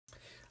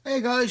Hey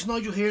guys,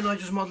 Nigel here,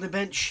 Nigel's Modelling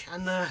Bench,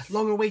 and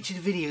long awaited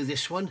video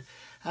this one.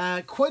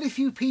 Quite a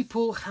few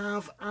people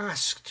have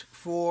asked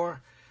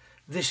for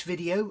this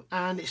video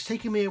and it's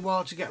taken me a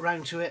while to get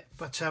around to it,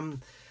 but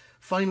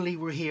finally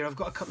we're here. I've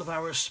got a couple of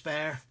hours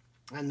spare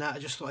and I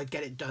just thought I'd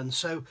get it done.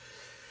 So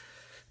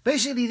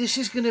basically this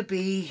is going to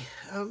be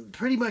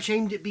pretty much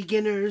aimed at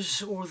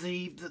beginners or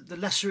the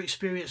lesser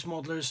experienced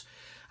modelers.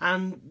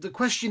 And the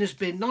question has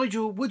been,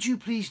 Nigel, would you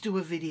please do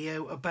a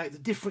video about the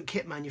different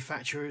kit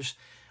manufacturers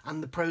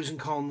and the pros and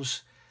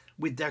cons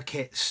with their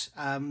kits,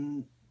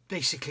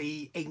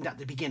 basically aimed at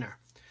the beginner.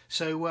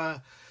 So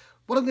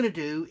what I'm going to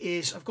do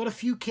is, I've got a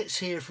few kits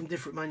here from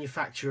different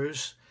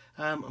manufacturers.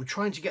 I'm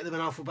trying to get them in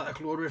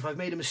alphabetical order. If I've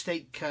made a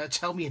mistake,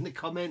 tell me in the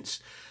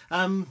comments.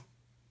 But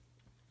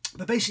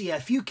basically, yeah,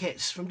 a few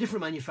kits from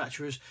different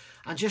manufacturers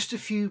and just a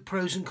few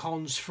pros and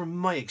cons from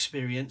my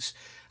experience.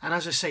 And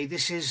as I say,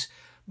 this is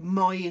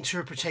my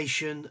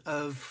interpretation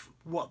of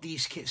what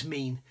these kits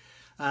mean.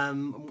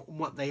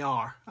 What they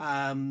are.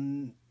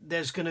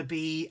 There's going to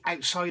be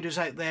outsiders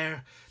out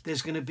there.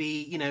 There's going to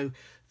be, you know,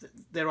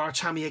 there are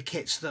Tamiya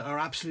kits that are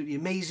absolutely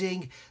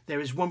amazing. There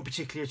is one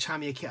particular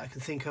Tamiya kit I can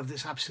think of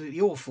that's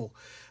absolutely awful.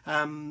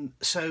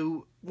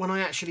 So when I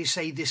actually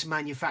say this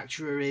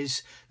manufacturer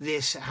is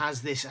this, it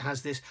has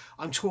this,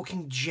 I'm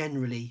talking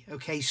generally,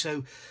 okay?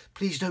 So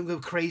please don't go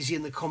crazy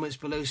in the comments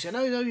below saying,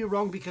 oh, no, you're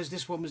wrong because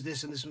this one was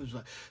this and this one was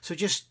that. So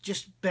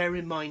just bear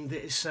in mind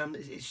that it's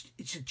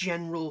a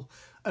general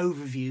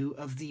overview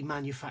of the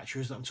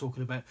manufacturers that I'm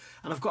talking about.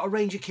 And I've got a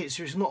range of kits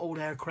here. It's not all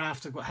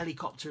aircraft. I've got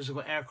helicopters, I've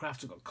got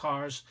aircraft, I've got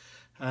cars.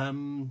 Well, I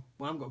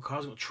haven't got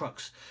cars, I've got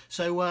trucks.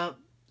 So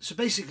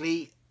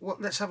basically,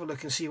 let's have a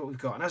look and see what we've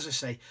got. And as I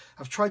say,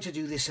 I've tried to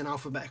do this in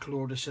alphabetical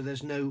order so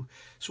there's no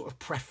sort of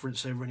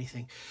preference over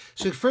anything.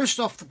 So first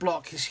off the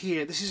block is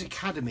here. This is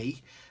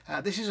Academy.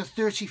 This is a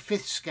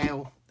 35th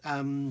scale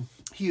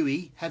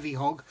Huey heavy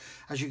hog,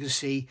 as you can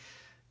see.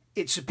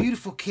 It's a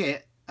beautiful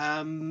kit.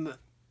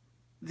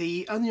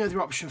 The only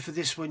other option for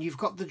this one, you've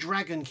got the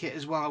Dragon kit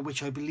as well,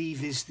 which I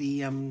believe is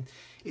the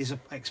is a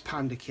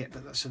Expander kit,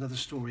 but that's another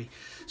story.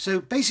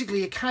 So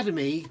basically,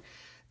 Academy,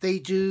 they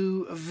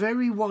do a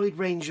very wide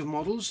range of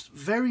models,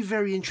 very,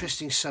 very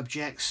interesting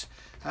subjects,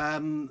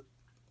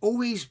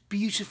 always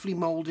beautifully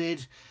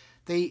moulded.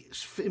 They,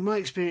 in my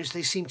experience,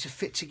 they seem to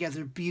fit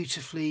together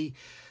beautifully.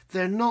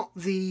 They're not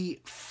the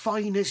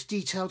finest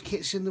detailed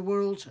kits in the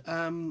world.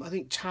 I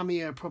think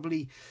Tamiya are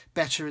probably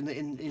better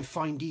in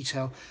fine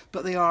detail,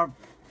 but they are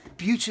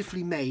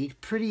beautifully made,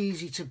 pretty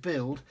easy to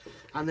build,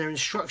 and their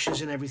instructions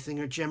and everything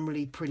are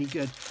generally pretty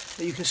good.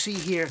 But you can see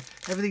here,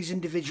 everything's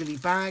individually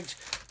bagged.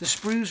 The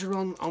sprues are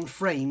on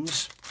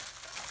frames,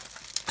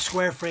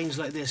 square frames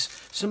like this.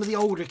 Some of the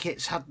older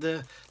kits had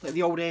like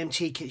the old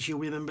AMT kits, you'll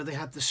remember, they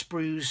had the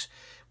sprues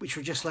which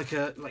were just like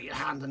your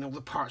hand and all the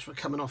parts were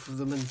coming off of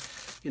them, and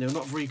you know,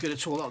 not very good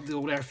at all. The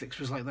old Airfix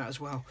was like that as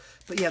well.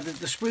 But yeah, the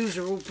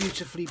sprues are all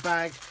beautifully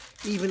bagged,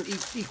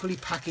 equally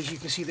packaged. You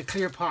can see the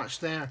clear parts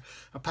there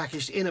are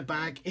packaged in a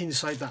bag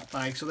inside that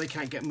bag, so they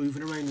can't get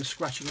moving around and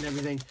scratching and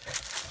everything.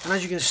 And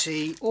as you can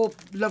see, all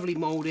lovely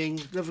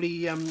moulding,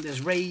 lovely. There's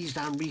raised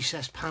and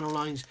recessed panel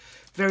lines,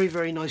 very,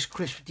 very nice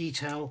crisp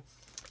detail.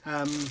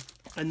 And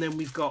then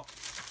we've got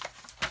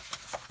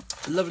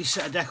a lovely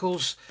set of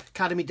decals.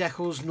 Academy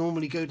decals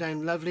normally go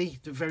down lovely.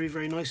 They're very,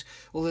 very nice.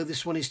 Although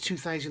this one is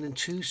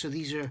 2002, so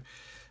these are,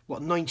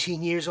 what,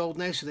 19 years old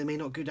now, so they may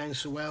not go down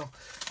so well.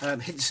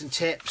 Hints and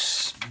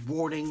tips,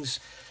 warnings,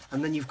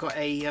 and then you've got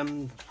a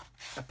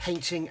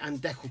painting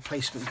and decal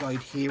placement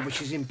guide here,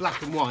 which is in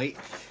black and white,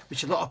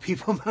 which a lot of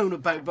people moan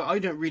about, but I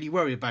don't really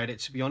worry about it,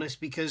 to be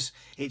honest, because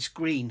it's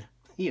green.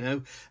 You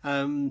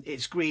know,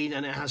 it's green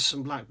and it has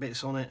some black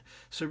bits on it,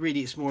 so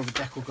really it's more of a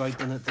decal guide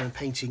than a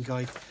painting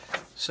guide.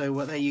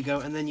 So there you go.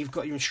 And then you've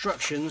got your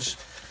instructions.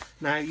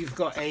 Now you've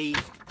got a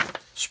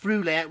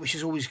sprue layout, which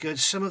is always good.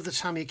 Some of the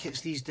Tamiya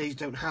kits these days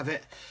don't have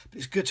it, but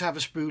it's good to have a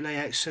sprue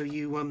layout so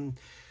you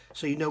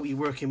know what you're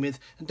working with.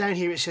 And down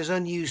here it says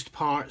unused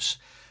parts.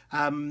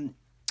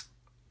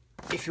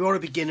 If you are a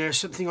beginner,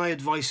 something I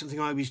advise, something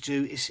I always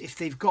do, is if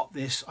they've got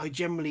this, I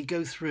generally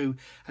go through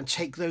and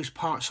take those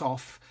parts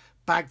off,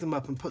 bag them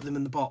up and put them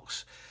in the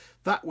box.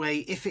 That way,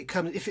 if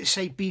it's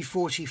say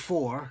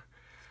B44,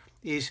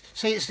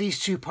 say it's these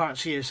two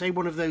parts here, say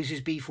one of those is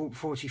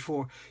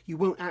B44, you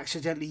won't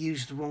accidentally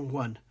use the wrong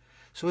one.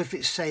 So if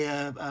it's say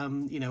a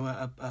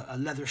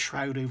leather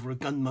shroud over a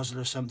gun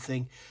muzzle or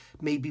something,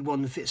 maybe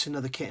one fits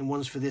another kit and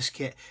one's for this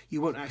kit,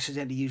 you won't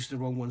accidentally use the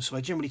wrong one. So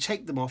I generally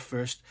take them off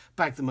first,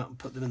 bag them up and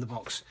put them in the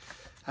box.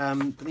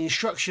 But the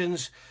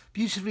instructions,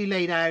 beautifully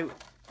laid out.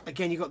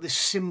 Again, you've got this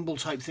symbol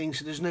type thing,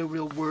 so there's no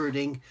real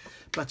wording,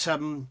 but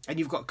and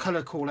you've got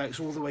colour call outs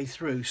all the way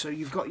through. So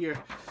you've got your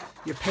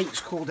paints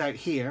called out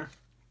here.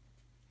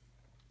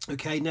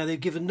 Okay, now they've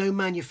given no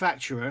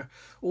manufacturer,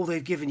 all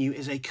they've given you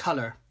is a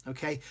colour,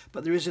 okay,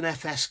 but there is an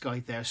FS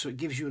guide there, so it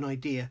gives you an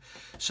idea.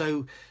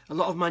 So a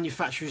lot of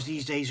manufacturers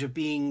these days are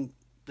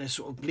they're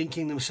sort of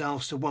linking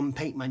themselves to one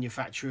paint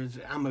manufacturer.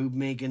 Ammo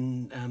MiG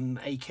and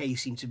AK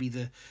seem to be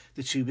the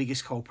two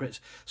biggest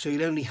culprits. So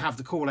you'll only have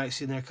the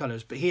call-outs in their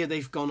colours. But here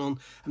they've gone on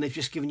and they've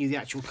just given you the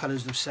actual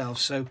colours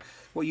themselves. So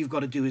what you've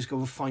got to do is go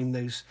and find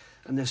those.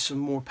 And there's some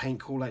more paint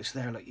call-outs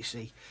there, like you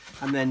see.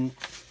 And then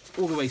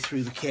all the way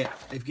through the kit,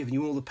 they've given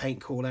you all the paint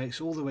call-outs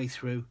all the way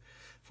through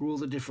for all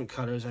the different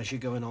colours as you're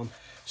going on.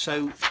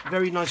 So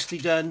very nicely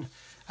done.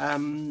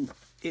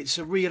 It's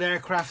a real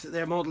aircraft that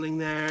they're modelling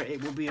there.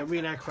 It will be a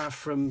real aircraft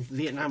from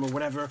Vietnam or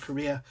whatever,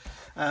 Korea.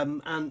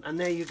 And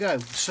there you go.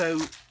 So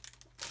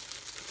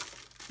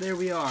there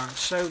we are.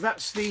 So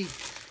that's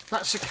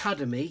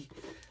Academy.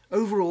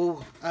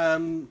 Overall,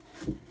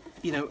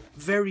 you know,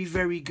 very,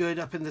 very good,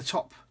 up in the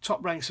top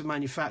ranks of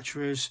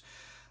manufacturers.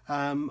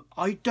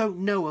 I don't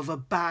know of a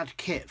bad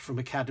kit from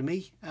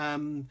Academy.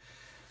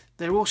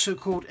 They're also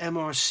called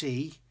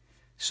MRC.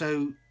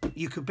 So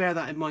you could bear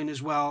that in mind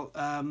as well.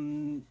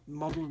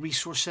 Model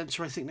Resource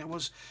Centre, I think that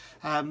was.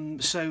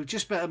 So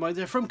just bear in mind,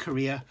 they're from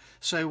Korea.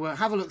 So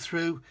have a look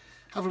through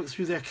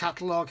their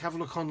catalogue, have a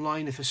look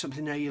online if there's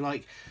something there you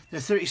like. They're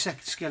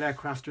 32nd scale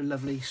aircraft, are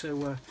lovely.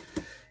 So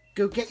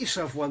go get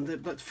yourself one.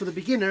 But for the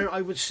beginner,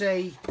 I would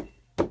say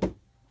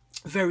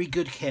very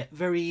good kit,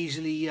 very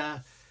easily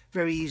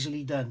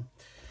done.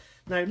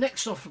 Now,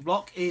 next off the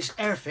block is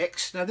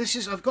Airfix.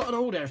 Now, I've got an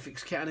old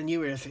Airfix kit and a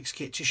new Airfix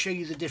kit to show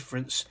you the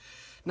difference.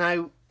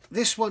 Now,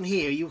 this one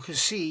here, you can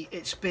see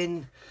it's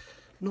been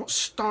not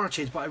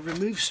started, but I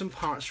removed some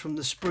parts from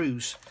the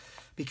sprues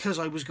because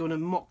I was going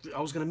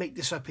to make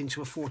this up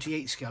into a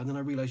 48 scale, and then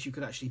I realised you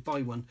could actually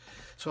buy one.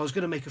 So I was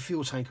going to make a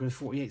fuel tanker in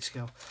 48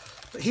 scale.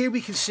 But here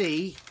we can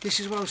see, this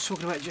is what I was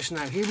talking about just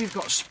now. Here we've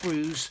got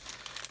sprues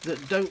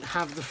that don't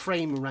have the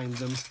frame around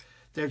them.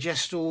 They're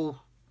just all,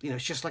 you know,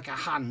 it's just like a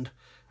hand.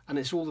 And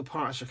it's all the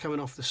parts are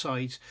coming off the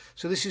sides.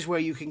 So this is where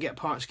you can get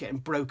parts getting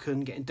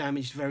broken, getting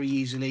damaged very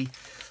easily.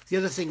 The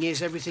other thing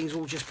is everything's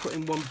all just put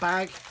in one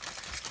bag.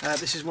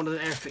 This is one of the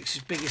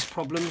Airfix's biggest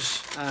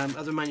problems.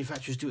 Other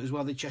manufacturers do it as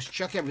well. They just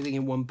chuck everything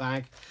in one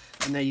bag,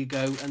 and there you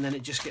go. And then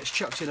it just gets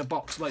chucked in a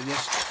box like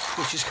this,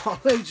 which has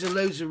got loads and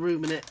loads of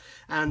room in it.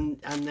 And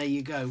there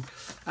you go.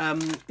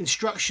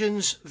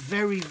 Instructions,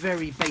 very,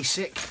 very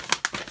basic.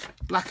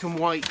 Black and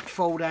white,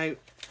 fold out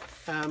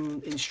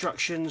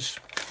instructions.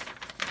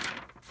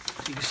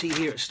 You can see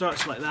here it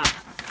starts like that.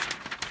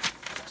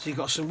 So you've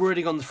got some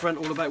wording on the front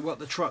all about what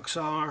the trucks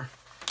are,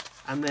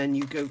 and then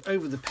you go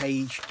over the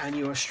page and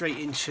you are straight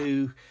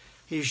into,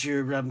 here's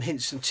your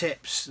hints and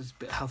tips. There's a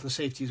bit of health and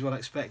safety as well, I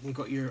expect. And you've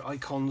got your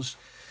icons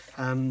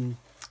and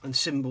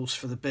symbols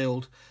for the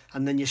build,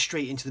 and then you're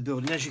straight into the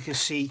build. And as you can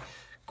see,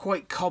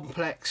 quite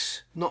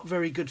complex, not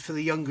very good for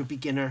the younger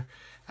beginner.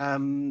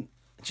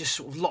 Just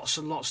sort of lots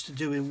and lots to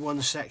do in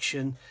one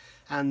section.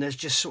 And there's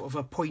just sort of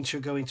a pointer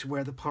going to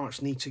where the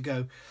parts need to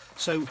go.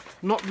 So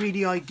not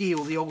really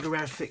ideal, the older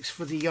Airfix,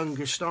 for the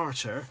younger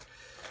starter.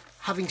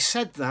 Having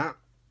said that,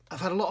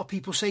 I've had a lot of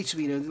people say to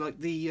me, you know, like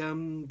the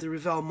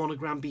Revell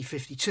Monogram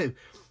B52.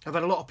 I've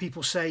had a lot of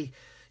people say,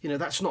 you know,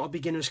 that's not a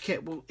beginner's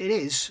kit. Well, it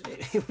is.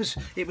 It was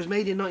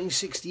made in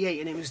 1968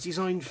 and it was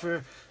designed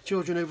for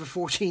children over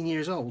 14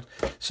 years old.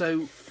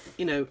 So,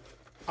 you know,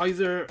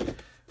 either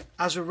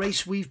as a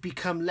race we've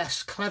become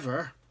less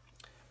clever,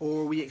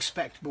 or we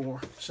expect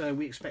more, so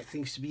we expect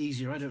things to be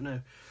easier, I don't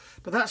know.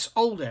 But that's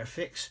old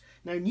Airfix.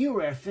 Now, new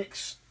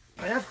Airfix,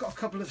 I have got a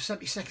couple of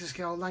 72nd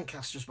scale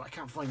Lancasters, but I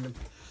can't find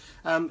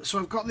them. So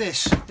I've got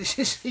this. This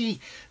is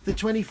the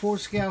 24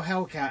 scale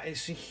Hellcat.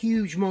 It's a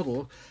huge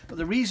model, but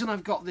the reason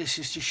I've got this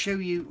is to show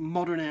you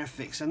modern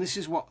Airfix, and this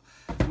is what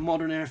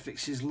modern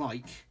Airfix is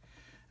like.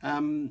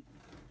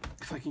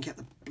 If I can get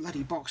the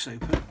bloody box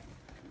open.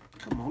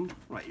 Come on.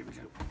 Right, here we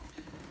go.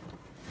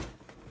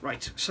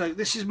 Right, so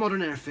this is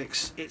modern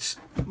Airfix. It's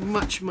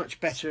much, much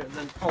better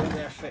than old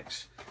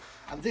Airfix.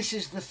 And this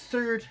is the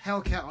third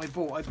Hellcat I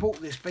bought. I bought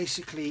this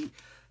basically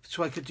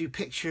so I could do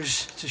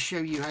pictures to show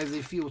you how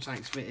the fuel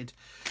tank's fitted.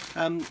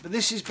 But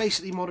this is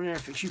basically modern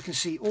Airfix. You can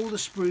see all the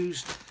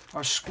sprues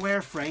are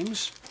square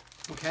frames,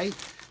 okay?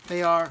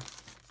 They are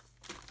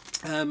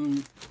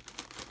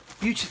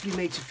beautifully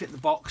made to fit the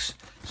box,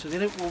 so they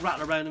don't all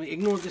rattle around. I mean,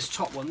 ignore this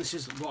top one. This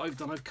is what I've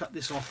done. I've cut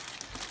this off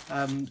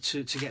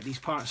to get these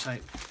parts out.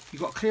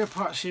 You've got clear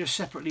parts here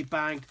separately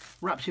bagged,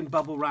 wrapped in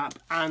bubble wrap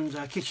and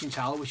kitchen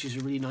towel, which is a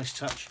really nice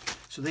touch,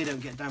 so they don't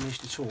get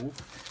damaged at all.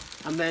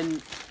 And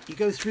then you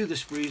go through the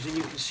sprues and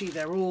you can see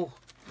they're all,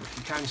 if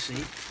you can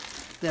see,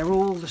 they're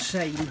all the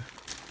same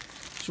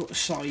sort of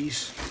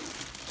size,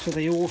 so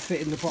they all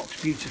fit in the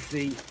box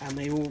beautifully and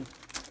they all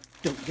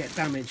don't get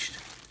damaged.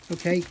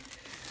 Okay,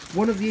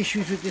 one of the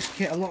issues with this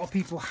kit, a lot of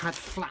people had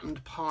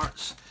flattened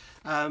parts.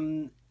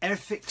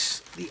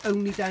 Airfix, the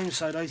only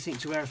downside I think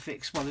to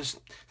Airfix, well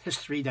there's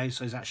three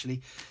downsides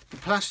actually. The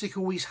plastic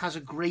always has a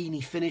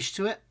grainy finish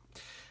to it.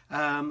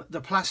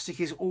 The plastic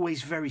is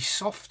always very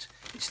soft.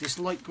 It's this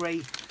light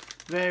grey,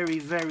 very,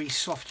 very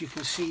soft. You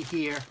can see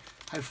here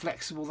how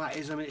flexible that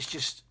is. I mean,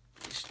 it's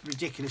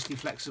ridiculously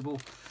flexible.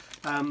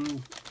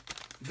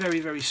 Very,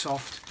 very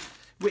soft,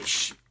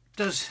 which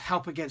does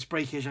help against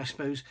breakage, I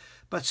suppose.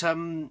 But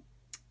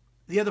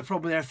The other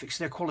problem with Airfix,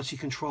 their quality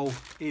control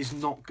is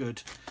not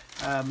good.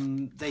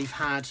 They've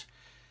had,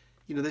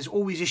 you know, there's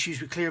always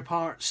issues with clear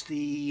parts.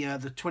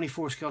 The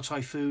 24 scale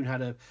Typhoon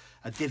had a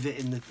divot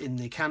in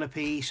the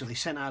canopy, so they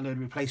sent out a load of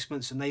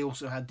replacements, and they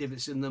also had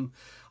divots in them.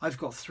 I've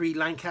got 3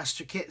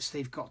 Lancaster kits.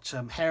 They've got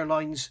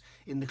hairlines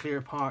in the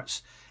clear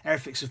parts.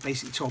 Airfix have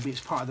basically told me it's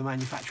part of the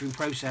manufacturing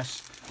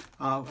process.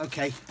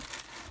 Okay,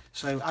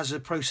 so as a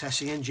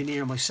processing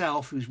engineer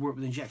myself, who's worked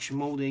with injection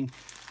moulding,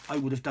 I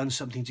would have done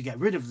something to get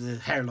rid of the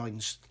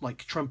hairlines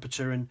like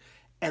Trumpeter and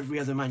every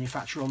other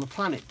manufacturer on the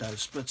planet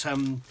does. But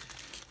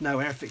no,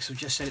 Airfix have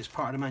just said it's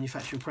part of the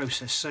manufacturing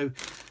process. So a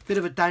bit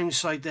of a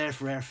downside there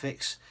for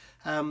Airfix.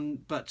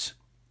 But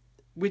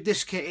with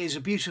this kit, it is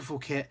a beautiful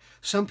kit.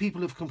 Some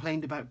people have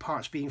complained about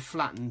parts being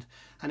flattened,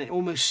 and it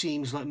almost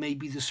seems like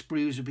maybe the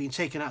sprues are being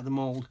taken out of the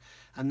mould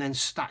and then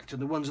stacked,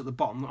 and the ones at the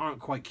bottom that aren't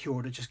quite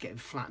cured are just getting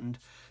flattened.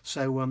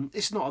 So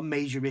it's not a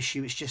major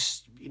issue. It's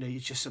just, you know,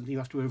 it's just something you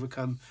have to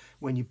overcome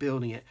when you're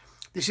building it.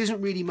 This isn't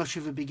really much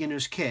of a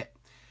beginner's kit.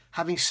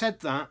 Having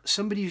said that,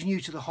 somebody who's new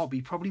to the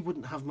hobby probably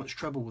wouldn't have much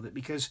trouble with it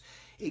because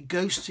it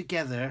goes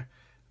together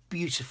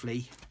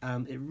beautifully.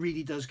 It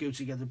really does go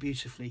together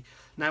beautifully.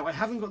 Now, I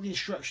haven't got the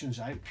instructions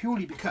out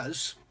purely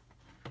because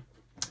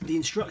the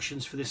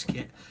instructions for this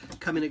kit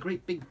come in a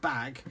great big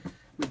bag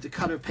with the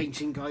colour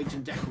painting guides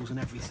and decals and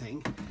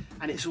everything,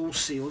 and it's all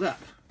sealed up.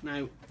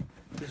 Now,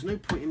 there's no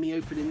point in me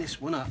opening this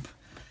one up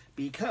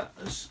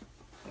because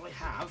I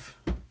have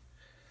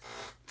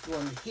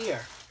one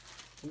here,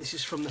 and this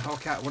is from the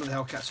Hellcat, one of the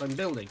Hellcats I'm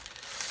building,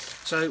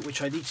 so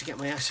which I need to get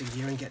my ass in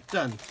here and get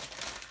done.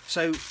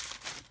 So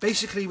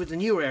basically, with the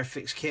newer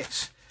Airfix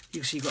kits, you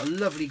can see you've got a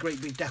lovely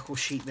great big decal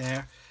sheet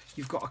there.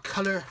 You've got a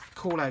colour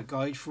call out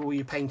guide for all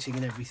your painting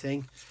and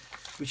everything,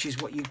 which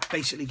is what you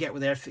basically get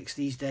with Airfix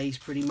these days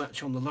pretty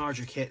much on the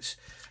larger kits.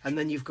 And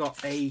then you've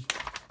got a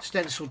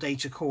stencil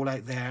data call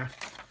out there,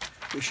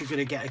 which you're going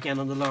to get again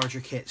on the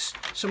larger kits.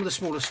 Some of the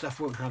smaller stuff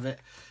won't have it,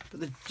 but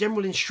the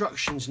general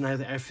instructions now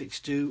that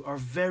Airfix do are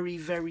very,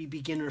 very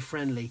beginner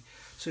friendly.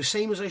 So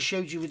same as I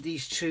showed you with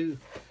these 2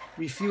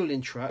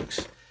 refueling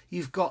trucks,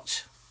 you've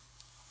got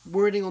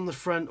wording on the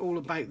front all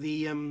about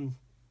the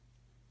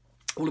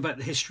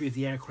history of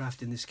the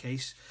aircraft in this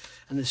case,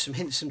 and there's some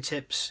hints and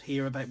tips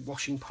here about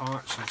washing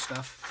parts and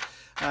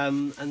stuff.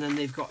 And then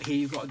they've got here,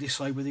 you've got to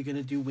decide whether you're going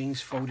to do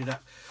wings folded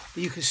up.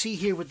 But you can see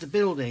here with the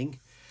building,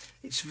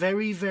 it's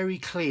very, very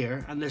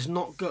clear, and there's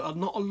not a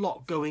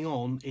lot going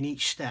on in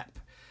each step,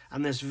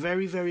 and there's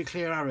very, very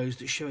clear arrows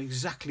that show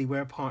exactly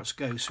where parts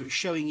go. So it's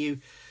showing you,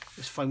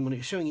 let's find one,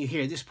 it's showing you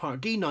here, this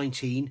part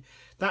D19,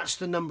 that's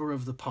the number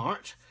of the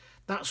part,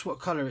 that's what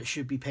colour it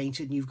should be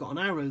painted, and you've got an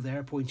arrow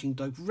there pointing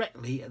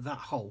directly at that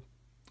hole.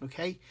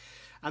 Okay,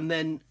 and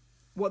then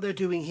what they're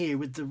doing here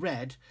with the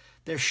red,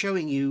 they're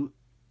showing you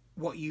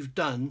what you've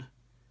done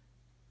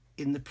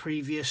in the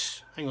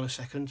previous, hang on a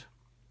second,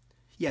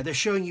 yeah, they're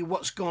showing you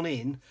what's gone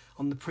in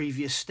on the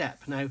previous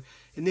step. Now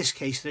in this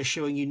case they're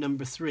showing you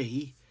number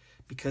 3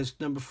 because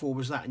number 4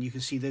 was that, and you can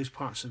see those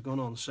parts have gone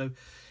on. So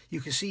you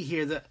can see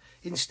here that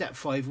in step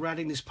 5 we're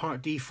adding this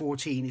part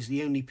D14 is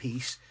the only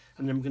piece,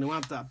 and then we're going to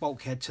add that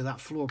bulkhead to that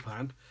floor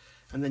pan,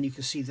 and then you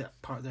can see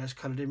that part there is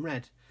coloured in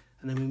red.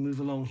 And then we move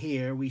along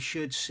here, we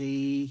should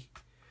see,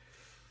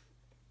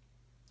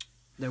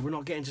 no, we're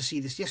not getting to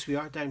see this, yes we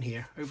are, down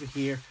here, over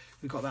here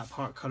we've got that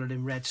part coloured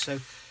in red. So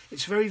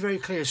it's very, very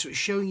clear, so it's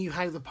showing you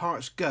how the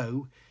parts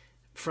go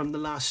from the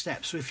last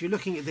step. So if you're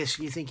looking at this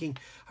and you're thinking,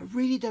 I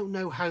really don't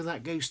know how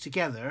that goes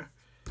together,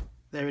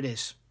 there it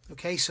is.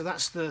 Okay, so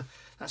that's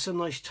a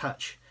nice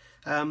touch,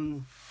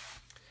 and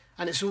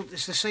it's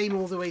the same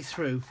all the way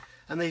through,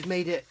 and they've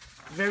made it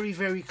very,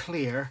 very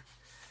clear.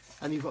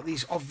 And you've got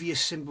these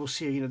obvious symbols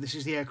here. You know, this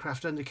is the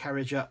aircraft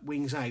undercarriage up,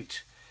 wings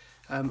out,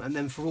 and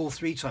then for all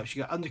 3 types,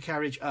 you got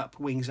undercarriage up,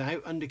 wings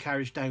out,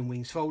 undercarriage down,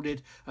 wings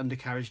folded,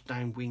 undercarriage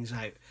down, wings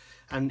out,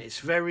 and it's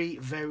very,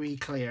 very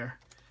clear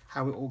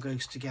how it all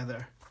goes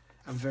together,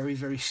 and very,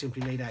 very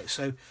simply laid out.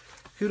 So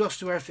kudos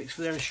to Airfix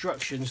for their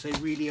instructions. They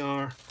really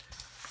are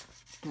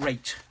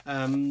great.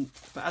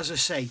 But as I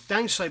say,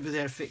 downside with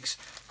Airfix,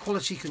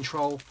 quality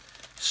control,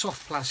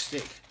 soft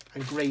plastic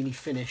and grainy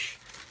finish.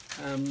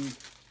 And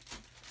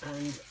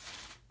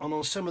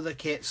on some of the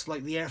kits,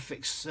 like the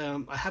Airfix,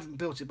 I haven't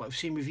built it, but I've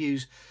seen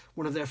reviews,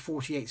 one of their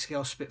 48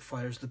 scale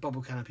Spitfires, the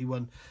bubble canopy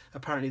one,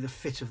 apparently the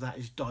fit of that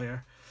is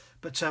dire.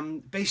 But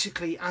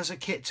basically, as a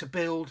kit to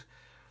build,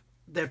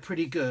 they're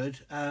pretty good.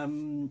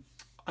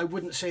 I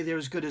wouldn't say they're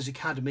as good as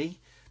Academy.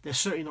 They're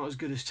certainly not as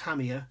good as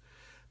Tamiya.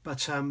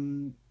 But,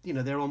 you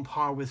know, they're on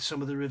par with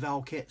some of the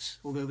Revell kits,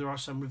 although there are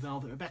some Revell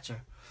that are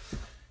better.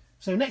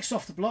 So next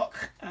off the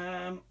block,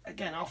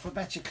 again,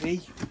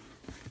 alphabetically,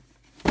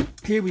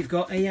 here we've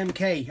got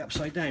AMK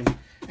upside down.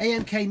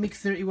 AMK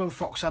MiG-31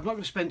 Fox. I'm not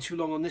going to spend too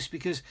long on this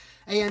because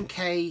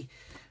AMK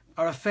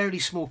are a fairly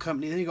small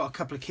company. They've only got a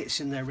couple of kits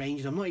in their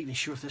range, and I'm not even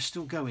sure if they're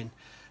still going.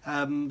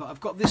 But I've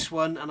got this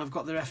one, and I've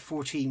got their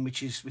F14,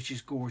 which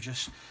is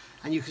gorgeous.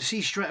 And you can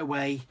see straight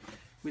away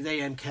with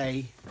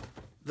AMK,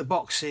 the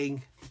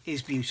boxing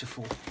is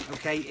beautiful.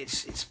 Okay,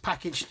 it's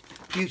packaged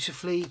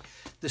beautifully.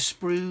 The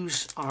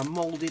sprues are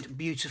moulded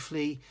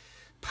beautifully.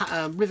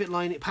 Rivet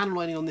lining, panel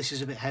lining on this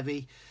is a bit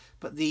heavy,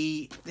 but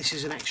this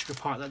is an extra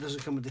part that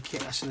doesn't come with the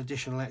kit. That's an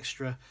additional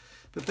extra.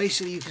 But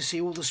basically, you can see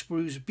all the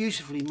sprues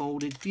beautifully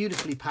moulded,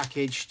 beautifully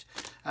packaged.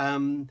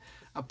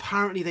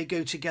 Apparently, they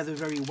go together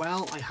very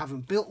well. I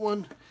haven't built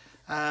one.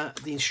 The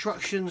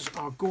instructions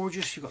are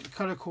gorgeous. You've got the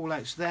colour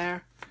call-outs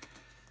there.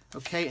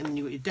 Okay, and then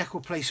you've got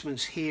your decal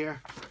placements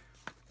here.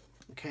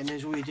 Okay, and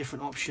there's all your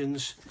different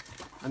options.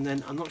 And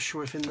then I'm not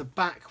sure if in the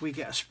back we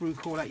get a sprue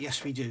call-out.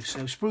 Yes, we do.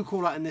 So sprue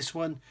call-out in this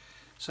one.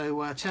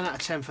 So 10 out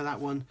of 10 for that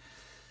one.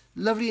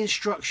 Lovely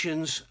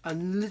instructions, a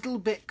little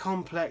bit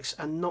complex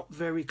and not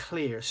very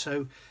clear.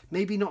 So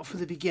maybe not for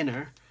the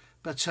beginner,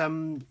 but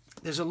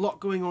there's a lot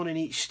going on in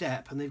each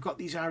step, and they've got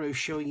these arrows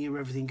showing you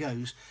where everything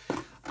goes.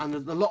 And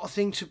a lot of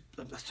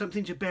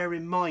something to bear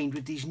in mind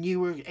with these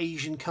newer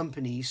Asian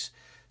companies.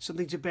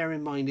 Something to bear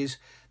in mind is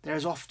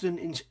there's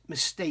often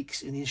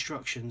mistakes in the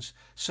instructions,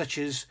 such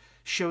as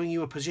showing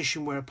you a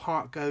position where a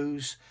part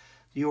goes,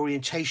 the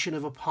orientation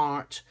of a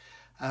part,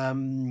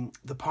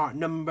 the part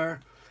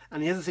number.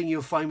 And the other thing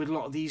you'll find with a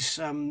lot of these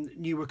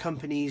newer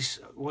companies,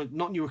 well,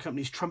 not newer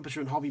companies, Trumpeter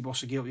and Hobby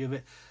Boss are guilty of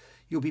it.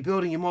 You'll be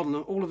building your model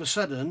and all of a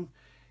sudden,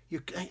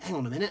 hang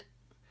on a minute,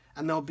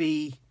 and there'll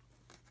be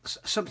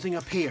something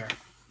up here,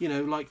 you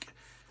know, like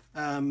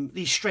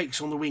these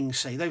strakes on the wings,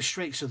 say. Those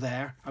strakes are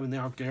there. I mean, they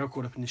are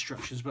caught up in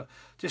instructions, but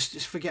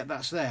just forget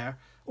that's there.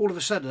 All of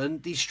a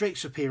sudden, these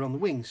strakes appear on the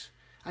wings.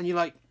 And you're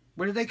like,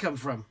 where did they come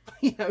from?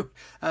 You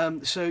know,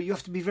 so you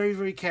have to be very,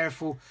 very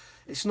careful.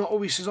 It's not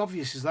always as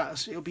obvious as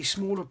that. It'll be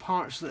smaller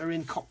parts that are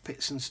in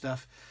cockpits and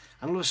stuff,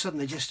 and all of a sudden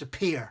they just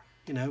appear,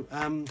 you know.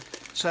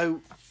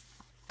 So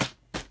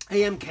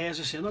AMK, as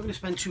I say, I'm not going to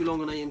spend too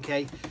long on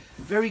AMK.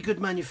 Very good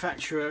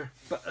manufacturer,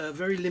 but a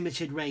very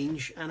limited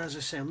range. And as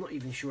I say, I'm not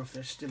even sure if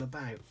they're still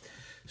about.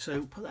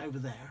 So put that over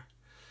there.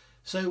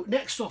 So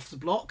next off the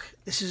block,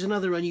 this is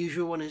another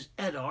unusual one, is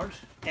Eduard.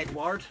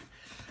 Eduard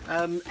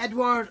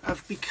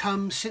have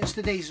become, since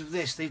the days of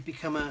this, they've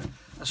become a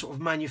sort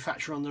of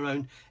manufacturer on their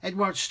own.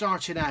 Eduard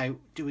started out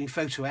doing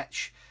photo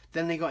etch,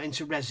 then they got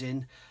into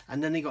resin,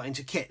 and then they got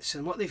into kits.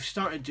 And what they've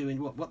started doing,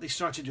 what they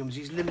started doing was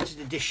these limited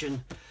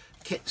edition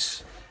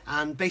kits.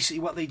 And basically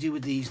what they do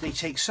with these, they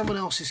take someone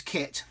else's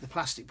kit, the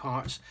plastic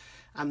parts,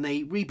 and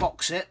they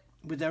rebox it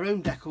with their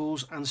own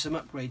decals and some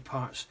upgrade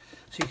parts.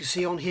 So you can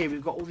see on here,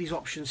 we've got all these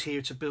options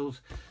here to build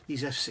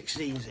these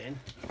F-16s in.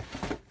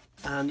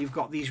 And you've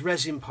got these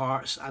resin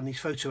parts and these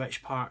photo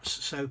etch parts.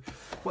 So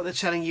what they're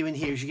telling you in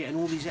here is you're getting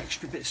all these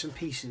extra bits and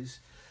pieces.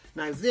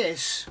 Now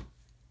this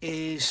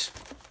is,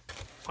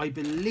 I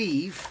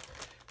believe,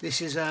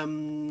 this is a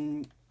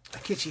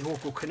Kitty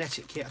Hawk or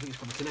Kinetic kit. I think it's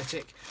called a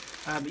Kinetic.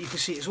 But you can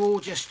see it's all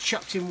just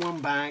chucked in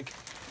one bag.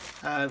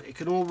 It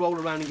can all roll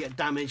around and get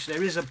damaged.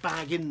 There is a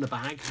bag in the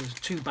bag. There's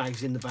 2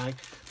 bags in the bag.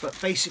 But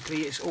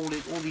basically it's all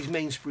these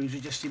main sprues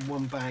are just in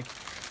one bag,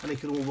 and they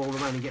can all roll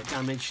around and get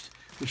damaged,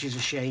 which is a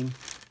shame.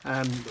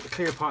 The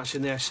clear parts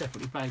in there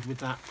separately bagged with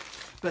that.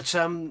 But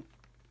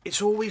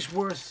it's always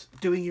worth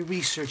doing your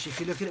research. If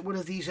you're looking at one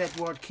of these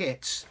Eduard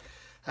kits,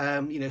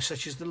 you know,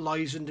 such as the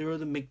Lysander or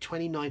the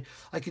MiG-29,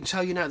 I can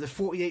tell you now, the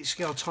 48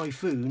 scale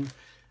Typhoon,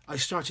 I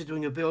started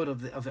doing a build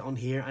of it on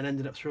here and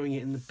ended up throwing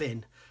it in the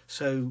bin.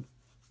 So,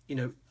 you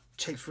know,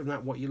 take from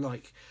that what you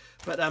like.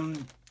 But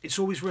it's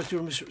always worth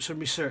doing some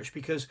research,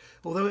 because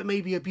although it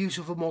may be a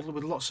beautiful model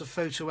with lots of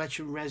photo etch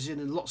and resin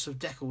and lots of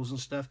decals and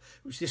stuff,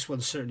 which this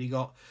one's certainly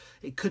got,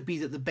 it could be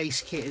that the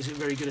base kit isn't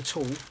very good at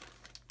all.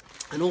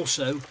 And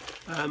also,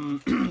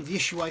 the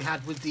issue I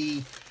had with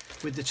the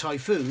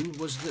Typhoon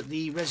was that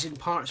the resin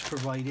parts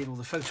provided, or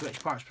the photo etch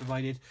parts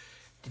provided,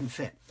 didn't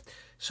fit.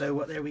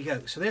 So there we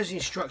go. So there's the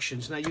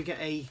instructions. Now you get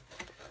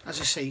as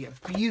I say, you get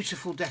a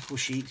beautiful decal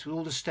sheet with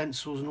all the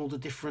stencils and all the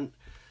different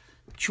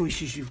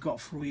choices you've got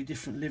for all your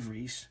different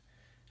liveries.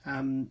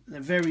 They're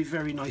very,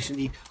 very nice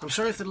indeed. I'm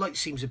sorry if the light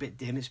seems a bit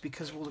dim, it's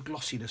because of all the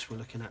glossiness we're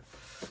looking at.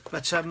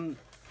 But so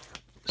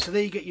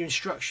there you get your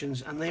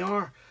instructions, and they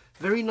are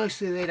very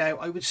nicely laid out.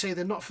 I would say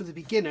they're not for the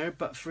beginner,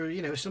 but for,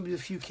 you know, somebody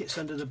with a few kits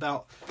under the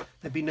belt,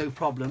 there'd be no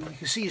problem. You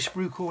can see your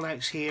sprue call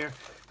outs here,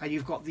 and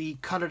you've got the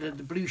coloured and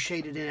the blue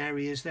shaded in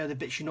areas. They're the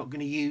bits you're not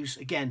going to use.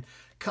 Again,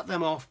 cut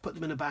them off, put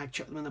them in a bag,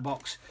 chuck them in the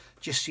box,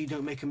 just so you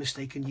don't make a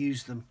mistake and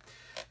use them.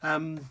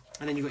 And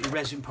then you've got your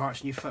resin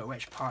parts and your photo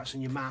etch parts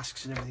and your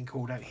masks and everything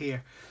called out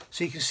here.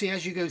 So you can see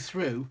as you go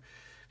through,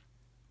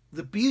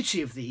 the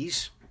beauty of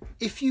these,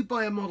 if you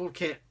buy a model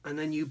kit and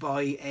then you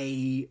buy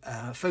a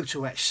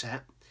photo etch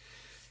set,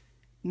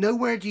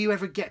 nowhere do you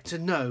ever get to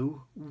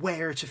know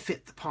where to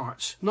fit the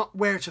parts. Not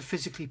where to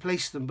physically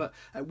place them, but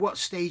at what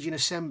stage in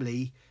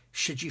assembly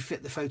should you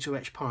fit the photo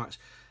etch parts.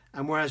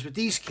 And whereas with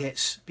these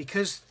kits,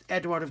 because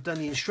Eduard have done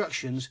the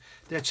instructions,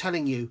 they're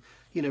telling you,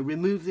 you know,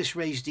 remove this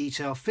raised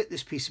detail, fit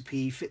this piece of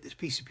PE, fit this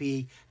piece of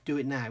PE, do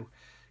it now.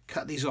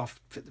 Cut these off,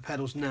 fit the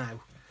pedals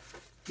now.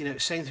 You know,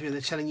 same thing,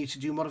 they're telling you to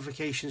do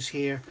modifications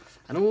here,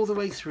 and all the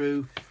way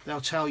through they'll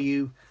tell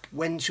you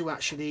when to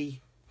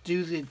actually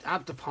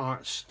add the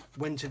parts,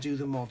 when to do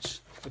the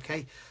mods.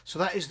 Okay, so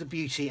that is the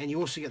beauty. And you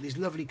also get these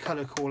lovely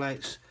colour call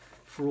outs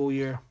for all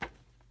your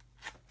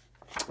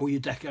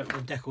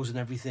decals and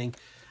everything.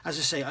 As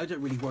I say, I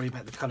don't really worry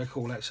about the colour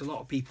call-outs. A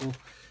lot of people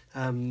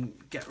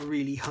get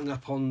really hung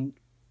up on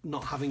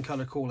not having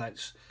colour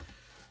call-outs.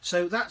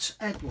 So that's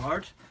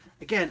Eduard.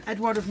 Again,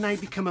 Eduard have now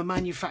become a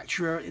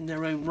manufacturer in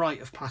their own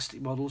right of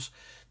plastic models.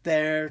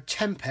 Their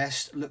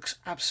Tempest looks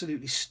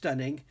absolutely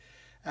stunning.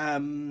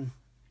 Trying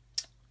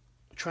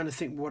to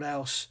think what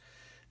else.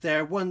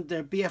 Their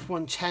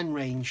BF110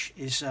 range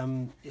is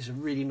a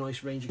really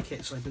nice range of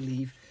kits, I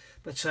believe.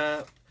 But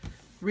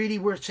really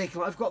worth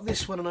taking. I've got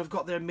this one and I've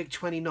got their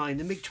MiG-29.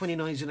 The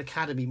MiG-29 is an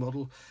Academy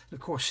model. And of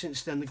course,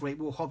 since then, the Great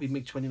Wall Hobby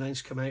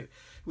MiG-29's come out,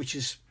 which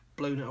has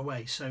blown it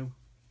away. So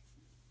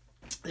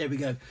there we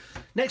go.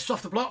 Next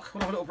off the block,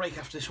 we'll have a little break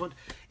after this one,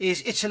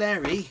 is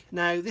Italeri.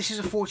 Now, this is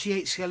a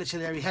 48 scale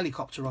Italeri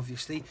helicopter,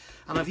 obviously,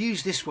 and I've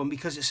used this one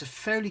because it's a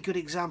fairly good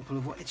example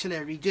of what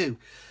Italeri do.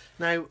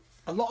 Now,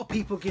 a lot of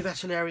people give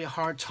Italeri a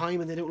hard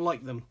time and they don't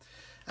like them.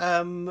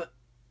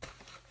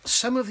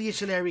 Some of the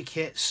Italeri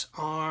kits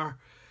are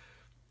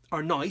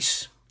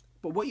nice,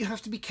 but what you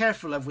have to be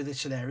careful of with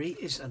Italeri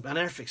is, and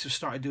Airfix have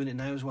started doing it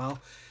now as well,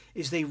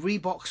 is they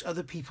rebox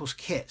other people's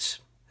kits.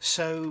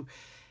 So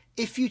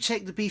if you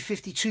take the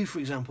B-52, for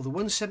example, the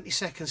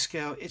 1/72nd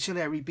scale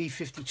Italeri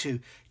B-52,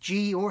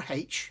 G or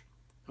H,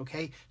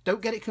 okay,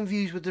 don't get it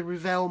confused with the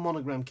Revell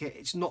monogram kit.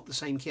 It's not the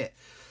same kit.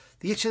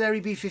 The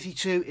Italeri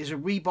B-52 is a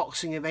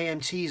reboxing of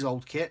AMT's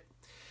old kit,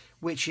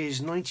 which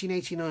is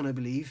 1989, I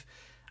believe,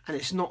 and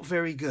it's not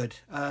very good.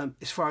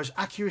 As far as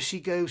accuracy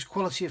goes,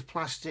 quality of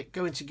plastic,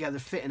 going together,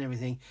 fit and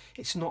everything,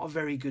 it's not a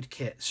very good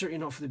kit, certainly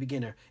not for the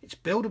beginner. It's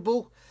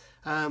buildable,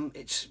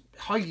 it's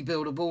highly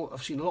buildable.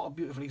 I've seen a lot of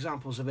beautiful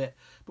examples of it,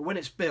 but when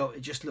it's built,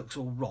 it just looks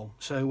all wrong.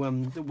 So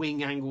the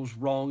wing angle's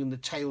wrong and the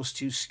tail's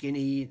too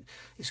skinny.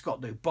 It's got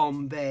no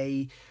bomb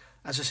bay.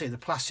 As I say, the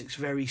plastic's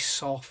very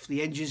soft.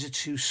 The engines are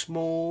too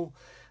small.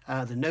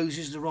 The nose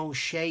is the wrong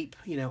shape.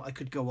 You know, I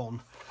could go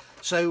on.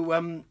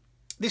 So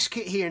this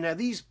kit here, now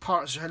these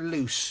parts are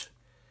loose.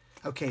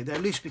 Okay, they're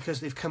loose because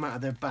they've come out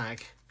of their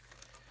bag.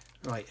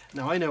 Right,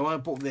 now I know I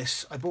bought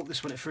this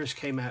when it first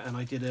came out, and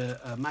I did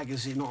a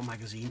magazine, not a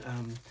magazine,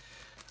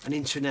 an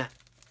internet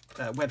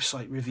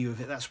website review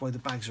of it. That's why the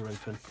bags are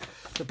open.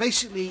 But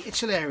basically,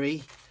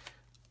 Italeri,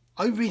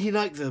 I really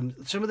like them.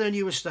 Some of their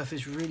newer stuff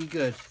is really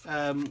good.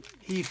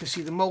 Here you can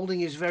see the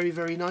moulding is very,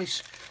 very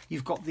nice.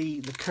 You've got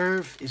the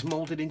curve is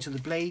moulded into the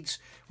blades.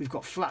 We've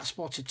got flat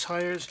spotted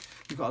tyres.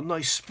 You've got a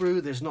nice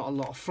sprue. There's not a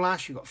lot of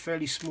flash. You've got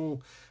fairly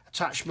small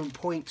attachment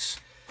points.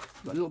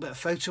 Got a little bit of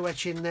photo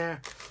etch in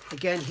there.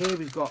 Again, here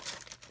we've got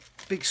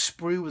big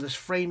sprue with this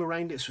frame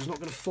around it, so it's not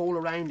going to fall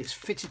around. It's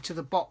fitted to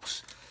the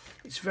box.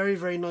 It's very,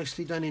 very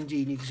nicely done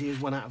indeed. You can see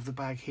there's one out of the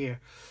bag here.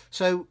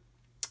 So,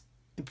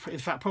 in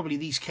fact, probably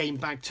these came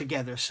bagged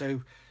together,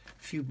 so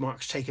a few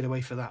marks taken away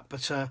for that.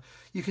 But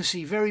you can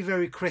see very,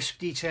 very crisp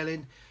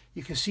detailing.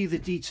 You can see the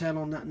detail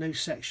on that nose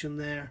section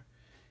there.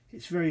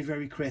 It's very,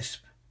 very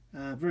crisp.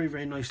 Very,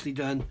 very nicely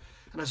done.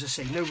 And as I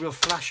say, no real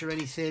flash or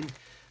anything.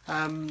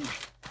 And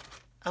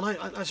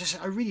as I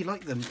said, I really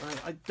like them.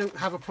 I don't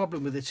have a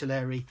problem with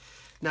Italeri.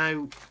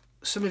 Now,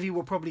 some of you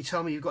will probably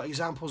tell me you've got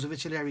examples of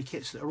Italeri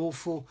kits that are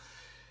awful.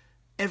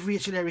 Every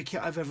Italeri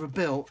kit I've ever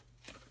built,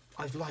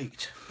 I've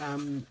liked.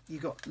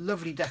 You've got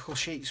lovely decal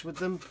sheets with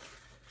them.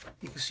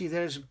 You can see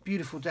there's a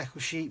beautiful decal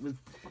sheet with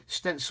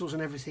stencils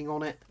and everything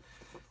on it.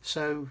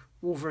 So,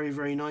 all very,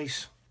 very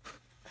nice.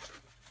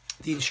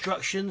 The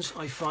instructions,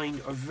 I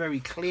find, are very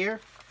clear.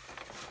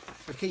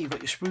 Okay, you've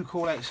got your sprue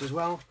call-outs as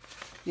well.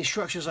 The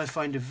instructions I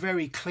find are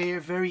very clear,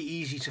 very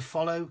easy to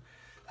follow,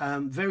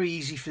 very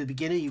easy for the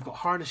beginner. You've got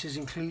harnesses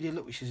included,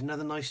 look, which is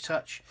another nice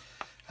touch.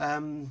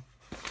 And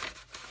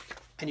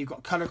you've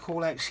got colour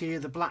call-outs here,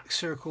 the black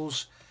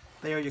circles,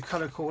 they are your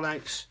colour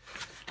call-outs.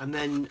 And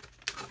then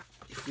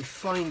if we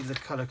find the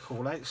colour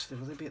call-outs,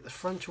 will they be at the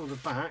front or the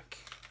back?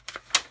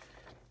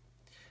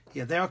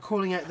 Yeah, they are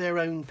calling out their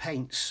own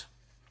paints.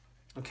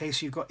 Okay,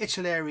 so you've got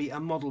Italeri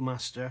and Model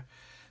Master.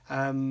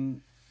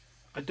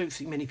 I don't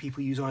think many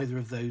people use either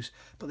of those,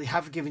 but they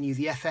have given you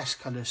the FS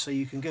colours, so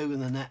you can go in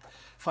the net,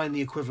 find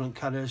the equivalent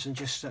colours and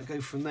just go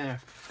from there.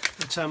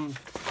 But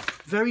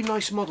very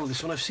nice model,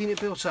 this one. I've seen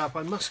it built up.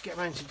 I must get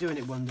around to doing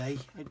it one day.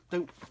 I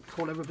don't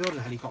recall ever building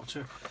a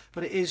helicopter,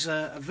 but it is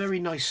a very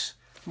nice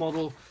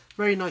model,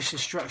 very nice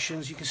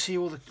instructions. You can see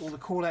all the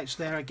call-outs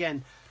there,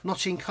 again,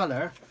 not in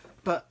colour,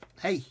 but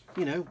hey,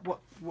 you know,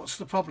 what's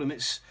the problem?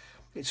 It's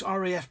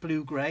RAF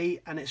blue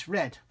grey and it's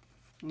red,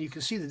 and you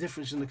can see the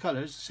difference in the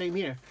colours. Same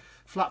here.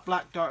 Flat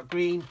black, dark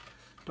green,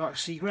 dark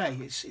sea grey.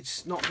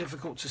 It's not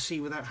difficult to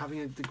see without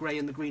having the grey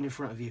and the green in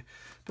front of you.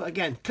 But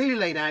again, clearly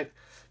laid out,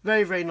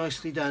 very, very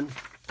nicely done.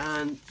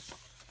 And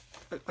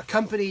a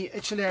company,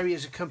 Italeri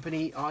is a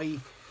company I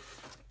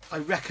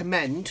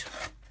recommend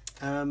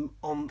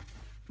on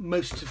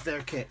most of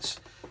their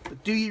kits.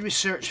 But do your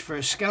research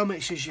first. Scale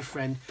Mix is your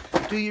friend.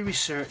 Do your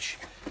research.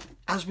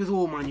 As with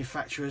all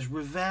manufacturers,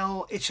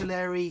 Revell,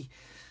 Italeri,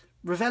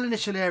 Revell and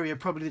Italeri are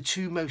probably the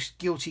two most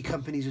guilty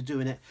companies of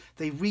doing it.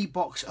 They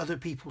rebox other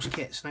people's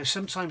kits. Now,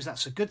 sometimes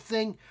that's a good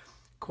thing,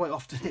 quite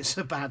often it's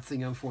a bad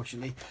thing,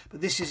 unfortunately.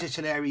 But this is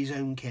Italeri's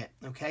own kit,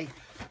 okay?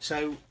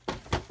 So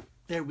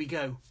there we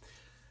go.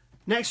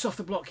 Next off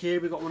the block here,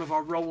 we've got one of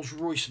our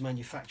Rolls-Royce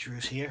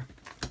manufacturers here.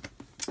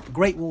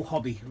 Great Wall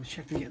Hobby. Let's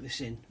check and get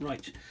this in.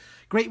 Right.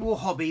 Great Wall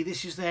Hobby.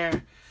 This is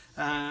their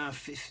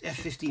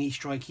F15E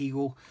Strike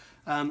Eagle.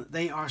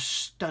 They are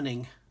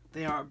stunning.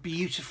 They are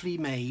beautifully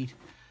made.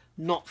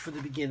 Not for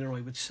the beginner,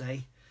 I would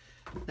say.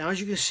 Now, as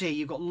you can see,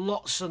 you've got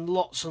lots and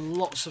lots and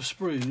lots of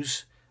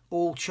sprues,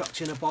 all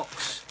chucked in a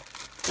box,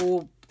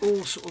 all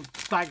sort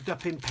of bagged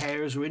up in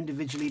pairs or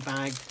individually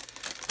bagged.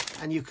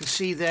 And you can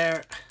see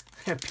they're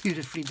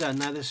beautifully done.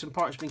 Now, there's some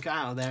parts been cut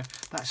out of there.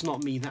 That's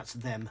not me, that's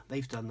them.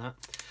 They've done that.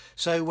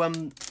 So,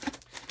 and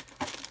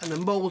the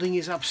moulding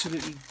is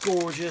absolutely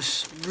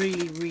gorgeous.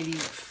 Really, really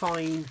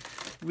fine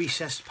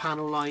recessed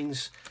panel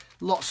lines.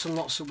 Lots and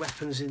lots of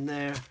weapons in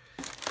there.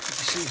 You can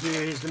see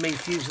here is the main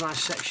fuselage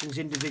sections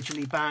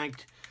individually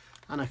bagged.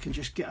 And I can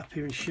just get up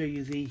here and show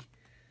you the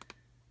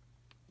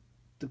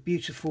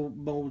beautiful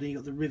moulding.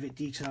 You've got the rivet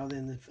detail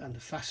then and the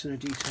fastener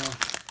detail.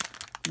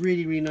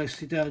 Really, really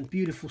nicely done.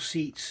 Beautiful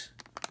seats.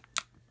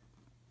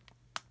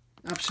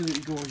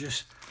 Absolutely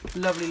gorgeous.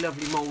 Lovely,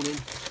 lovely moulding.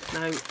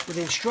 Now, with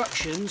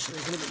instructions,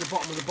 they're going to be at the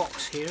bottom of the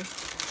box here.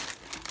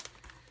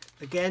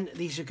 Again,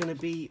 these are going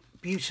to be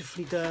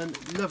beautifully done.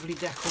 Lovely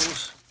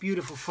decals.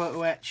 Beautiful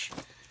photo etch.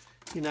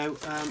 You know,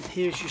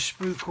 here's your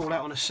sprue call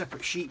out on a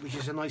separate sheet, which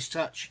is a nice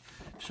touch.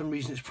 For some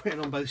reason, it's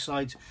printed on both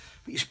sides.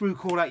 But your sprue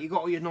call out, you've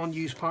got all your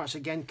non-used parts.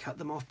 Again, cut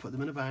them off, put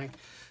them in a bag.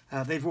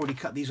 They've already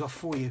cut these off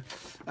for you.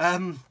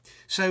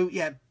 So,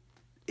 yeah,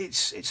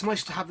 it's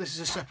nice to have this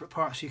as a separate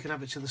part so you can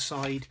have it to the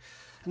side.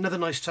 Another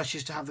nice touch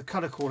is to have the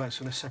colour call-outs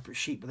on a separate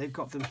sheet, but they've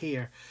got them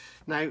here.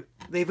 Now,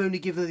 they've only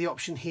given the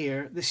option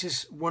here. This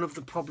is one of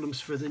the problems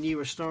for the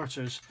newer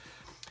starters.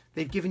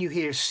 They've given you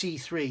here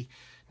C3.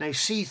 Now,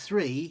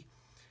 C3,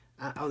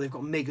 oh, they've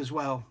got MIG as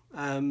well.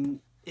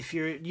 If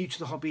you're new to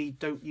the hobby,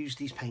 don't use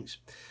these paints.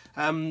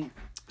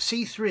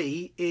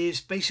 C3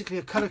 is basically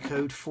a colour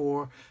code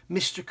for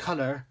Mr.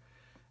 Colour,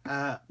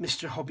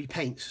 Mr. Hobby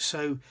paints.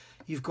 So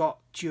you've got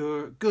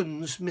your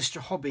Guns, Mr.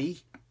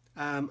 Hobby,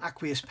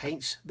 aqueous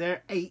paints.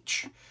 They're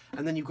H,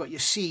 and then you've got your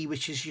C,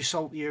 which is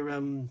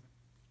your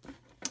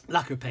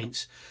lacquer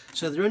paints.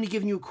 So they're only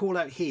giving you a call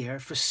out here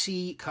for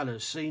C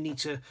colours. So you need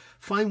to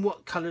find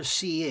what colour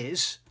C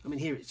is. I mean,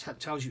 here it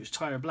tells you it's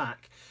tire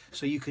black.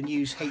 So you can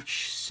use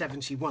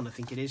H71, I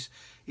think it is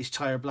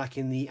tire black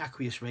in the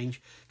aqueous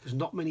range, because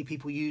not many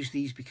people use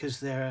these because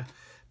they're a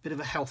bit of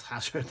a health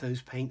hazard,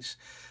 those paints.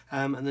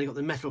 And they've got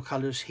the metal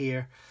colours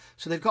here.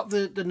 So they've got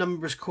the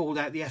numbers called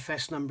out, the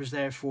FS numbers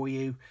there for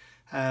you.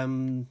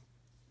 So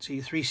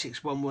your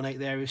 36118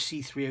 there is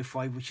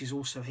C305, which is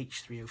also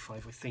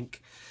H305, I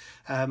think.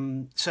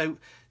 So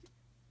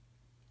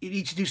you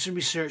need to do some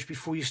research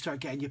before you start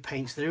getting your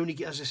paints. They're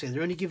only, as I say,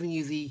 they're only giving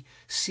you the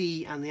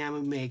C and the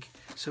ammo MIG,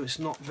 so it's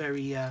not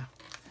very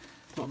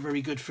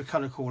good for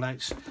colour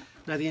call-outs.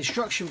 Now, the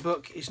instruction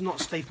book is not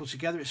stapled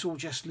together. It's all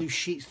just loose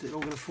sheets that are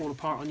all going to fall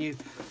apart on you,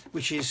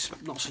 which is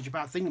not such a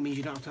bad thing. It means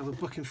you don't have to have a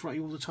book in front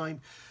of you all the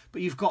time.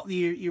 But you've got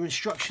your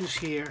instructions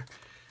here.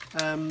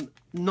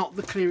 Not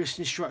the clearest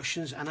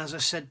instructions, and as I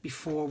said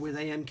before with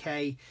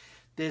AMK,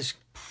 there's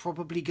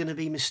probably going to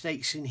be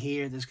mistakes in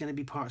here. There's going to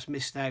be parts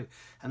missed out,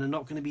 and they're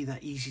not going to be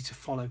that easy to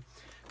follow.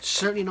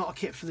 Certainly not a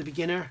kit for the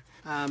beginner,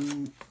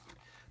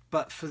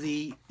 but for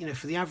the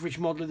average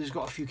modeler who's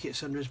got a few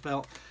kits under his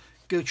belt,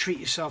 go treat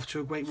yourself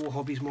to a Great Wall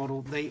Hobbies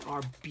model. They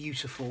are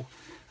beautiful.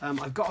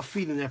 I've got a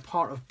feeling they're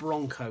part of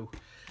Bronco.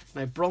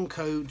 Now,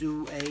 Bronco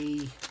do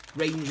a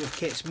range of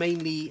kits,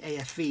 mainly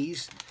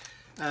AFVs,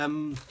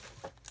 and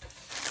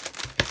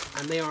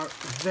they are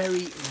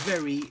very,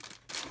 very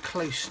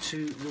close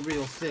to the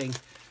real thing.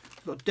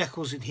 We've got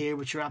decals in here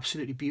which are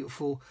absolutely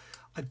beautiful.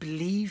 I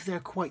believe they're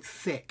quite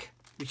thick,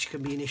 which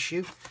can be an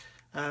issue.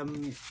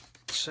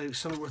 So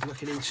something worth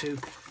looking into.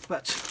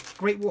 But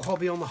Great Wall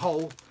Hobby on the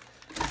whole,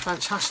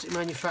 fantastic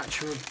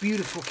manufacturer,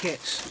 beautiful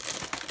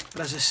kits.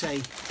 But as I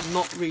say,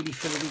 not really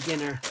for the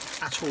beginner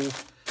at all.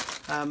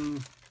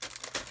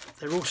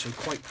 They're also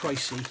quite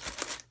pricey.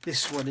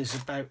 This one is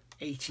about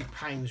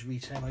 £80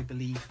 retail, I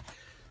believe.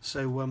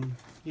 So,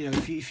 you know,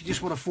 if you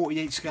just want a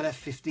 48 scale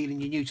F15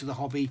 and you're new to the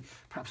hobby,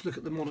 perhaps look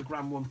at the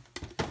monogram one.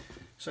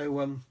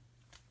 So,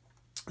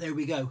 there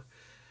we go.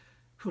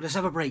 Let's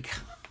have a break.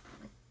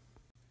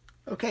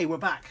 Okay, we're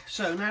back.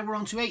 So now we're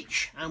on to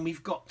H, and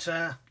we've got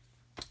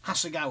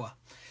Hasegawa.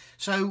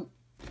 So,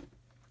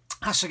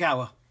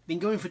 Hasegawa, been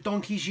going for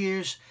donkey's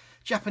years,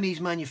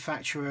 Japanese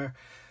manufacturer,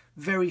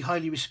 very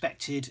highly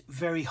respected,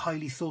 very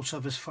highly thought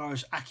of as far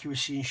as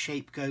accuracy and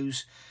shape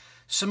goes.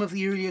 Some of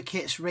the earlier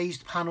kits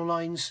raised panel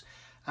lines.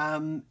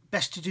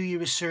 Best to do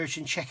your research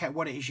and check out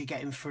what it is you're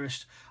getting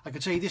first. I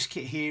can tell you this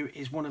kit here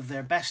is one of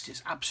their best.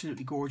 It's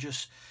absolutely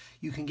gorgeous.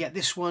 You can get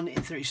this one in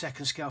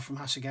 32nd scale from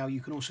Hasegawa. You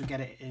can also get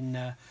it in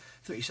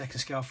 32nd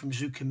scale from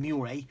Zoukie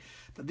Mura.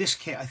 But this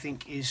kit, I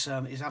think, is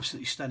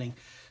absolutely stunning.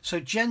 So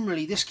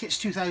generally, this kit's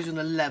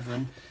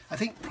 2011. I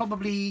think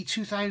probably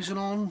 2000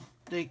 on,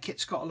 the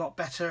kit's got a lot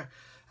better.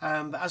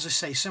 But as I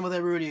say, some of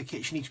their earlier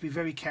kits you need to be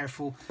very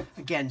careful.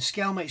 Again,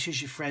 Scalemates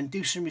is your friend.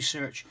 Do some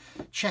research,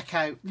 check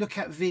out, look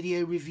at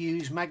video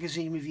reviews,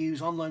 magazine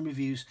reviews, online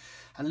reviews,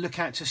 and look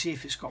out to see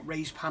if it's got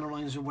raised panel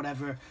lines or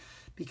whatever,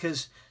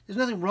 because there's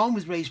nothing wrong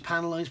with raised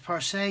panel lines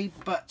per se,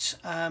 but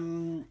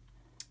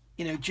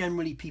you know,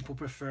 generally people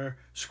prefer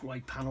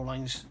scribe panel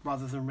lines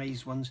rather than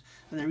raised ones,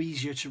 and they're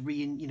easier to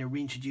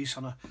reintroduce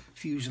on a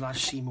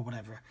fuselage seam or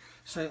whatever.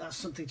 So that's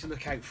something to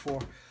look out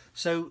for.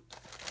 So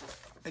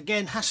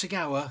again,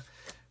 Hasegawa,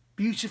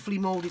 beautifully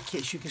moulded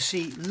kits. You can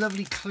see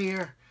lovely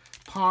clear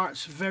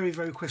parts, very,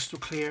 very crystal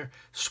clear.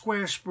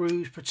 Square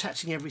sprues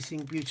protecting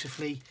everything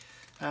beautifully.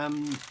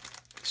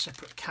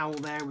 Separate cowl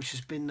there, which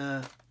has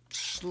been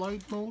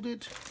slide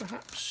moulded,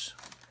 perhaps.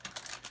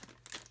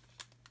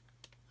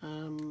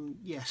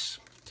 Yes.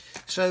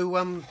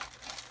 So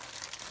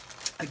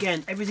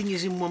again, everything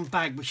is in one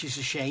bag, which is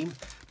a shame.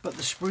 But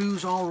the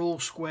sprues are all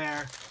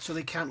square, so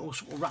they can't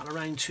also rattle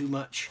around too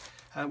much.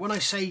 When I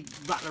say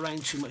rattle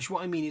around too much,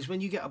 what I mean is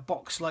when you get a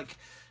box like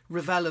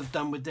Revell have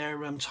done with their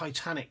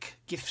Titanic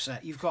gift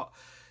set, you've got,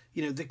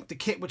 you know, the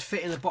kit would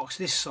fit in a box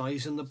this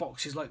size, and the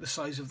box is like the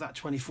size of that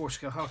 24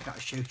 scale Hellcat I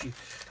showed you.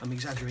 I'm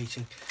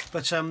exaggerating.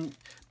 But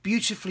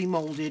beautifully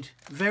moulded,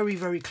 very,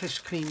 very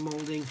clean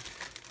moulding,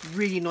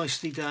 really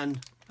nicely done.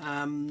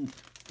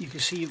 You can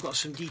see you've got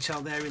some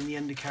detail there in the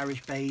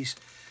undercarriage bays.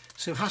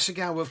 So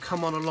Hasegawa have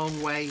come on a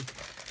long way.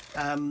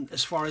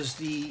 As far as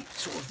the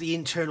sort of the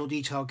internal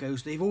detail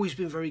goes. They've always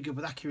been very good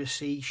with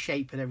accuracy,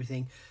 shape and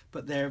everything,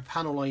 but their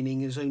panel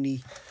lining has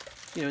only,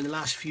 you know, in the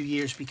last few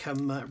years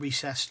become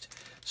recessed.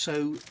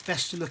 So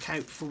best to look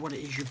out for what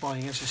it is you're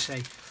buying, as I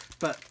say.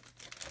 But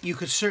you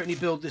could certainly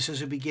build this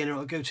as a beginner.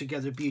 It'll go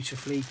together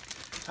beautifully.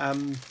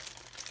 And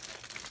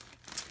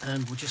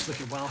we'll just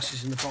look at what else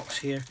is in the box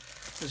here.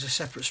 There's a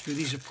separate sprue.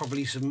 These are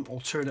probably some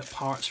alternate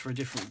parts for a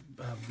different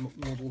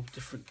model,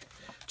 different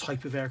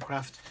type of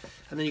aircraft.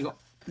 And then you've got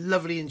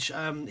lovely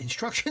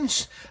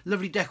instructions,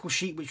 lovely decal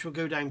sheet which will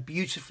go down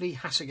beautifully.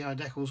 Hasegawa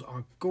decals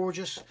are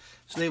gorgeous,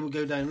 so they will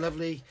go down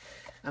lovely.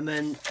 And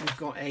then we've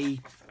got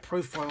a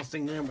profile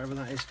thing there, whatever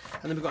that is,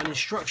 and then we've got an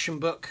instruction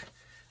book,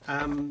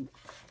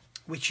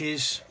 which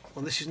is,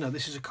 well, this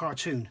is a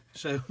cartoon.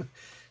 So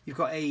you've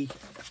got a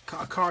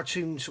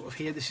cartoon sort of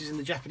here. This is in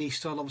the Japanese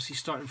style, obviously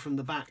starting from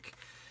the back,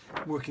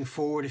 working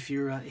forward if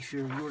you're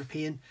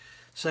European,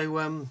 so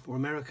or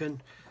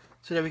American.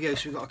 So there we go.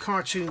 So we've got a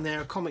cartoon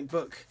there, a comic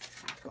book,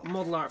 got a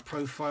model art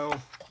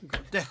profile, we've got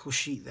a decal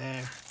sheet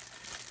there,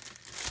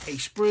 a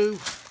sprue,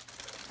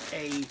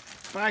 a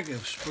bag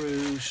of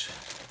sprues,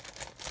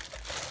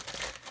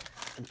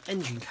 an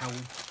engine cowl,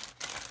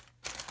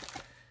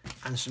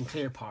 and some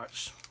clear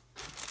parts.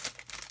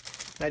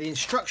 Now the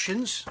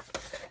instructions,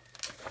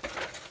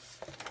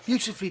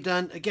 beautifully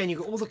done. Again, you've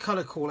got all the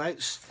colour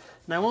call-outs.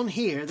 Now on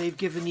here they've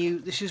given you,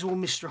 this is all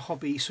Mr.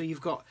 Hobby, so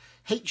you've got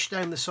H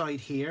down the side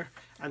here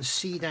and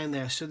C down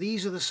there. So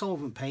these are the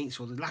solvent paints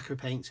or the lacquer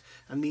paints,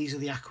 and these are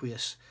the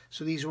aqueous.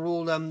 So these are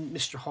all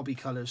Mr. Hobby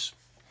colours.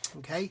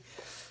 Okay,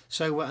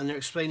 so and they're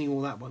explaining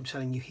all that, what I'm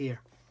telling you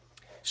here.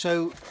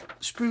 So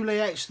sprue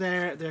layouts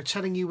there, they're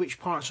telling you which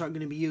parts aren't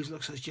going to be used. It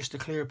looks like it's just a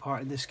clear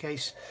part in this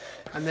case.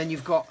 And then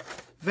you've got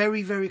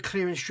very, very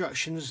clear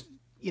instructions,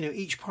 you know,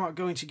 each part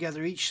going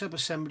together, each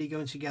sub-assembly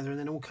going together, and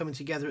then all coming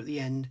together at the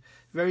end,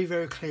 very,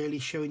 very clearly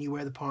showing you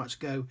where the parts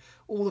go.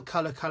 All the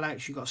colour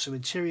call-outs, you've got some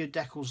interior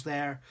decals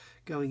there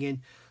going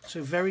in.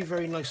 So very,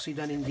 very nicely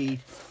done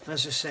indeed.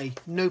 As I say,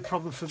 no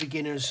problem for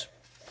beginners.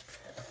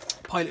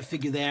 Pilot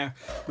figure there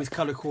with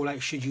colour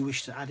call-outs should you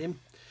wish to add him.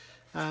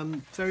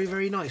 Very,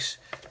 very nice.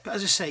 But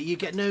as I say, you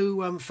get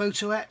no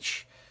photo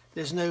etch.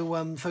 There's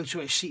no photo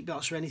etch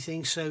seatbelts or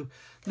anything, so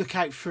look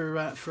out for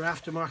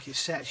aftermarket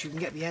sets. You can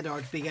get the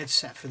Eduard Big Ed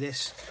set for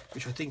this,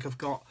 which I think I've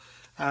got,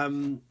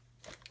 and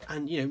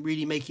you know,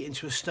 really make it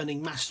into a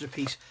stunning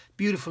masterpiece.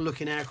 Beautiful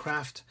looking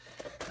aircraft.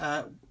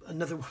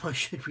 Another one I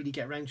should really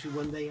get around to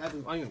one day. I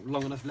haven't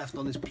long enough left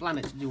on this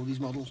planet to do all these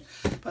models.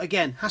 But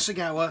again,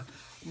 Hasegawa,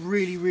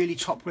 really, really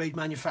top grade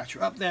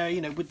manufacturer, up there,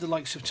 you know, with the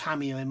likes of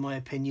Tamiya in my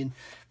opinion.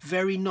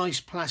 Very nice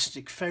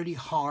plastic, fairly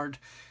hard,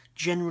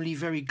 generally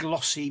very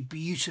glossy,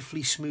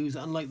 beautifully smooth,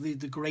 unlike the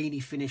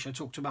grainy finish I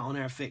talked about on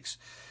Airfix.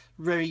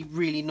 Very,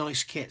 really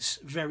nice kits,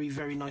 very,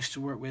 very nice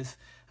to work with.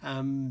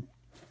 You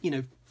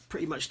know,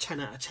 pretty much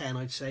 10 out of 10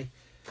 I'd say.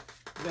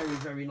 Very,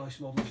 very nice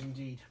models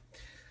indeed.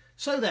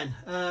 So then,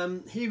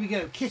 here we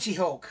go, Kitty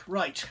Hawk.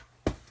 Right,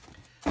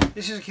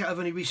 this is a kit I've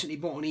only recently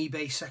bought on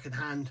eBay second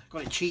hand.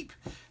 Got it cheap,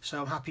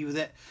 so I'm happy with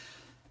it.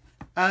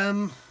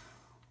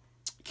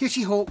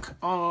 Kitty Hawk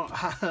are,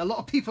 a lot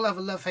of people have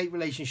a love-hate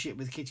relationship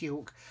with Kitty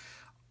Hawk.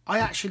 I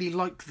actually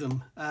like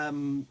them.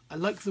 I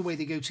like the way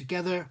they go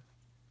together.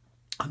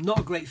 I'm not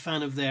a great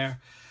fan of their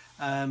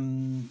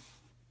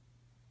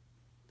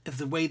of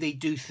the way they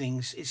do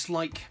things. It's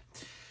like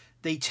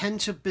they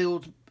tend to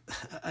build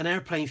an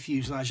airplane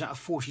fuselage out of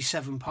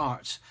 47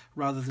 parts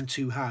rather than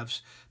 2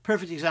 halves.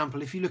 Perfect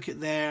example, if you look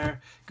at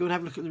their, go and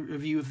have a look at the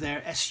review of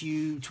their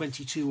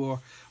Su-22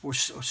 or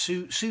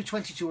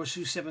Su-22 or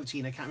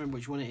Su-17, I can't remember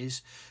which one it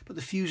is, but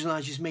the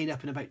fuselage is made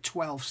up in about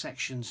 12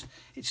 sections.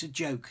 It's a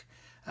joke.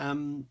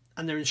 And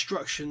their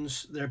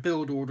instructions, their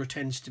build order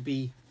tends to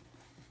be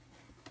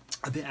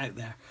a bit out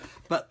there.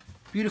 But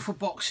beautiful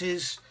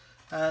boxes,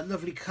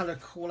 lovely colour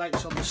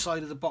call-outs on the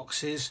side of the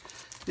boxes.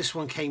 This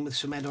one came with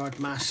some Eduard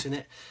masks in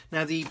it.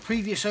 Now the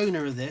previous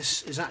owner of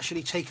this has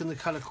actually taken the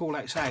colour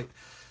call-outs out.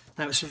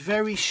 Now it's a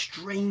very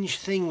strange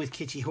thing with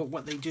Kitty Hawk.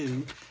 What they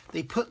do,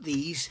 they put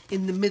these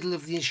in the middle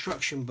of the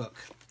instruction book.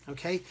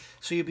 Okay,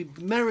 so you'll be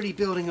merrily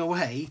building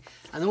away,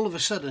 and all of a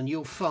sudden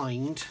you'll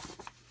find,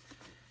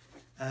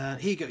 here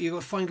you go,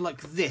 you'll find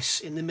like this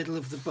in the middle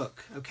of the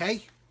book.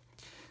 Okay,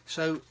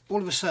 so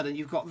all of a sudden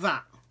you've got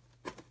that.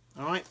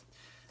 All right,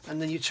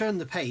 and then you turn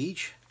the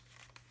page.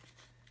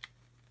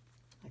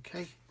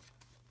 Okay,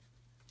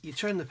 you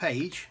turn the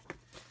page,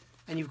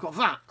 and you've got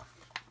that.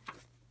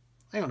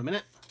 Hang on a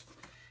minute.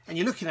 And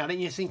you're looking at it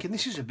and you're thinking,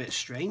 this is a bit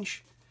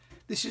strange.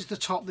 This is the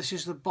top, this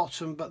is the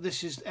bottom, but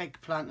this is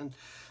eggplant. And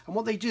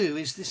what they do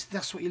is this,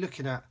 that's what you're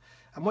looking at.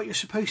 And what you're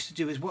supposed to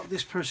do is, what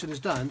this person has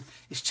done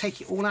is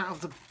take it all out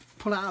of the,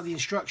 pull it out of the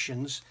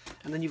instructions,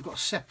 and then you've got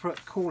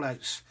separate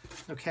call-outs.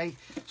 Okay,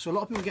 so a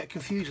lot of people get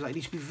confused. Like, you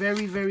need to be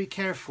very, very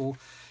careful,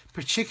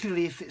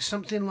 particularly if it's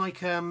something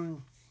like,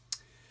 you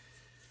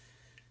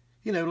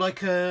know,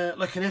 like an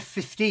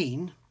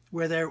F-15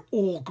 where they're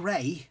all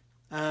grey.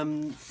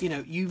 You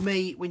know, you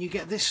may, when you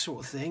get this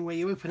sort of thing where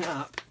you open it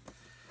up,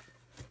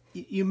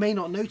 you may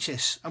not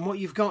notice, and what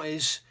you've got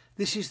is,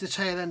 this is the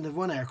tail end of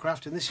one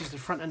aircraft and this is the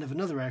front end of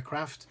another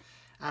aircraft,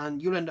 and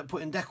you'll end up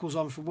putting decals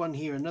on for one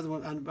here, another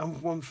one,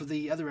 and one for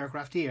the other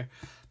aircraft here,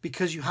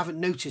 because you haven't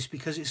noticed,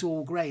 because it's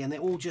all grey and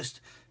it all just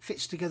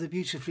fits together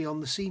beautifully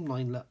on the seam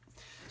line. Look,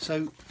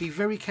 so be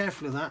very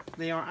careful of that.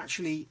 They are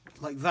actually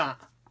like that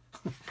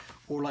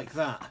or like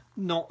that,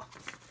 not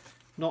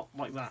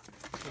like that.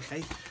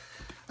 Okay.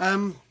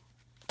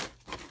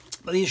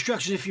 But the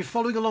instructions, if you're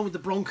following along with the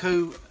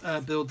Bronco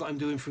build that I'm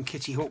doing from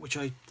Kitty Hawk, which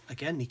I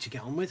again need to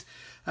get on with,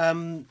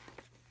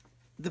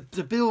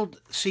 the build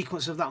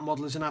sequence of that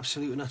model is an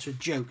absolute and utter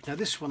joke. Now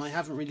this one I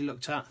haven't really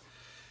looked at.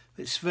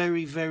 It's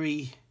very,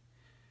 very,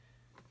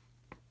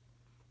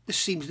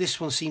 this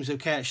one seems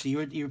okay actually.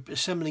 You're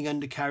assembling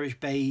undercarriage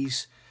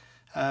bays,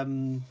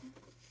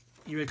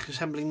 you're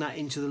assembling that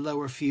into the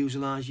lower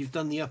fuselage, you've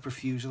done the upper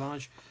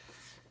fuselage.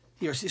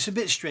 Yes, it's a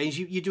bit strange.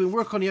 You're doing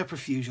work on the upper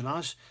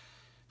fuselage,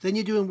 then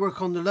you're doing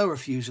work on the lower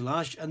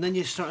fuselage, and then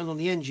you're starting on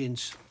the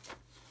engines,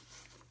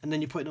 and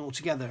then you're putting it all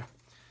together.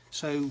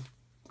 So,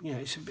 you know,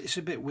 it's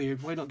a bit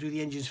weird. Why not do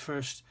the engines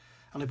first?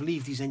 And I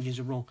believe these engines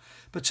are wrong.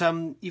 But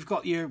you've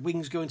got your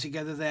wings going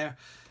together there.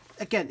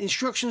 Again,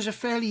 instructions are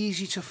fairly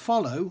easy to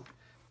follow,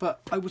 but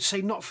I would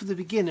say not for the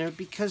beginner,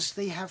 because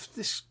they have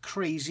this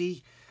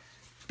crazy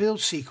build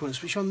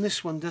sequence, which on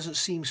this one doesn't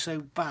seem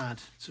so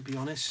bad, to be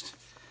honest.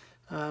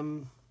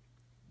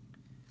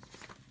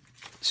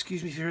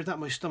 Excuse me if you heard that,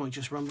 my stomach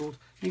just rumbled.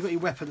 You've got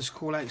your weapons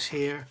call-outs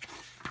here,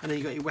 and then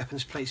you've got your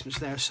weapons placements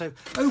there. So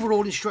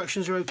overall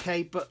instructions are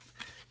okay, but,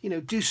 you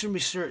know, do some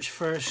research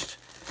first.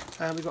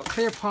 We've got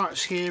clear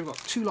parts here. We've got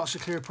 2 lots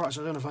of clear parts.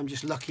 I don't know if I'm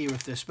just lucky or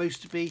if they're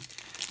supposed to be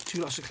 2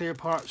 lots of clear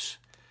parts.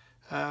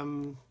 They're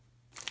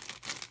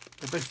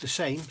both the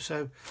same.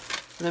 So, and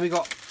then we've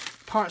got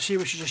parts here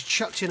which are just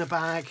chucked in a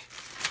bag,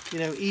 you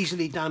know,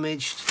 easily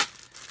damaged.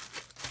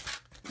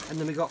 And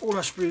then we've got all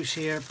our sprues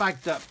here,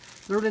 bagged up.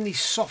 They're all in these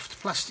soft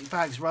plastic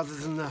bags rather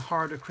than the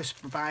harder,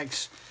 crisper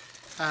bags,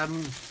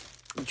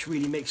 which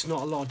really makes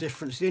not a lot of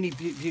difference. The only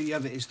beauty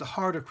of it is the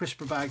harder,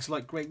 crisper bags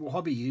like Great Wall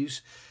Hobby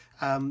use,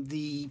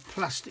 the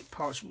plastic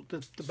parts,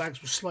 the bags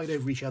will slide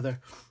over each other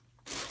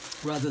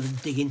rather than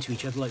dig into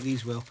each other like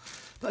these will.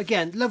 But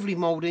again, lovely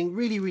moulding,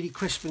 really, really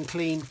crisp and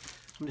clean.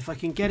 And if I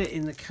can get it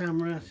in the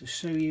camera to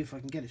show you, if I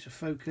can get it to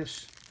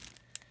focus,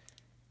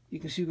 you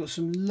can see we've got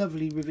some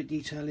lovely rivet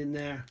detail in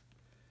there.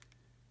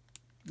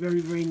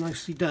 Very, very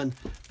nicely done.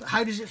 But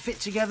how does it fit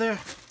together?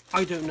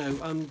 I don't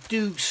know.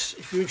 Dukes,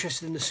 if you're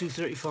interested in the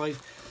Su-35,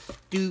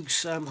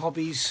 Dukes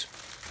Hobbies,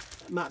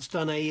 Matt's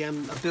done a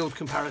build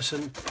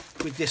comparison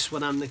with this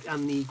one and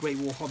the Great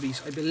Wall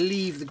Hobbies. I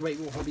believe the Great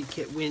Wall Hobby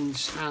kit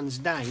wins hands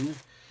down,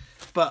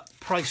 but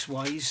price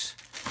wise,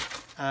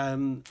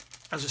 as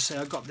I say,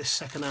 I got this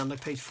second hand. I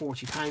paid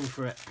 £40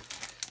 for it,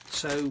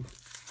 so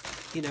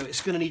you know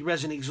it's going to need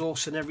resin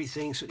exhaust and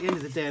everything. So at the end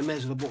of the day, I may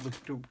as well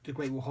have bought the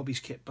Great Wall Hobbies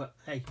kit. But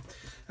hey,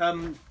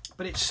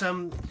 but it's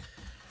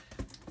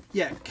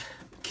yeah,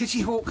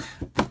 Kitty Hawk,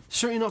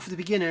 certainly not for the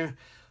beginner,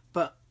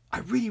 but I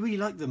really, really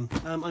like them.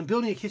 I'm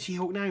building a Kitty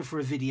Hawk now for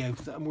a video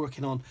that I'm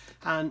working on,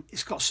 and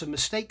it's got some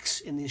mistakes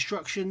in the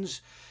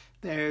instructions.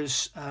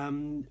 There's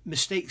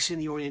mistakes in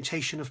the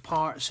orientation of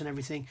parts and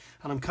everything,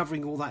 and I'm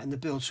covering all that in the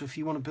build. So if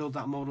you want to build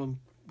that model,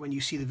 when you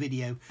see the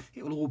video,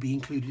 it will all be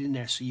included in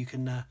there, so you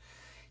can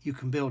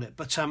build it.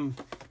 But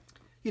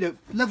you know,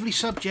 lovely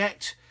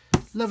subject,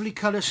 lovely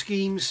colour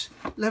schemes,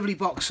 lovely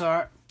box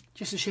art.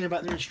 Just a shame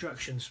about their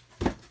instructions.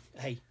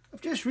 Hey,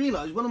 I've just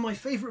realised one of my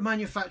favourite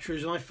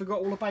manufacturers, and I forgot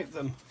all about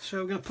them.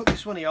 So I'm going to put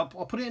this one here. I'll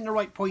put it in the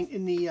right point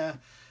in the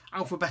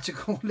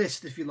alphabetical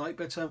list, if you like,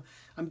 but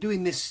I'm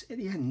doing this at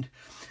the end.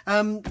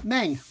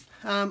 Meng,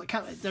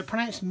 they're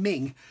pronounced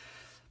Ming.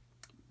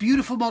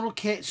 Beautiful model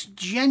kits,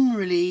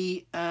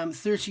 generally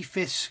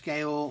 35th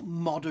scale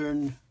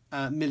modern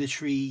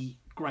military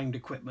ground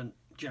equipment,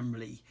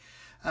 generally.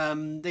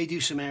 They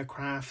do some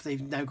aircraft,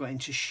 they've now got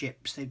into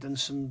ships, they've done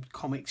some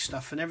comic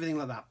stuff and everything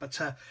like that, but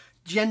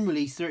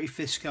generally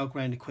 35th scale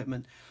ground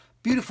equipment.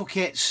 Beautiful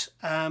kits,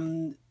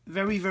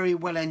 very, very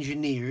well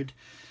engineered.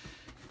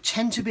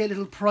 Tend to be a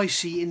little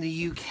pricey in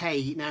the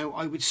UK. Now,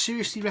 I would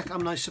seriously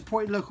recommend, I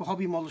support local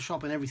hobby model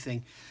shop and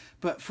everything,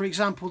 but for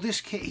example,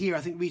 this kit here I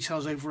think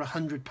retails over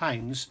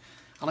 £100,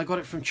 and I got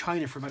it from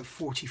China for about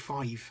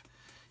 45.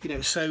 You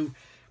know, so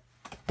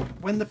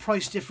when the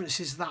price difference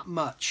is that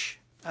much,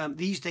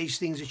 these days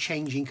things are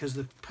changing because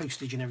the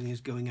postage and everything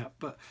is going up,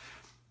 but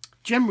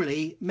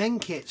generally Meng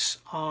kits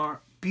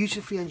are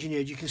beautifully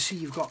engineered. You can see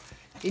you've got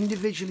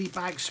individually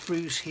bagged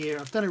sprues here.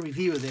 I've done a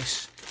review of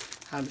this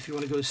if you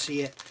want to go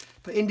see it,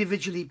 but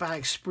individually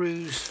bagged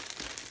sprues,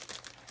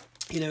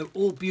 you know,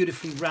 all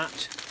beautifully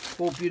wrapped,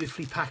 all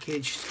beautifully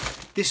packaged.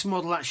 This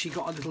model actually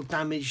got a little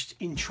damaged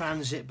in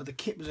transit, but the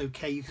kit was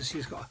okay. You can see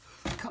it's got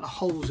a couple of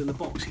holes in the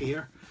box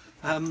here,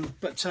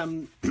 but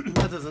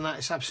other than that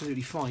it's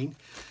absolutely fine.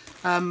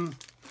 And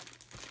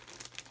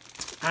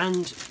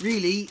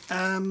really,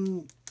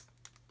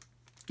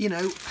 you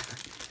know,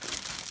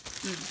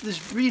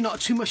 there's really not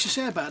too much to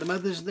say about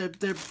them.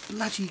 They're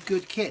bloody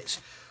good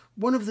kits.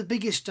 One of the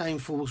biggest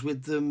downfalls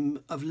with them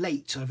of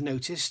late, I've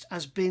noticed,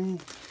 has been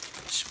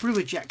sprue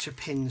ejector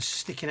pins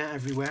sticking out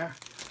everywhere.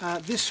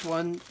 This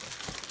one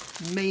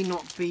may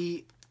not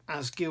be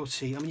as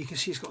guilty. I mean, you can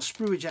see it's got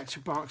sprue ejector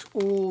marks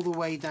all the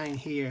way down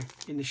here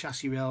in the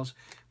chassis rails,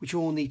 which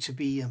all need to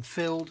be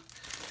filled.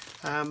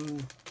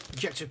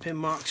 Ejector pin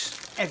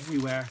marks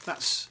everywhere.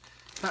 That's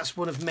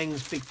one of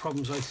Meng's big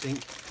problems, I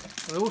think.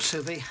 And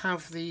also they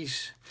have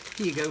these,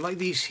 here you go, like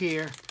these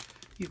here,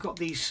 you've got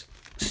these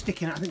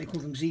sticking out, I think they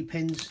call them Z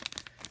pins,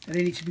 and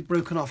they need to be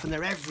broken off, and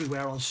they're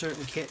everywhere on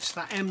certain kits.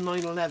 That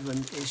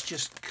M911 is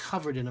just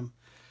covered in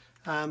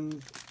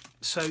them.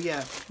 So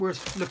yeah,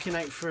 worth looking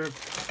out for.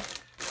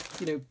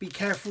 You know, be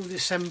careful with the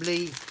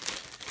assembly,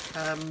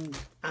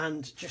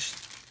 and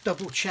just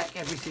double check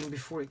everything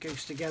before it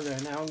goes together.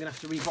 Now I'm going to have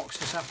to rebox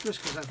this afterwards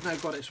because I've now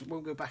got it, so it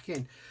won't go back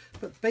in.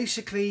 But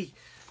basically,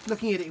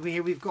 looking at it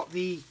here, we've got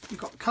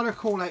colour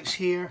call outs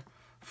here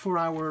for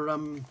our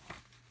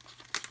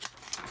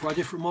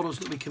different models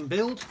that we can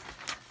build,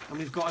 and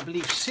we've got, I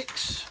believe,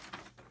 6.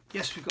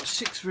 Yes, we've got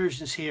 6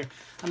 versions here,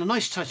 and the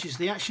nice touch is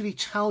they actually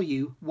tell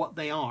you what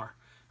they are.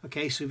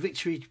 Okay, so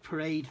Victory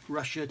Parade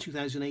Russia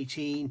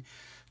 2018,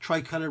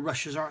 Tricolour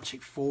Russia's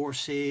Arctic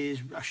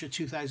Forces, Russia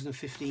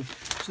 2015.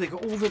 So they've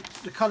got all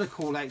the colour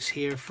call outs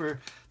here for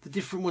the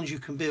different ones you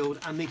can build,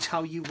 and they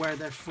tell you where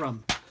they're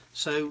from.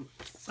 So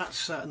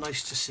that's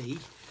nice to see.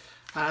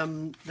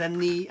 Then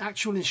the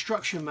actual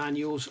instruction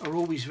manuals are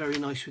always very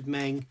nice with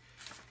Meng.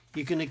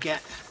 You're going to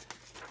get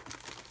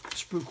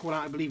sprue call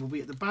out, I believe, will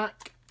be at the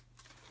back.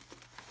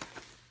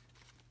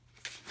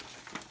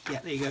 Yeah,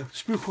 there you go.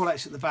 Sprue call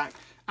outs at the back.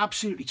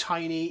 Absolutely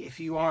tiny. If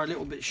you are a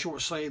little bit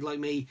short-sighted like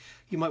me,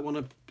 you might want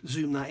to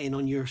zoom that in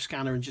on your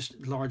scanner and just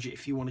enlarge it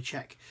if you want to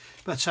check.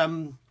 But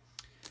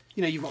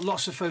you know, you've got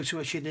lots of photo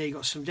etch in there. You've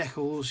got some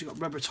decals, you've got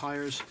rubber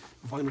tyres,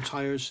 vinyl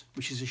tyres,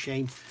 which is a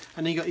shame.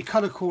 And then you've got your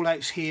colour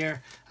call-outs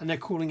here, and they're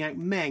calling out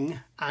Meng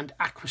and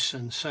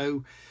Akrison.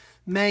 So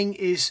Meng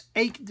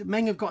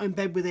have got in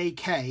bed with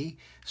AK,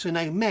 so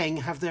now Meng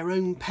have their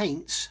own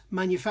paints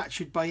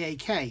manufactured by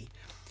AK.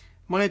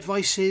 My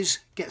advice is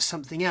get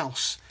something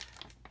else.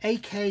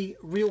 AK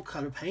real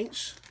colour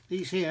paints,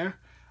 these here,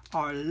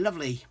 are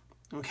lovely.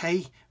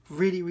 Okay,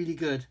 really, really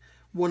good.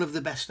 One of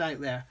the best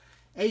out there.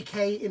 AK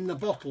in the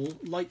bottle,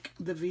 like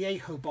the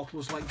Viejo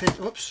bottles like this.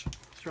 Oops,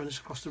 throwing this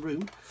across the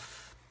room.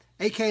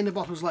 AK in the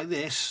bottles like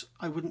this,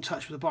 I wouldn't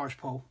touch with a barge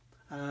pole.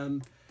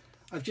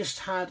 I've just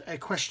had a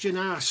question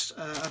asked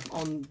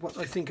on what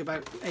I think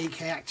about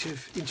AK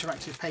active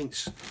interactive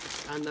paints,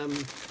 and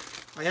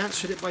I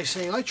answered it by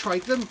saying I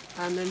tried them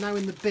and they're now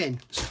in the bin.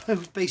 So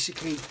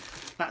basically,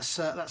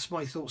 that's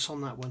my thoughts on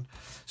that one.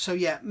 So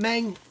yeah,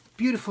 Meng,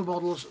 beautiful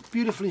models,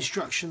 beautiful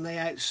instruction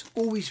layouts,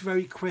 always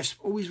very crisp,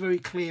 always very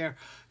clear,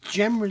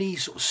 generally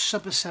sort of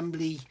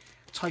sub-assembly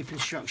type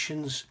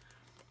instructions.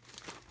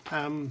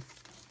 You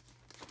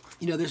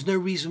know, there's no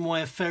reason why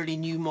a fairly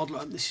new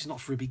modeler, this is not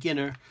for a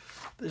beginner,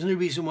 but there's no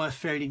reason why a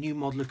fairly new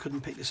modeler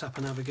couldn't pick this up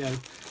and have a go.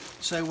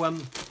 So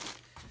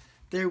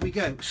there we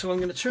go. So I'm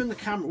going to turn the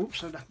camera,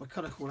 oops, I left my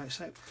colour call outs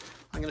out.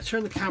 I'm going to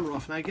turn the camera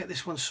off now, get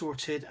this one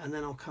sorted, and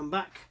then I'll come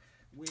back.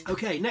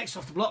 Okay, next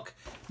off the block,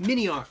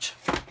 Miniart.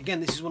 Again,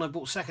 this is one I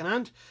bought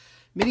second-hand.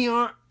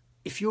 Miniart,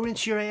 if you're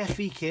into your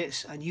AFE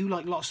kits and you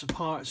like lots of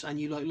parts and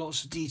you like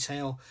lots of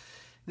detail,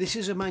 this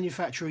is a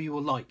manufacturer you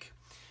will like.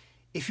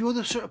 If you're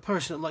the sort of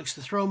person that likes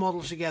to throw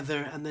models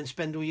together and then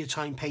spend all your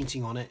time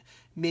painting on it,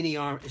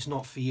 Miniart is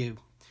not for you.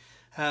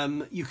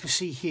 you can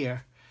see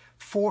here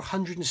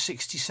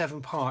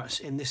 467 parts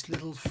in this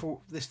little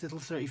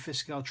 35th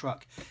scale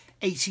truck,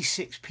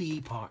 86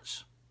 PE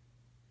parts.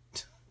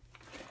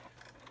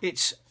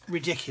 It's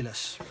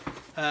ridiculous.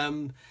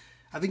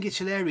 I think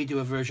Italeri do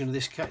a version of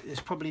this.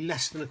 It's probably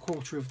less than a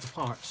quarter of the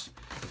parts.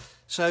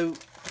 So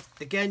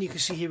again, you can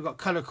see here we've got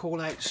colour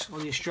callouts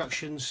on the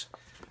instructions.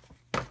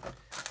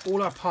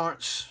 All our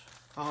parts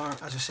are,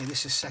 as I say,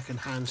 this is second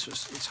hand, so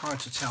it's hard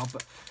to tell,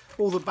 but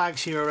all the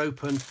bags here are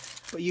open.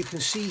 But you can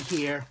see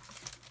here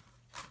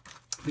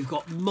we've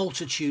got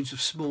multitudes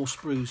of small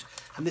sprues,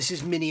 and this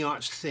is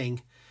Miniart's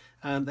thing.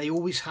 They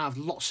always have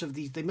lots of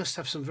these. They must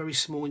have some very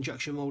small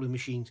injection moulding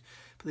machines,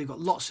 but they've got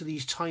lots of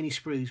these tiny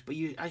sprues. But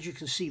as you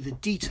can see, the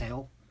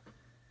detail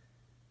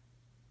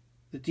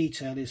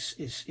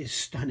is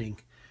stunning.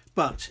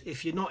 But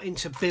if you're not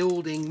into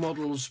building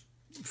models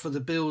for the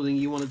building,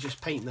 you want to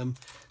just paint them,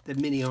 then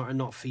Miniart are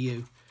not for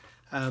you.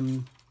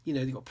 You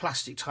know, they've got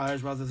plastic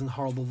tires rather than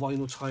horrible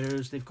vinyl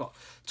tires. They've got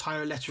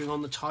tire lettering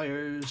on the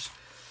tires.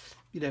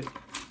 You know,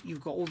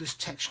 you've got all this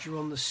texture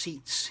on the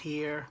seats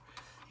here.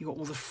 You've got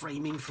all the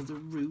framing for the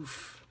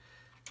roof.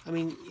 I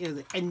mean, you know,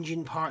 the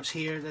engine parts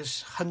here,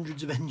 there's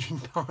hundreds of engine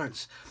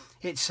parts.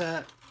 It's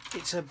a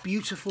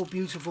beautiful,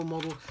 beautiful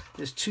model.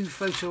 There's 2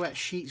 photo etch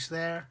sheets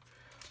there.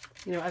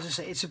 You know, as I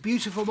say, it's a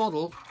beautiful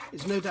model.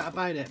 There's no doubt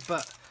about it.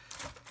 But,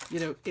 you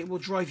know, it will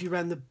drive you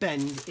around the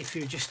bend if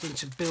you're just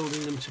into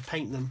building them to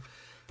paint them.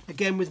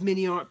 Again, with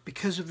Miniart,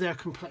 because of their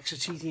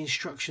complexity, the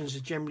instructions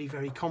are generally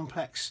very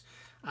complex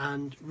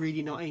and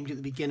really not aimed at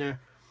the beginner.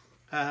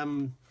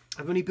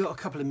 I've only built a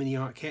couple of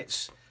Miniart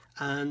kits,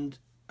 and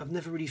I've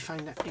never really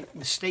found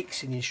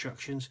mistakes in the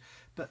instructions,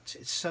 but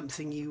it's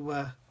something you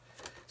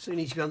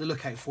certainly need to be on the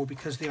lookout for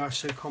because they are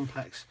so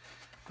complex.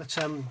 But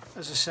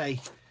as I say,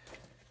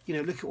 you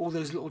know, look at all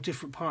those little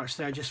different parts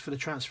there just for the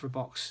transfer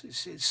box.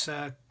 It's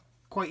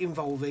quite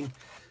involving,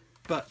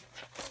 but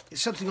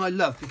it's something I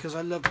love because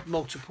I love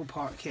multiple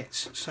part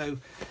kits. So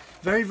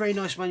very, very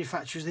nice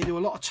manufacturers. They do a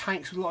lot of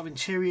tanks with a lot of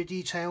interior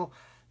detail.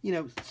 You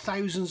know,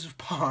 thousands of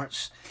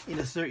parts in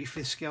a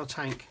 35th scale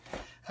tank.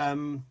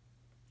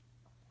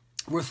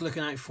 Worth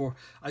looking out for.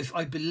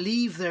 I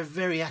believe they're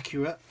very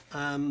accurate.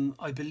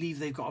 I believe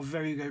they've got a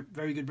very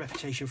good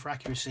reputation for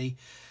accuracy.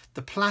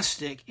 The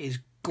plastic is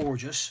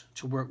gorgeous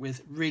to work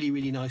with, really,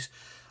 really nice.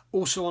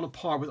 Also on a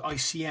par with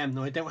ICM.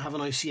 Now I don't have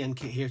an ICM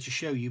kit here to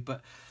show you,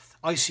 but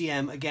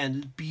ICM,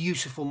 again,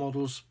 beautiful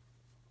models.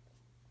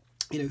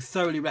 You know,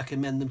 thoroughly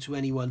recommend them to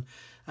anyone.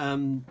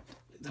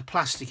 The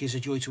plastic is a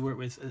joy to work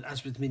with,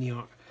 as with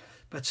Miniart.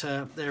 But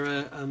they're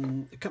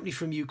a company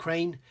from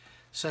Ukraine.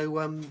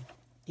 So,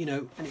 you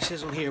know, and it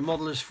says on here,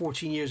 modelers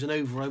 14 years and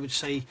over. I would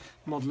say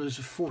modelers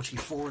of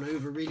 44 and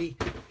over, really,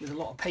 with a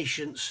lot of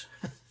patience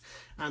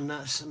and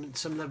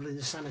some level of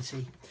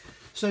insanity.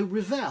 So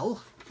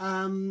Revell,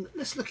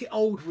 let's look at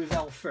old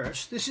Revell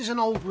first. This is an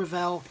old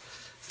Revell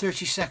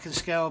 32nd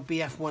scale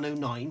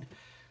BF109.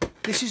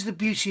 This is the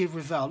beauty of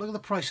Revell. Look at the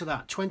price of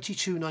that,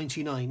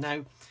 $22.99.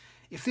 Now,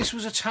 if this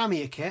was a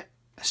Tamiya kit,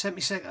 a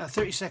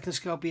 32nd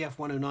scale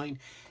BF109,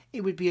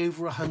 it would be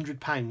over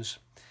 £100.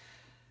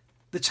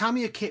 The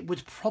Tamiya kit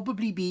would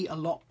probably be a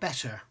lot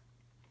better.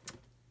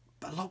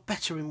 But a lot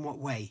better in what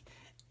way?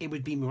 It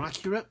would be more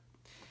accurate.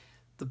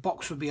 The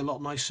box would be a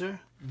lot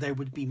nicer. There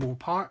would be more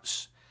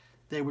parts.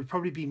 There would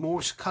probably be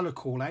more colour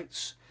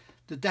callouts.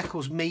 The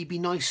decals may be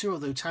nicer,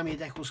 although Tamiya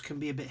decals can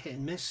be a bit hit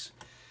and miss.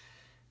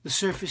 The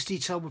surface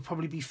detail would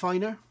probably be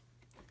finer.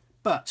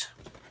 But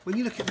when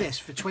you look at this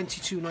for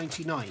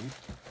 $22.99,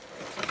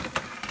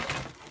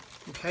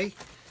 okay,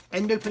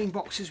 end opening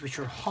boxes, which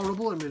are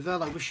horrible, and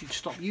Revell, I wish you'd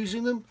stop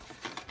using them.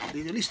 At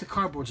least the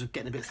cardboards are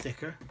getting a bit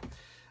thicker.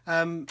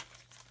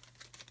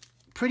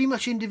 Pretty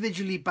much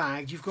individually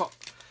bagged. You've got,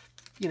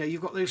 you know,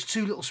 you've got those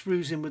 2 little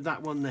sprues in with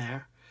that one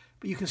there,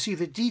 but you can see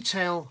the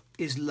detail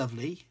is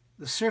lovely.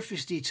 The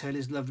surface detail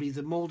is lovely.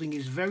 The moulding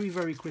is very,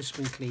 very crisp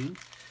and clean.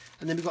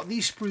 And then we've got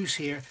these sprues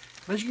here.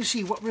 And as you can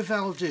see, what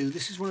Revell do,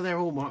 this is one of their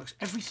hallmarks,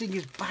 everything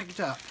is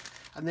bagged up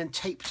and then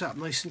taped up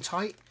nice and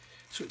tight,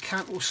 so it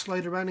can't all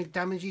slide around and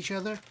damage each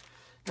other.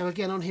 Now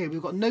again, on here,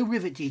 we've got no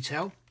rivet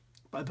detail,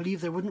 but I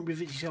believe there wouldn't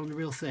rivet detail on the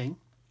real thing.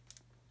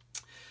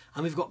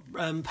 And we've got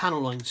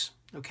panel lines,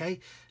 okay?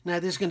 Now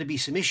there's going to be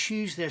some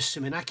issues, there's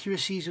some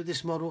inaccuracies with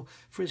this model.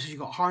 For instance, you've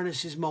got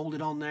harnesses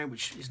moulded on there,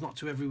 which is not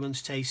to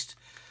everyone's taste.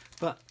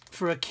 But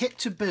for a kit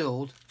to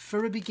build,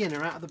 for a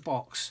beginner out of the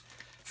box,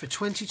 for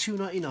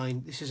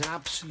 $22.99, this is an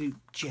absolute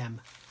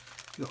gem.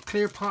 You've got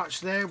clear parts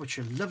there, which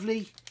are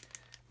lovely,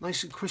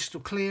 nice and crystal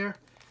clear.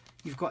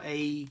 You've got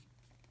 2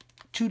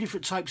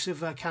 different types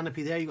of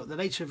canopy there. You've got the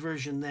later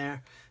version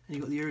there, and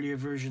you've got the earlier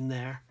version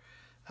there.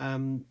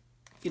 You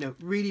know,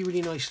 really,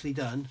 really nicely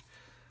done.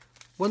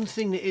 One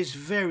thing that is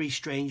very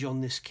strange on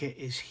this kit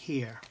is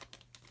here.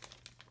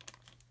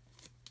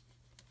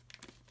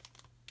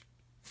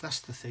 That's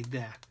the thing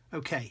there.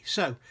 Okay,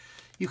 so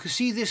you can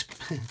see this.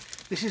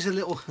 This is a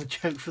little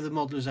joke for the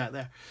modelers out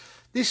there.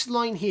 This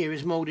line here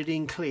is moulded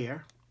in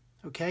clear,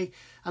 okay?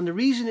 And the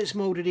reason it's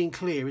moulded in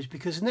clear is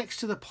because next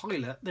to the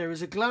pilot there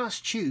is a glass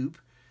tube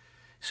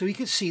so he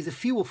could see the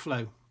fuel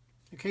flow.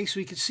 Okay, so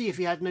he could see if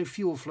he had no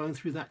fuel flowing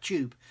through that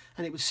tube,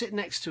 and it would sit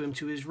next to him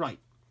to his right.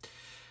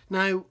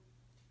 Now,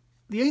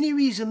 the only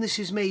reason this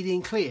is made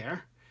in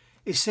clear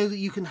is so that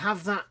you can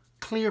have that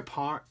clear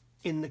part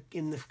in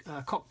the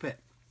cockpit.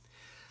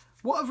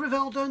 What have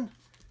Revell done?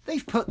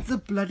 They've put the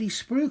bloody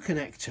sprue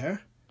connector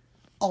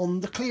on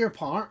the clear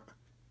part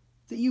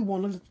that you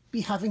want to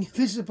be having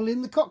visible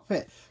in the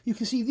cockpit. You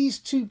can see these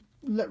two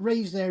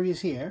raised areas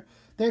here.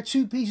 They're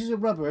two pieces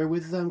of rubber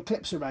with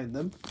clips around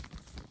them.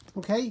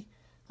 Okay,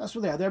 that's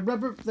what they are. They're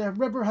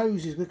rubber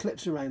hoses with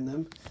clips around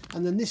them.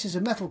 And then this is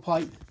a metal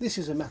pipe. This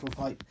is a metal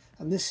pipe,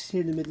 and this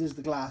here in the middle is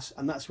the glass.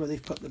 And that's where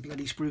they've put the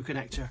bloody sprue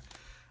connector.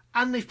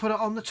 And they've put it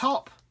on the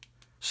top.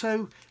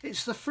 So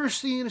it's the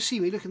first thing you're going to see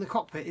when you look in the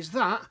cockpit is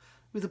that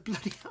with a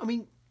bloody. I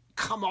mean,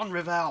 come on,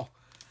 Revell.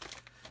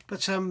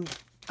 But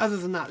other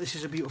than that, this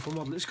is a beautiful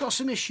model. It's got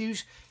some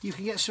issues. You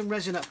can get some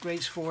resin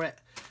upgrades for it,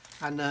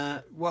 and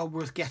well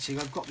worth getting.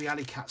 I've got the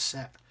Alley Cat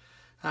set.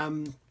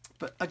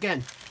 But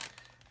again,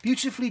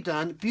 beautifully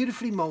done,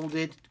 beautifully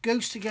moulded,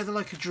 goes together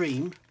like a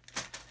dream.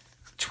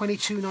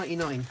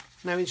 $22.99.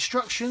 Now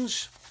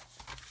instructions.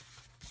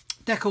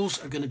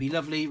 Decals are going to be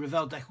lovely.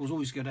 Revell decals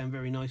always go down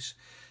very nice.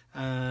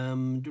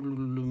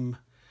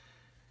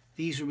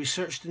 These are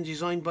researched and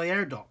designed by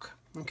Airdoc.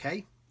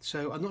 Okay.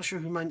 So I'm not sure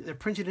who made. They're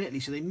printed in Italy,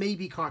 so they may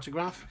be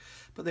cartograph,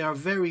 but they are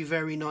very,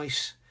 very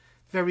nice,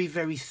 very,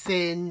 very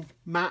thin,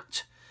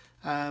 matte,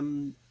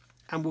 and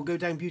will go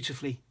down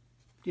beautifully.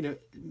 You know,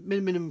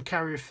 minimum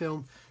carrier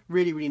film,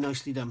 really, really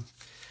nicely done.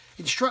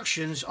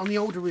 Instructions on the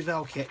older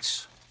Revell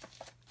kits,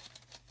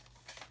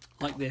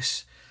 like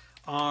this,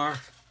 are.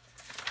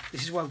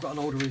 This is why I've got an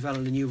older Revell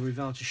and a newer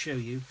Revell to show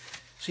you.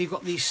 So you've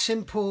got these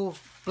simple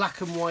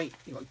black and white.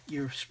 You've got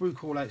your sprue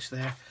callouts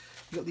there.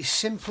 You've got these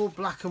simple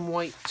black and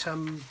white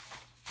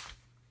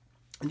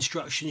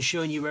instructions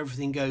showing you where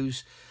everything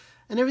goes.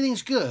 And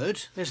everything's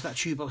good. There's that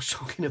tube I was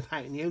talking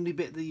about. And the only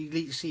bit that you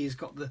need to see has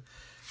got the...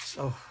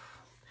 So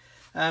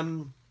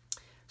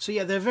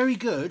yeah, they're very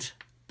good.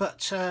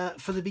 But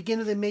for the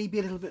beginner, they may be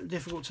a little bit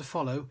difficult to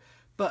follow.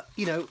 But,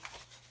 you know,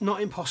 not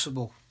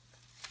impossible.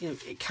 You know,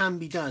 it can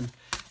be done.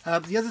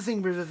 The other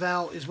thing with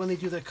Revell is when they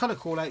do their colour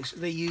callouts,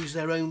 they use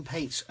their own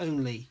paints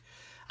only.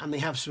 And they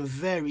have some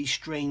very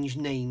strange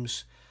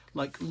names.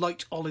 Like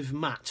light olive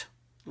matte,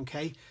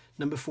 okay,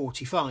 number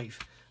 45.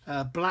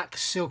 Black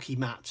silky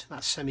matte,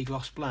 that's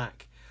semi-gloss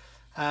black.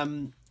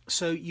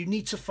 So you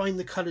need to find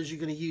the colours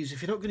you're going to use.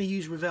 If you're not going to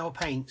use Revell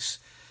paints,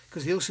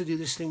 because they also do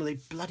this thing where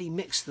they bloody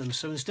mix them.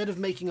 So instead of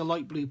making a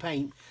light blue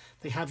paint,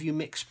 they have you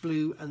mix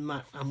blue and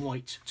matte and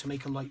white to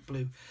make a light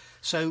blue.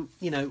 So,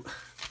 you know,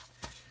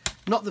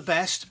 not the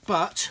best,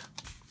 but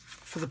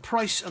for the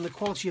price and the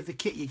quality of the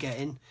kit you're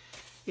getting,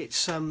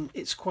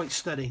 it's quite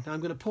stunning. Now I'm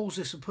going to pause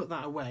this and put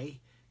that away,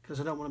 because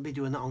I don't want to be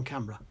doing that on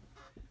camera.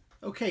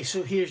 Okay,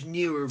 so here's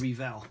newer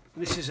Revell.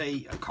 This is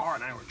a car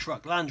now, a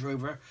truck, Land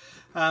Rover.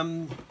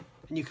 And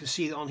you can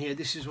see that on here,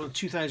 this is one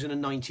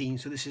 2019,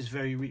 so this is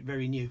very,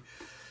 very new.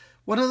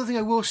 One other thing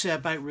I will say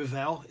about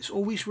Revell, it's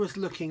always worth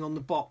looking on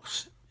the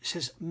box. It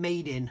says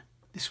made in.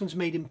 This one's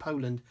made in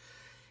Poland.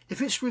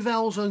 If it's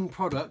Revell's own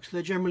product,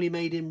 they're generally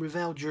made in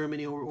Revell,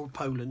 Germany or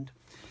Poland.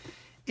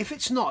 If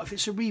it's not, if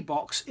it's a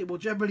Rebox, it will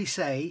generally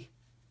say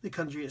the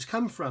country it's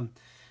come from.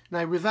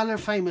 Now, Revell are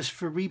famous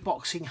for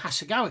reboxing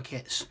Hasegawa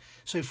kits.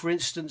 So, for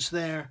instance,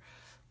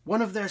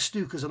 one of their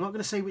Stukas, I'm not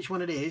going to say which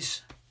one it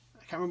is, I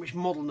can't remember which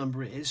model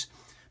number it is,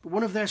 but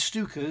one of their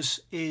Stukas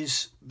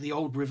is the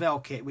old Revell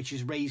kit, which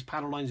is raised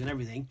panel lines and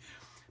everything.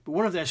 But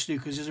one of their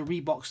Stukas is a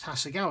reboxed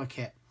Hasegawa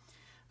kit.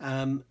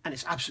 And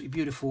it's absolutely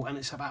beautiful, and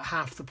it's about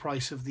half the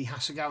price of the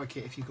Hasegawa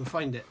kit if you can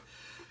find it.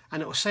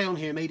 And it will say on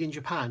here, made in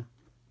Japan.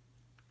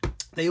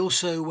 They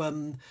also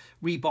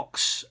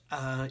rebox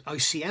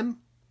ICM.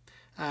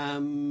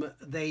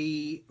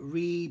 They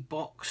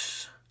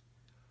rebox,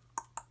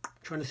 I'm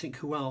trying to think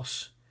who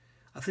else.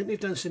 I think they've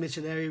done some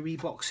Italeri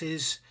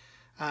reboxes,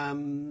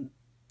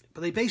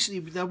 but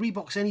they'll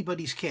rebox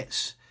anybody's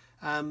kits,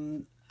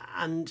 and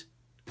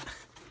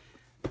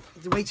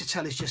the way to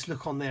tell is just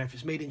look on there if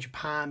it's made in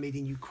Japan, made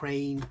in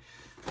Ukraine.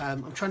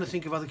 I'm trying to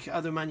think of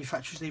other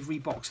manufacturers they've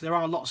reboxed. There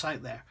are lots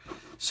out there,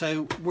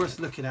 so worth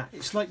looking at.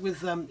 It's like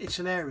with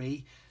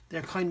Italeri,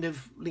 they're kind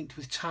of linked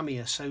with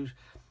Tamiya, so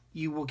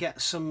you will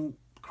get some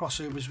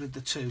crossovers with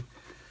the two.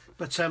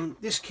 But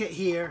this kit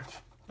here,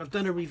 I've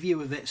done a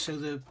review of it, so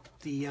the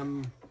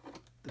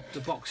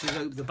box is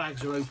open, the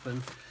bags are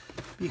open.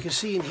 You can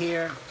see in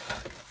here,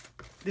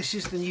 this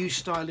is the new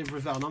style of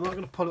Revell. I'm not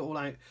going to pull it all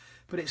out,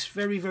 but it's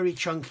very, very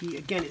chunky.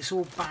 Again, it's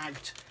all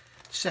bagged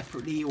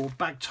separately or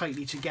bagged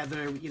tightly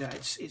together. You know,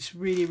 it's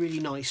really, really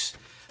nice.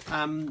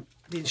 The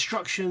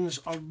instructions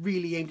are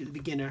really aimed at the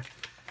beginner.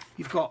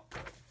 You've got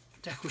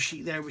decal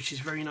sheet there, which is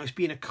very nice.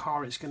 Being a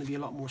car, it's going to be a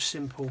lot more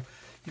simple.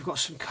 You've got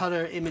some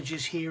colour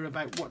images here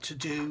about what to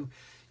do.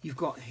 You've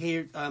got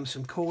here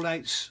some call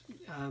outs,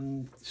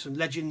 some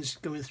legends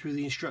going through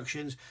the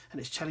instructions,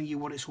 and it's telling you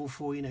what it's all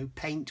for, you know,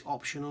 paint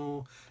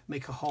optional,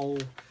 make a hole.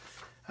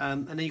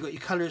 And then you've got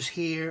your colours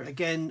here,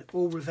 again,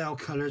 all Revell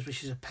colours,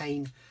 which is a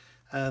pain.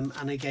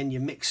 and again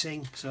you're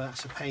mixing, so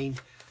that's a pain.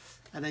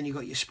 And then you've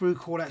got your sprue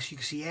call outs. You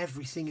can see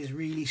everything is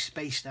really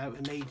spaced out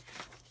and made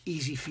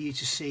easy for you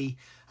to see.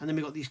 And then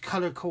we've got these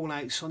colour call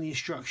outs on the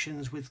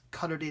instructions with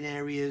coloured in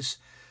areas.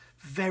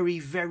 Very,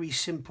 very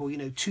simple, you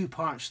know, 2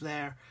 parts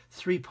there,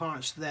 3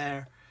 parts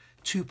there,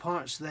 2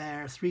 parts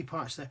there, 3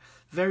 parts there.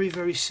 Very,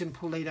 very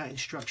simple laid out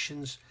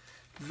instructions,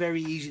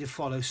 very easy to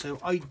follow. So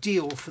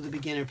ideal for the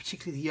beginner,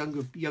 particularly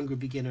the younger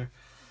beginner.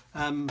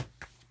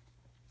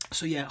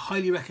 So yeah,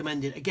 highly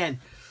recommended. Again,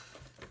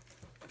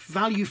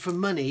 value for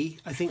money,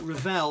 I think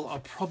Revell are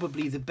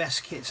probably the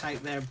best kits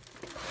out there,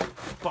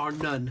 bar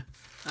none.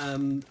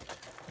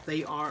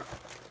 They are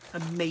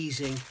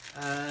amazing.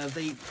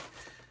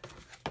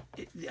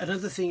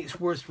 Another thing it's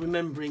worth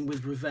remembering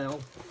with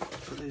Revell,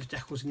 put those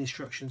decals in the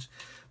instructions,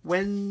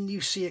 when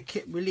you see a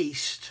kit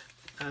released,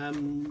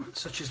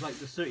 such as like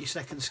the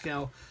 32nd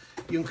scale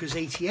Junkers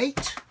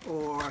 88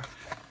 or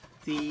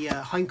the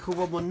Heinkel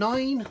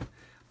 119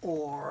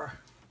 or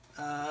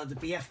the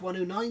BF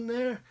 109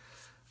 there,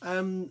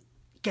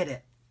 get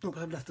it. Oh,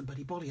 I've left the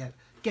bloody body out.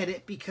 Get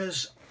it,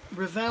 because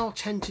Revell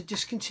tend to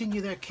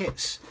discontinue their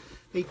kits.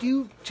 They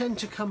do tend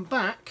to come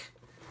back,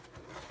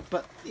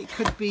 but it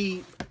could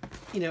be,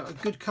 you know, a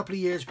good couple of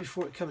years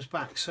before it comes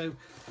back. So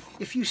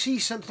if you see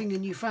something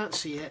and you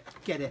fancy it,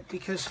 get it,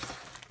 because,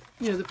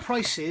 you know, the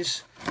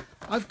prices,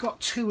 I've got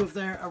 2 of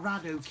their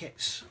Arado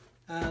kits,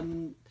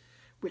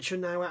 which are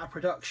now out of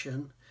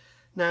production.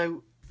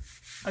 Now,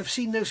 I've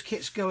seen those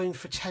kits going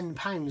for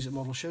 £10 at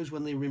model shows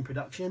when they were in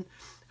production,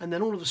 and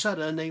then all of a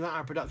sudden they were out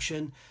of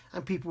production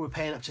and people were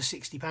paying up to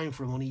 £60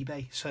 for them on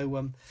eBay.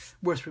 So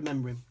worth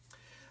remembering.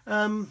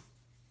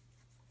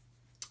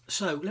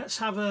 So let's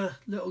have a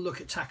little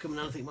look at Takom, and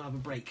I think we'll have a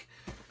break.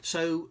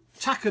 So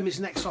Takom is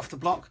next off the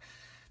block.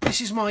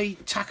 This is my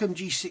Takom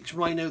G6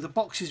 Rhino. The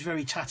box is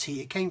very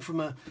tatty. It came from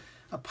a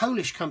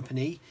Polish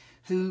company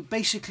who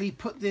basically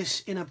put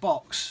this in a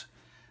box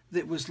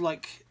that was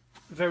like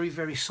very,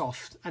 very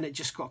soft, and it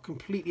just got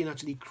completely and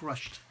utterly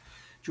crushed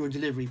during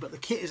delivery. But the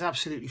kit is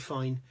absolutely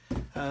fine,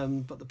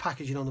 but the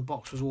packaging on the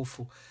box was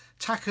awful.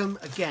 Takom,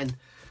 again,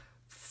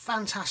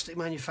 fantastic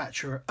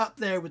manufacturer, up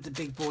there with the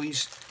big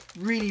boys.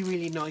 Really,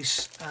 really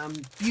nice,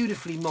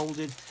 beautifully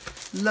moulded,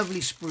 lovely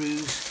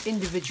sprues,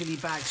 individually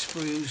bagged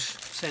sprues,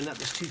 saying that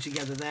there's 2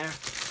 together there,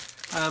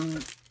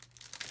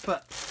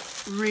 but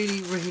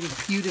really, really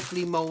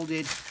beautifully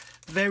moulded,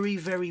 very,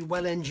 very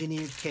well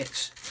engineered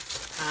kits,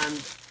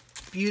 and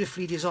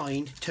beautifully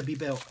designed to be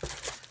built.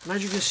 And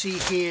as you can see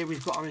here,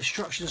 we've got our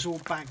instructions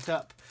all bagged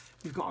up,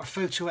 we've got our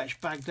photo etch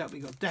bagged up,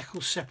 we've got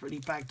decals separately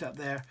bagged up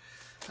there,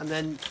 and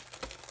then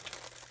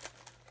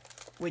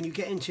when you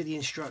get into the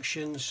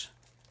instructions,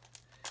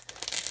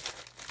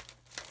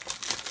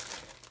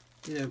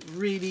 you know,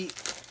 really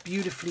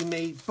beautifully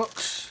made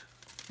books,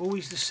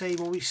 always the same,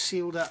 always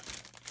sealed up.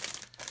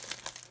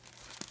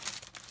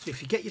 So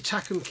if you get your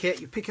Takom kit,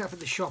 you pick it up at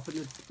the shop and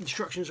the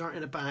instructions aren't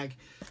in a bag,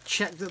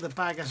 check that the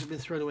bag hasn't been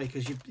thrown away,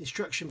 because your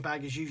instruction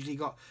bag has usually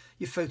got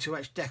your photo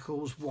etch,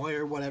 decals,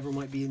 wire, whatever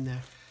might be in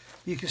there.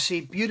 You can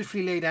see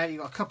beautifully laid out.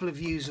 You've got a couple of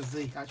views of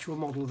the actual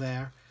model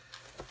there,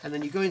 and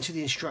then you go into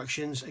the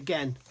instructions.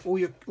 Again, all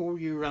your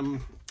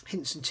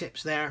hints and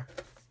tips there.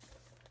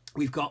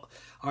 We've got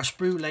our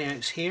sprue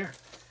layouts here,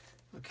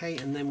 okay,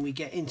 and then we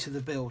get into the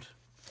build.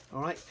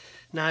 All right,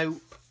 now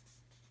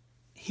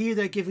here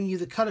they're giving you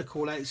the colour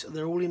call outs, and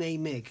they're all in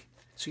AMIG,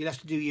 so you'll have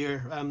to do your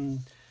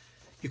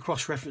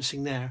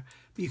cross-referencing there.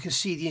 But you can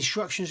see the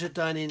instructions are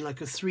done in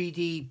like a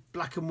 3D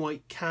black and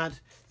white CAD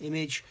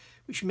image,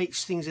 which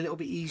makes things a little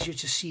bit easier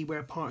to see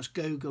where parts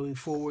go going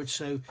forward.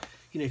 So,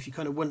 you know, if you're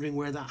kind of wondering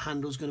where that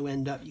handle's going to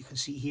end up, you can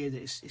see here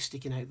that it's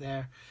sticking out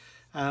there.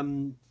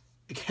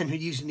 Again, we're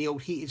using the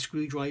old heated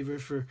screwdriver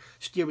for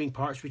steering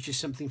parts, which is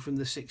something from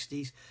the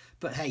 60s.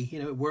 But hey, you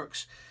know, it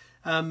works.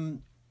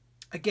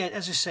 Again,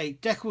 as I say,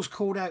 decals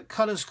called out,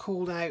 colours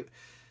called out,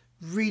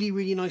 really,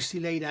 really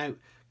nicely laid out,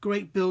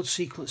 great build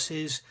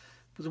sequences.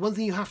 But the one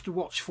thing you have to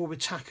watch for with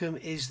Takom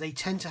is they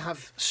tend to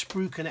have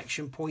sprue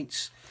connection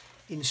points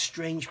in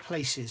strange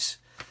places.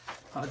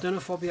 I don't know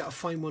if I'll be able to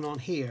find one on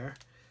here,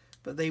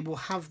 but they will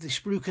have the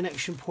sprue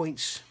connection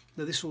points.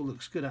 Now this all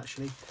looks good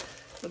actually,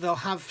 but they'll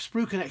have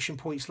sprue connection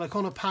points like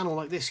on a panel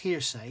like this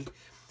here, say,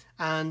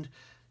 and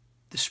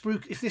the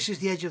sprue, if this is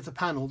the edge of the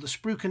panel, the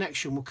sprue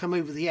connection will come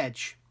over the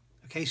edge.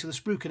 Okay, so the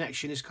sprue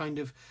connection is kind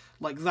of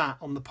like that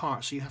on the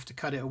part, so you have to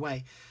cut it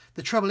away.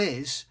 The trouble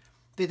is,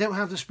 they don't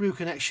have the sprue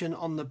connection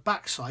on the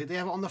back side, they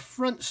have it on the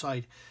front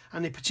side,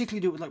 and they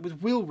particularly do it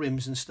with wheel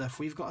rims and stuff,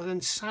 where you've got to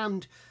then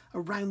sand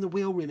around the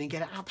wheel rim and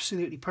get it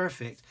absolutely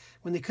perfect,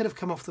 when they could have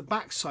come off the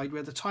back side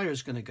where the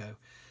tyre's going to go.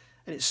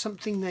 And it's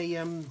something they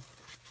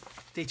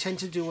tend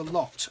to do a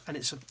lot, and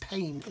it's a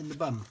pain in the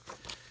bum.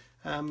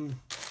 I'm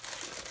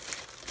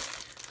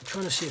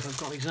trying to see if I've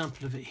got an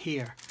example of it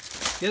here.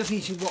 The other thing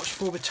you can watch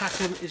for with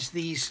Takom is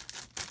these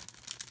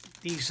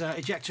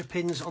ejector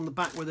pins on the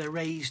back where they're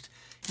raised.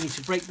 You need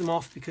to break them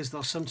off because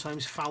they'll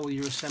sometimes foul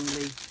your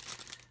assembly.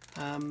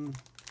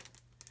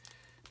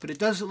 But it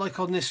does look like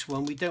on this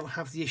one we don't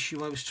have the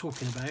issue I was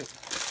talking about.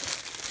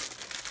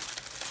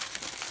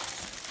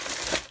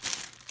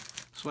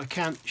 so I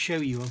can't show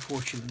you,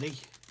 unfortunately.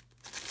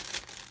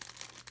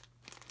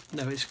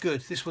 No, it's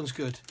good. This one's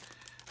good.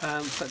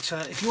 But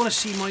if you want to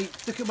see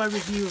look at my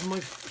review of my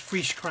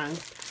Friese Crown,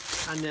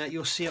 and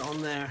you'll see it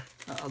on there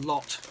a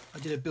lot. I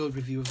did a build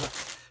review of that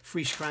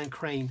Friese Crown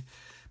crane.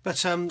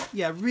 But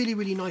yeah, really,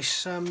 really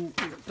nice,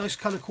 nice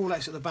colour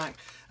call-outs at the back.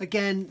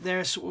 Again,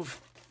 they're sort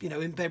of, you know,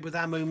 in bed with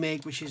Ammo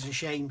MiG, which is a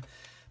shame.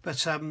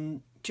 But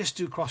just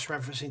do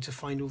cross-referencing to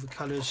find all the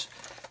colours,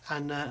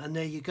 and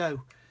there you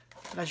go.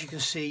 But as you can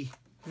see,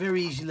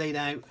 very easy laid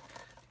out.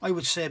 I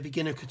would say a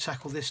beginner could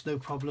tackle this, no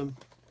problem.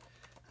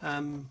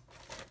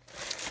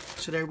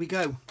 So there we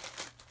go.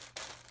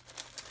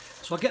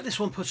 So I'll get this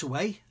one put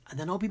away, and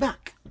then I'll be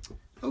back.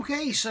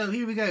 Okay, so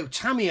here we go,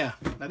 Tamiya.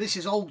 Now this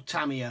is old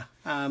Tamiya,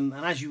 and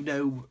as you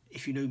know,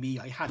 if you know me,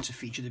 I had to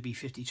feature the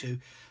B52.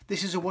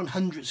 This is a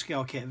 100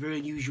 scale kit, a very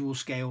unusual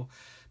scale,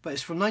 but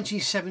it's from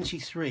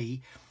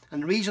 1973,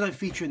 and the reason I'm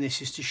featuring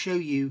this is to show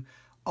you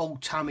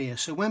old Tamiya.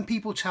 So when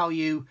people tell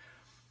you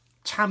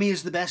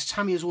Tamiya's the best,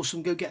 Tamiya's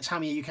awesome, go get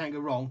Tamiya, you can't go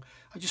wrong,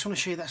 I just want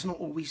to show you that's not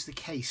always the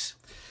case.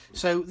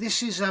 So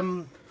this is,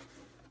 as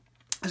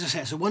I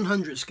said, it's a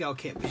 100 scale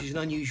kit, which is an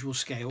unusual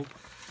scale.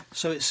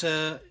 So it's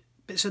a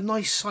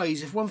nice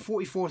size. If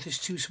 1/44 is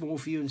too small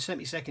for you and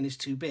 72nd is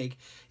too big,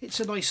 it's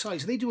a nice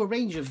size. They do a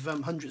range of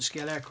 100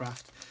 scale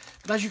aircraft.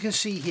 But as you can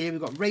see here,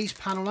 we've got raised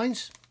panel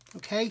lines.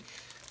 Okay,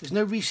 there's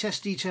no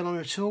recessed detail on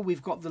it at all.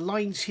 We've got the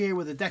lines here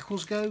where the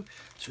decals go,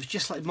 so it's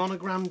just like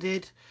Monogram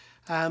did.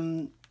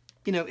 You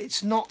know,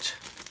 it's not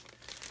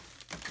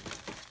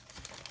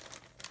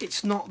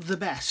the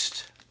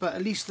best, but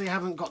at least they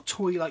haven't got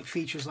toy-like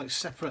features like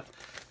separate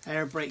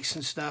air brakes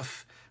and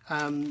stuff.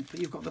 But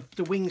you've got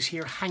the wings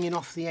here hanging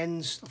off the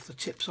ends, off the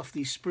tips, off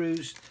these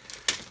sprues.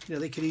 You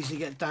know, they could easily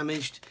get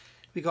damaged.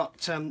 We've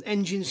got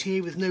engines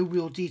here with no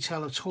real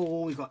detail at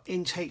all. We've got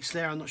intakes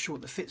there. I'm not sure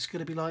what the fit's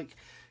going to be like.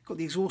 Got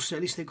the exhauster,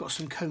 at least they've got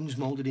some cones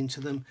moulded into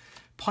them.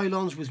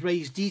 Pylons with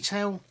raised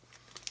detail.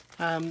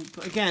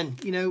 But again,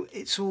 you know,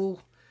 it's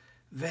all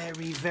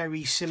very,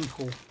 very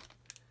simple.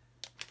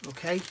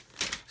 Okay,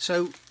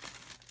 so,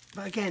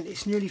 but again,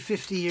 it's nearly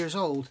 50 years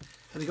old.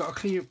 And we've got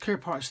our clear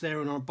parts there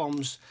on our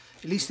bombs.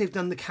 At least they've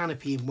done the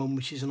canopy in one,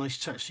 which is a nice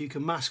touch, so you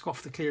can mask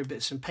off the clear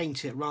bits and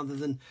paint it rather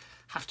than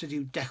have to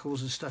do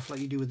decals and stuff like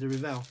you do with the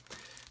Revell.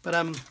 But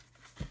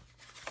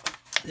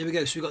there we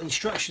go. So we've got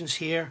instructions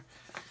here.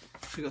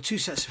 We've got two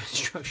sets of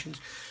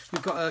instructions.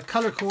 We've got a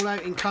colour call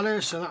out in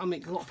colour, so that'll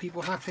make a lot of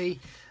people happy.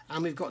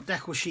 And we've got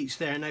decal sheets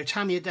there. Now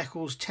Tamiya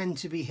decals tend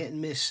to be hit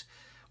and miss.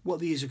 What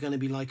these are going to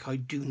be like, I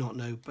do not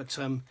know, but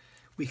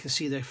we can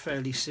see they're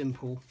fairly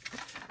simple.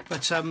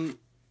 But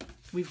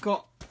we've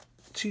got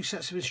two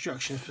sets of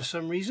instructions for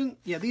some reason.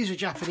 Yeah, these are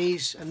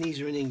Japanese and these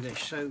are in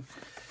English. So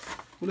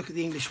we'll look at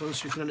the English ones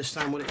so we can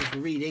understand what it is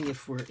we're reading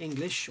if we're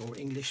English or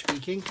English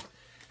speaking.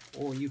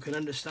 Or you can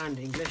understand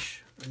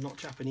English and not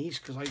Japanese,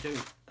 because I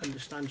don't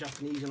understand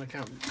Japanese and I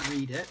can't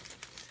read it.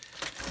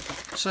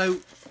 So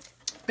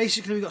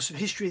basically we've got some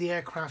history of the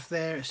aircraft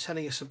there. It's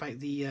telling us about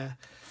the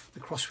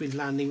crosswind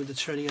landing with the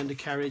turning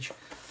undercarriage.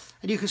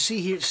 And you can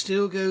see here it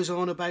still goes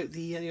on about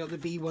the, you know, the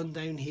B1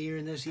 down here,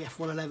 and there's the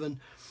F111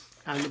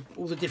 and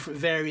all the different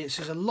variants.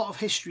 There's a lot of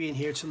history in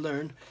here to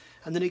learn.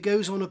 And then it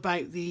goes on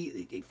about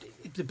the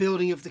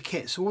building of the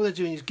kit. So all they're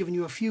doing is giving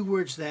you a few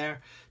words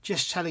there,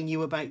 just telling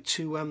you about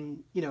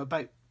you know,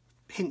 about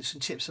hints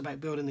and tips about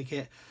building the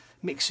kit,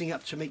 mixing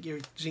up to make your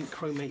zinc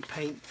chromate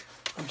paint.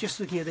 I'm just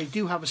looking here, they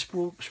do have a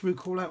sprue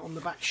call out on the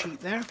back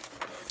sheet there.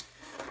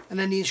 And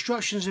then the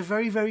instructions are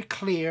very, very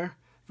clear,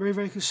 very,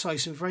 very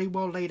concise and very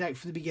well laid out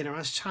for the beginner,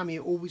 as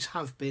Tamiya always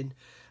have been.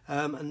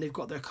 And they've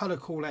got their colour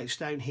call outs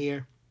down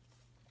here.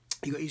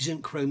 You've got your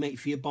zinc chromate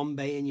for your bomb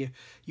bay and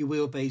your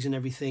wheel bays and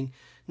everything.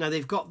 Now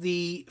they've got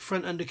the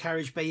front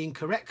undercarriage bay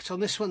incorrect on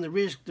this one. The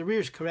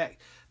rear's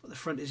correct, but the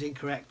front is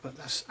incorrect. But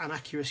that's an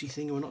accuracy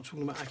thing. We're not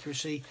talking about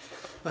accuracy.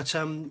 But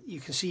you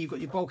can see you've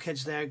got your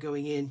bulkheads there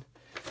going in,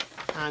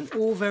 and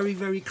all very,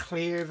 very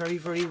clear, very,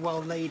 very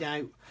well laid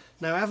out.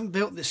 Now I haven't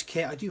built this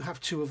kit. I do have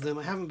two of them.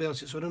 I haven't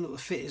built it, so I don't know what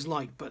the fit is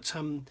like. But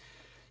you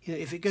know,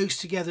 if it goes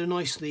together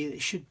nicely,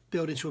 it should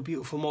build into a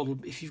beautiful model.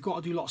 If you've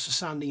got to do lots of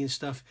sanding and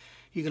stuff,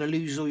 you're going to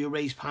lose all your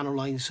raised panel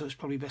lines, so it's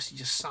probably best to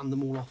just sand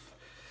them all off.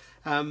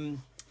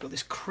 Got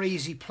this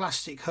crazy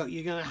plastic hook.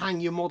 You're going to hang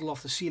your model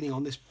off the ceiling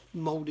on this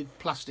moulded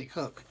plastic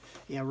hook.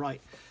 Yeah,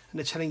 right. And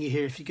they're telling you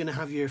here, if you're going to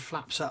have your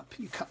flaps up,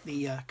 you cut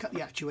the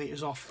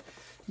actuators off.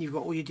 You've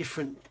got all your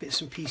different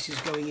bits and pieces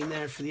going in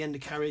there for the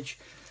undercarriage.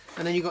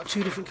 And then you've got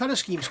two different colour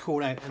schemes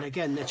called out. And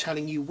again, they're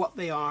telling you what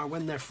they are,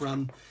 when they're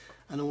from,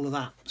 and all of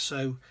that.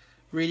 So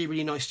really,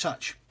 really nice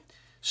touch.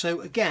 So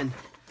again,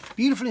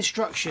 beautiful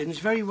instructions,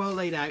 very well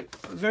laid out,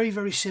 very,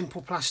 very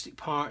simple plastic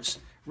parts,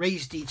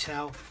 raised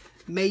detail,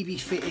 maybe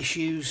fit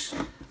issues,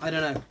 I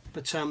don't know,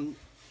 but on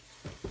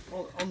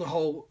the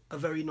whole, a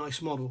very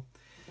nice model.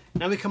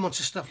 Now we come on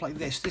to stuff like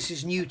this. This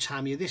is new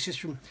Tamiya. This is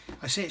from,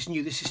 I say it's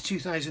new, this is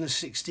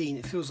 2016.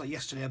 It feels like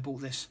yesterday I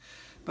bought this,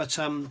 but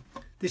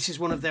this is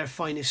one of their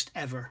finest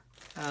ever.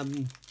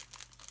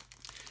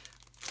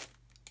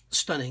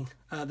 stunning.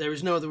 There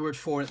is no other word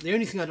for it. The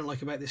only thing I don't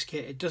like about this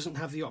kit, it doesn't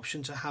have the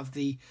option to have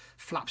the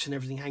flaps and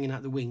everything hanging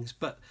out the wings,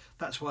 but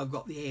that's why I've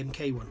got the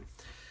AMK one.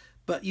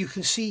 But you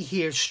can see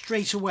here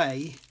straight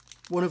away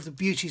one of the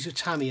beauties of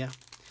Tamiya.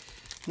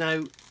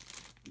 Now,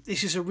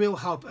 this is a real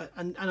help,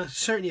 and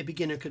certainly a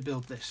beginner could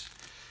build this.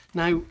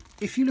 Now,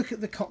 if you look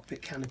at the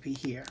cockpit canopy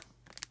here,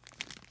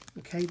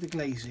 okay, the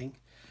glazing,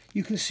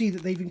 you can see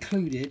that they've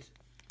included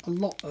a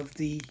lot of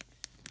the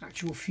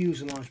actual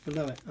fuselage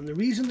below it. And the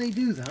reason they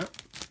do that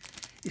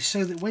is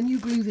so that when you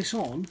glue this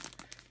on,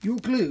 your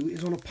glue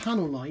is on a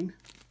panel line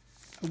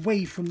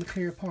away from the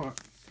clear part.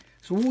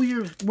 So all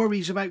your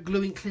worries about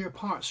gluing clear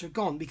parts are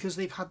gone because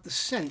they've had the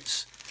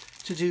sense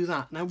to do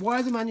that. Now,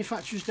 why the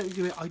manufacturers don't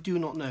do it, I do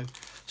not know.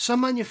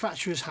 Some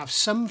manufacturers have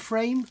some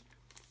frame,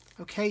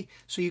 okay,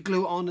 so you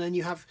glue it on and then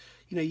you have,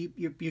 you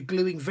know, you're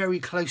gluing very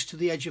close to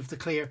the edge of the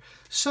clear.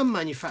 Some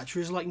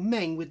manufacturers, like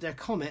Meng with their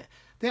Comet,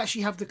 they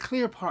actually have the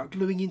clear part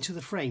gluing into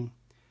the frame.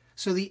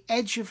 So the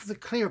edge of the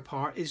clear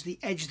part is the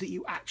edge that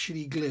you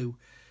actually glue,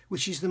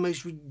 which is the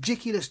most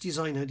ridiculous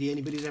design idea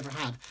anybody's ever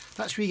had.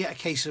 That's where you get a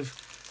case of,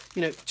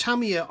 you know,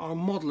 Tamiya are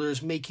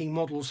modelers making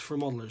models for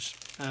modelers.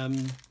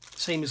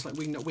 Same as like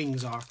Wingnut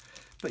wings are.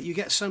 But you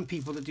get some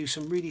people that do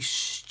some really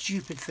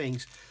stupid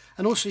things.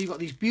 And also you've got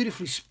these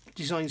beautifully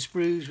designed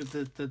sprues with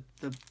the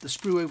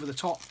sprue over the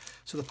top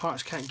so the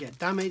parts can't get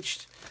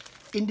damaged.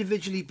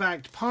 Individually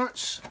bagged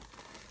parts,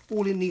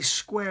 all in these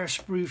square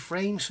sprue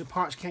frames so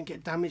parts can't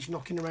get damaged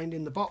knocking around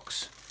in the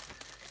box.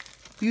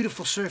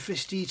 Beautiful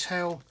surface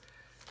detail,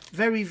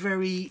 very,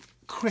 very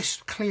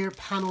crisp, clear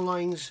panel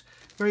lines,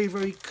 very,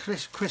 very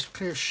crisp,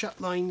 clear shut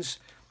lines.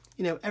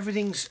 You know,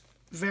 everything's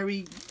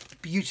very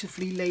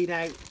beautifully laid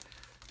out,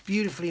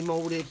 beautifully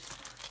moulded,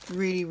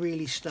 really,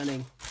 really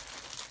stunning.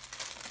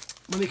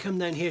 When we come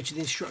down here to the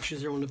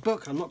instructions, they're on the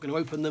book. I'm not going to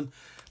open them,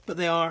 but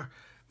they are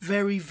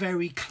very,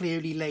 very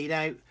clearly laid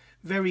out,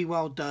 very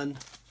well done.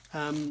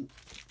 I'll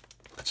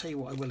tell you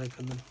what, I will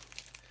open them.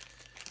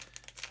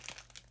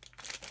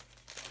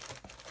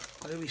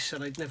 I always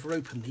said I'd never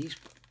open these,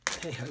 but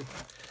hey ho.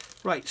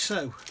 Right,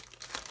 so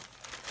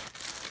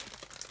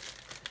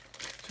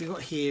we've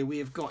got here, we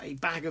have got a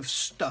bag of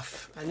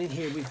stuff, and in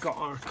here we've got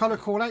our colour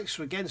call-outs.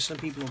 So again, some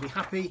people will be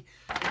happy.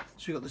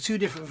 So we've got the two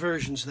different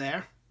versions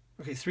there.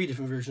 Okay, three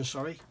different versions,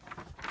 sorry.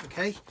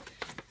 Okay,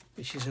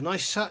 which is a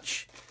nice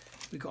touch.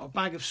 We've got a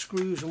bag of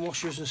screws and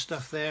washers and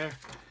stuff there.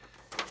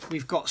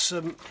 We've got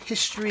some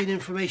history and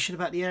information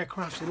about the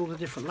aircraft in all the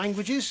different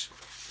languages,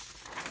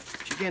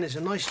 which again is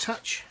a nice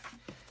touch.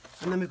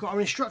 And then we've got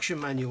our instruction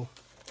manual.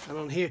 And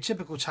on here,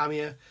 typical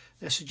Tamiya,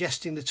 they're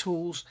suggesting the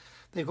tools.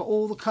 They've got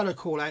all the colour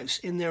call-outs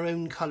in their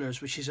own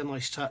colours, which is a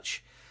nice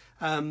touch.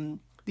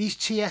 These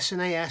TS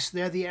and AS,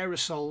 they're the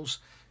aerosols,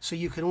 so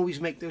you can always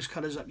make those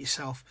colours up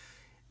yourself.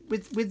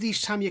 With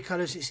these Tamiya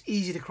colours, it's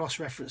easy to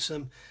cross-reference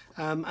them.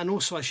 And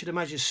also, I should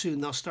imagine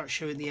soon they'll start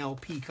showing the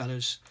LP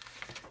colours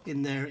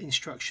in their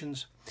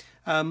instructions.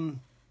 You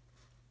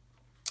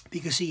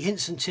can see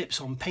hints and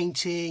tips on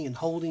painting and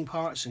holding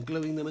parts and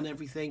gluing them and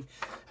everything.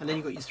 And then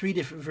you've got your three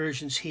different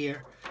versions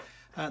here.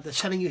 They're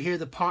telling you here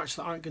the parts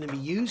that aren't going to be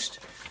used,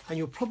 and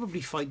you'll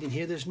probably find in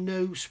here there's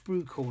no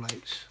sprue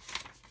call-outs.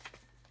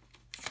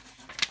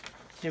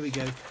 Here we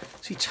go.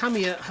 See,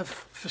 Tamiya have,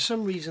 for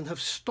some reason, have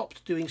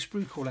stopped doing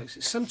sprue call-outs.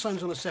 It's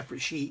sometimes on a separate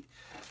sheet,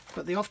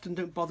 but they often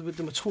don't bother with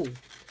them at all.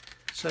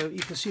 So you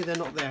can see they're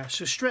not there.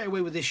 So straight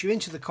away with this, you're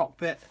into the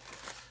cockpit,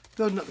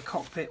 building up the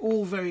cockpit,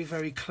 all very,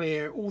 very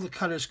clear, all the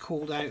colours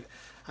called out,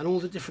 and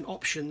all the different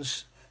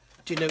options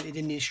denoted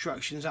in the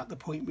instructions at the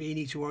point where you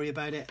need to worry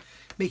about it.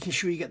 Making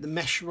sure you get the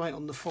mesh right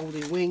on the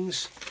folding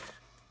wings.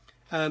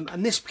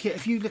 And this kit,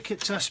 if you look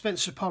at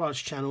Spencer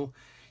Pollard's channel,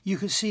 you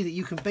can see that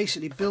you can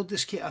basically build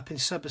this kit up in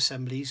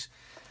sub-assemblies,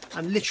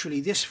 and literally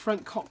this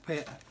front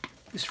cockpit,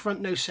 this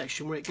front nose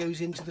section where it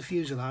goes into the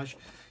fuselage,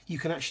 you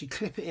can actually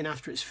clip it in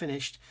after it's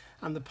finished,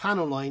 and the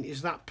panel line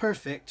is that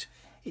perfect,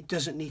 it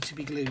doesn't need to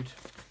be glued.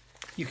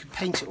 You can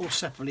paint it all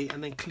separately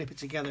and then clip it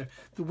together.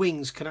 The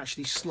wings can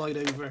actually slide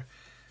over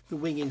the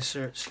wing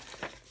inserts.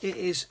 It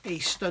is a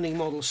stunning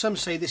model. Some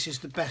say this is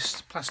the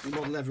best plastic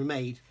model ever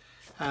made.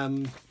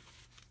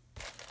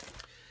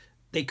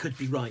 They could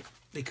be right.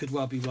 They could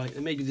well be right,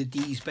 and maybe the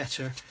D's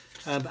better.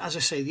 But as I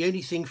say, the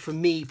only thing for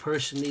me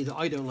personally that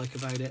I don't like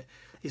about it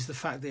is the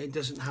fact that it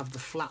doesn't have the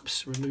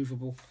flaps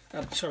removable,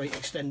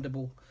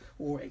 extendable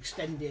or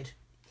extended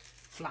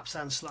flaps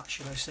and slats,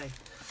 should I say.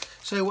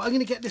 So I'm going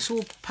to get this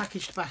all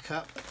packaged back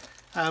up,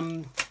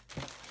 and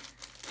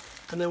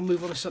then we'll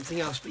move on to something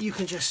else. But you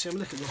can just see,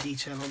 look at the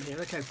detail on here,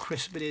 look how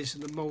crisp it is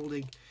and the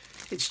moulding.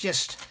 It's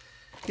just,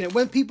 you know,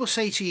 when people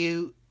say to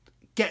you,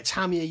 get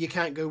Tamiya, you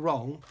can't go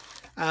wrong,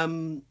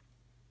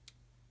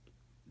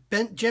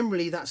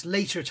 generally that's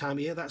later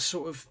Tamiya, that's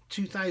sort of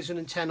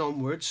 2010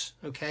 onwards,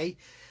 okay?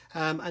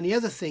 And the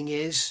other thing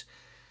is,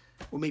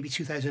 or maybe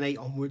 2008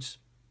 onwards,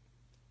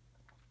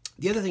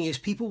 the other thing is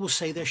people will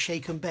say they're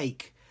shake and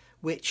bake,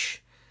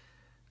 which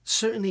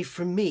certainly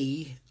for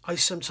me, I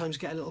sometimes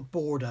get a little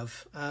bored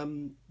of.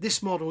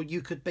 This model,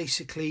 you could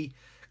basically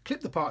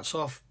clip the parts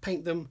off,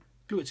 paint them,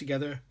 glue it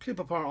together, clip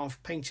a part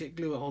off, paint it,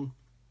 glue it on,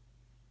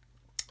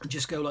 and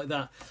just go like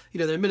that. You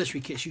know, they're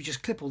military kits, you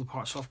just clip all the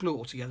parts off, glue it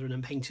all together and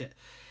then paint it.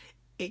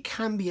 It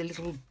can be a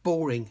little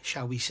boring,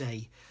 shall we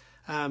say.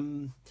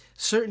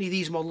 Certainly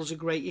these models are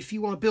great if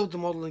you want to build the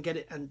model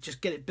and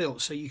just get it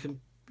built so you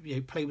can, you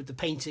know, play with the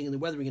painting and the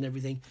weathering and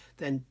everything,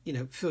 then, you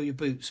know, fill your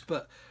boots.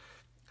 But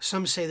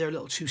some say they're a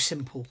little too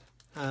simple,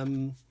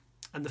 and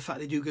the fact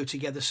they do go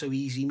together so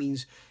easy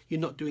means you're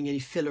not doing any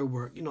filler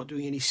work, you're not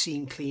doing any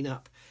seam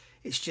cleanup.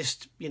 It's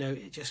just, you know,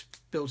 it just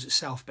builds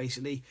itself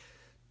basically.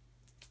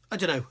 I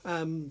don't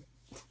know,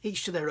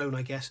 each to their own,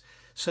 I guess.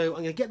 So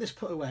I'm going to get this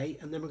put away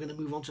and then we're going to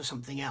move on to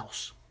something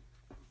else.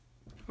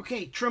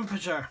 Okay,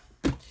 Trumpeter.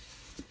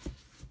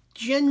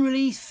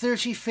 Generally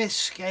 35th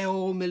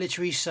scale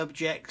military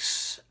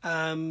subjects,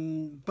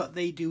 but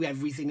they do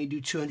everything. They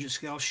do 200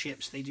 scale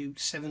ships, they do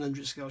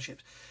 700 scale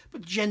ships,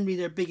 but generally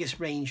their biggest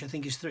range I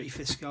think is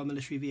 35th scale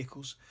military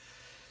vehicles.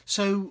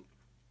 So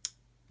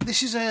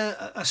this is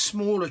a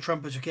smaller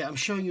Trumpeter kit. I'm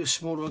showing you a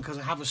smaller one because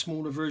I have a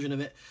smaller version of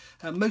it.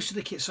 Most of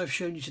the kits I've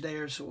shown you today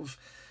are sort of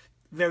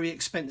very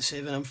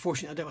expensive, and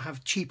unfortunately I don't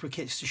have cheaper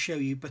kits to show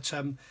you, but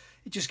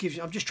it just gives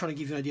you, I'm just trying to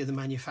give you an idea of the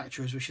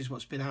manufacturers, which is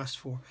what's been asked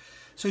for.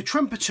 So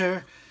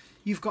Trumpeter,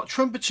 you've got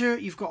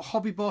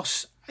Hobby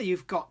Boss,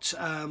 you've got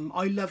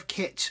I Love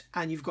Kit,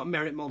 and you've got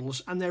Merit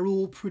models, and they're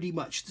all pretty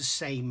much the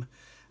same.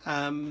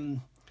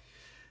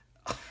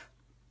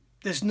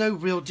 There's no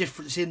real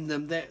difference in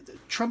them. The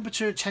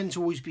Trumpeter tend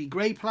to always be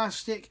grey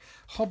plastic.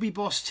 Hobby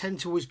Boss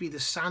tend to always be the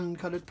sand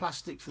coloured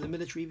plastic for the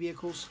military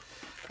vehicles.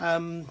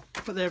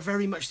 But they're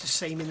very much the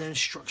same in their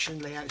instruction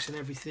layouts and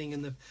everything,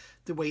 and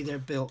the way they're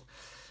built.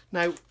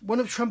 Now, one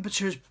of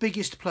Trumpeter's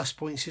biggest plus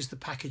points is the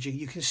packaging.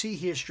 You can see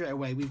here straight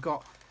away we've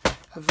got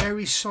a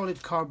very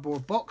solid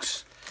cardboard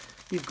box.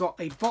 We've got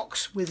a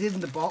box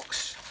within the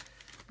box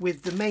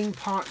with the main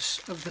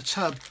parts of the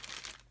tub,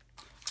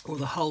 or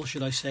the hull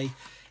should I say,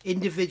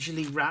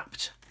 individually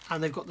wrapped,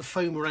 and they've got the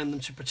foam around them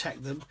to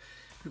protect them.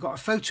 We've got our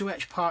photo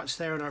etch parts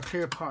there and our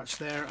clear parts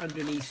there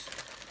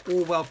underneath,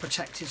 all well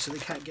protected so they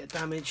can't get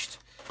damaged.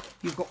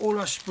 You've got all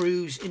our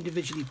sprues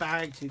individually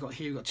bagged. You've got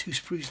 2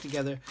 sprues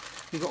together.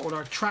 We've got all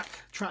our track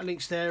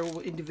links there, all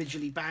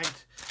individually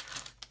bagged.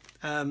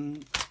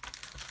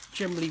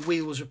 Generally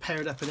wheels are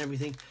paired up and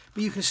everything,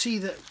 but you can see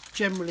that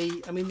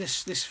generally, I mean,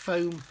 this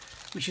foam,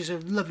 which is a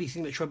lovely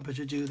thing that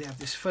Trumpeter do, they have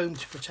this foam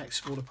to protect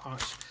smaller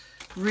parts.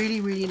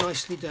 Really, really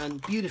nicely done,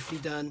 beautifully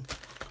done,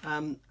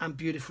 and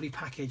beautifully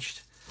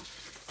packaged.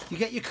 You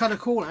get your colour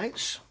call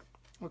outs,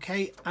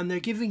 okay, and they're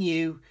giving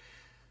you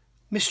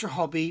Mr.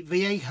 Hobby,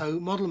 Viejo,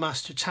 Model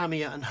Master,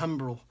 Tamiya and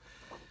Humbrol.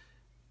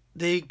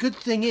 The good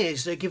thing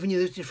is they're giving you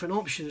those different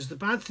options. The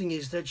bad thing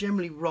is they're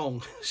generally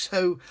wrong.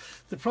 So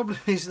the problem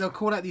is they'll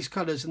call out these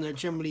colours and they're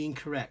generally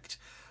incorrect.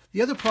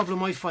 The other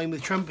problem I find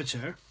with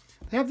Trumpeter,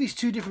 they have these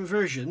 2 different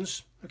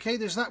versions. Okay,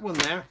 there's that one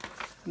there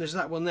and there's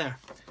that one there.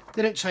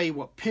 They don't tell you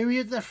what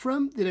period they're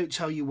from. They don't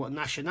tell you what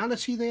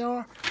nationality they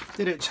are.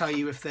 They don't tell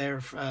you if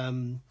they're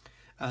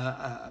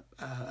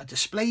a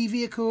display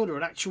vehicle or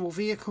an actual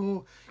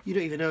vehicle. You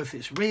don't even know if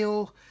it's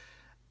real.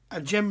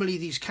 And generally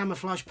these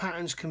camouflage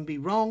patterns can be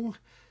wrong.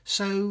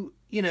 So,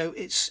 you know,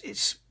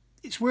 it's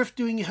worth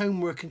doing your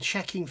homework and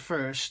checking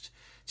first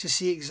to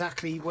see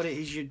exactly what it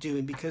is you're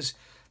doing, because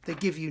they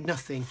give you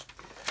nothing.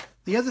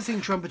 The other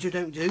thing Trumpeter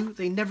don't do,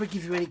 they never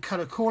give you any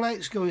colour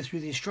call-outs going through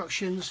the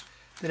instructions.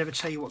 They never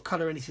tell you what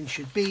colour anything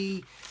should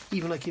be,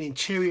 even like in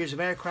interiors of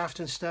aircraft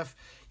and stuff.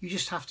 You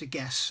just have to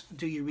guess and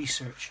do your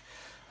research.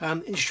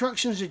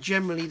 Instructions are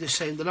generally the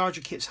same. The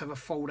larger kits have a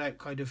fold-out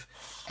kind of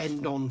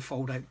end-on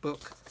fold-out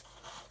book,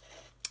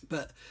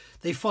 but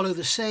they follow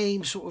the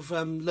same sort of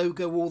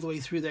logo all the way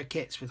through their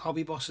kits with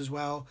Hobby Boss as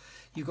well.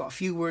 You've got a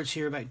few words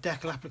here about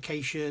decal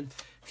application,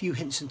 a few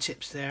hints and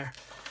tips there,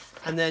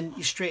 and then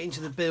you're straight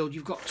into the build.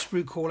 You've got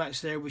sprue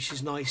call-outs there, which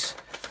is nice,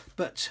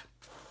 but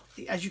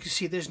as you can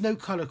see, there's no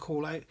colour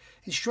call-out.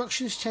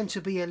 Instructions tend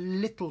to be a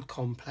little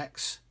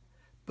complex,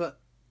 but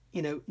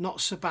you know, not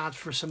so bad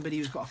for somebody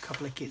who's got a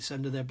couple of kits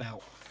under their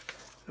belt.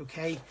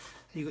 Okay, and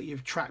you've got your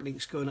track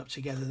links going up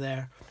together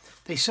there.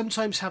 They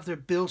sometimes have their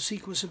build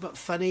sequence a bit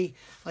funny,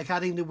 like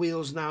adding the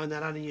wheels now and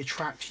then adding your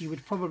tracks. You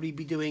would probably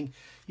be doing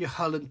your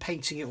hull and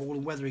painting it all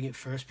and weathering it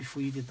first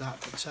before you did that,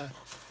 but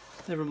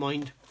never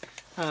mind.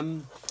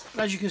 But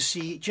as you can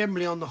see,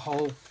 generally on the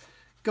whole,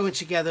 going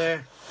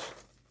together,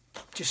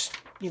 just,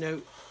 you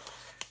know,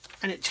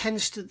 and it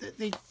tends to,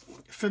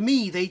 for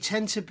me, they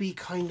tend to be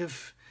kind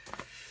of,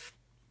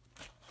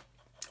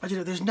 I don't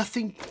know, there's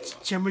nothing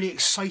generally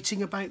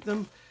exciting about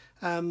them.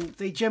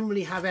 They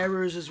generally have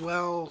errors as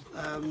well.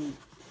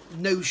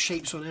 Nose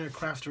shapes on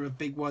aircraft are a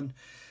big one.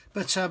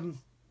 But,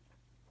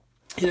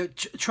 you know,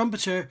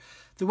 Trumpeter,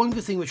 the one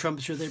good thing with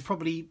Trumpeter, they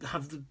probably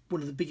have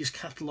one of the biggest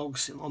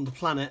catalogues on the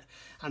planet,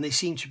 and they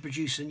seem to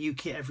produce a new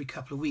kit every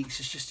couple of weeks.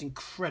 It's just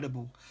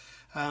incredible.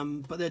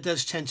 But there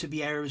does tend to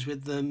be errors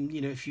with them.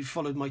 You know, if you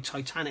followed my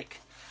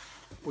Titanic,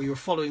 or you're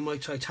following my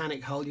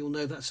Titanic hull, you'll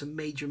know that's a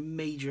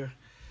major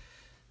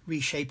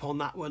reshape on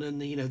that one.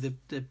 And you know,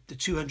 the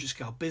 200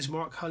 scale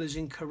Bismarck hull is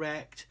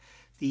incorrect.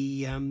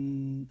 the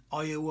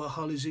Iowa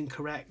hull is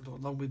incorrect,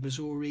 along with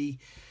Missouri.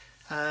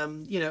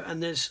 You know,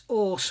 and there's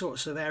all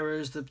sorts of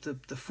errors.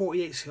 The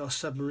 48 scale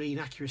submarine,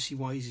 accuracy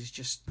wise, is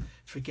just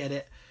forget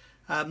it.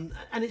 And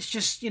it's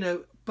just, you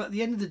know, but at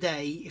the end of the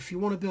day, if you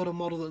want to build a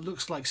model that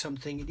looks like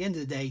something, at the end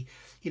of the day,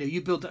 you know,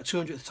 you build that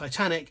 200th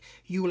Titanic,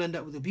 you will end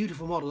up with a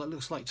beautiful model that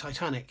looks like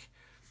Titanic.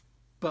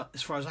 But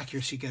as far as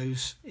accuracy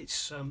goes,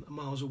 it's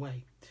miles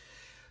away.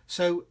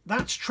 So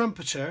that's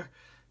Trumpeter.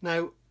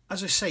 Now,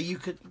 as I say, you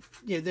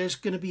know, there's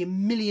going to be a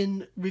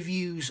million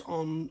reviews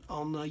on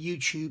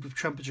YouTube of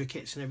Trumpeter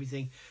kits and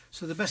everything.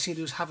 So the best thing to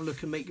do is have a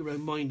look and make your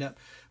own mind up.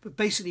 But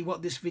basically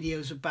what this video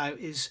is about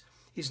is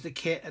the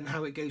kit and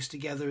how it goes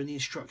together and the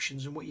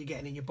instructions and what you're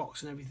getting in your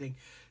box and everything.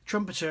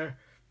 Trumpeter,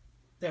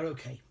 they're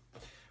okay.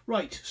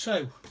 Right,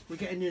 so we're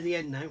getting near the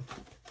end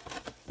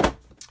now.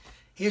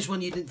 Here's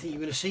one you didn't think you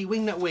were going to see,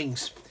 Wingnut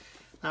wings.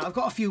 Now I've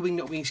got a few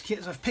Wingnut wings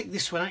kits. I've picked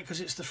this one out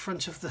because it's the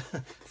front of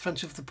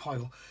the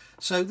pile.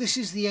 So this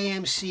is the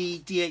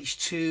AMC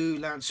DH2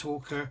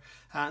 Lancehawker,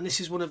 and this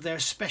is one of their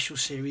special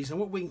series. And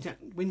what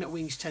Wingnut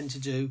wings tend to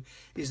do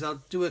is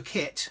they'll do a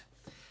kit,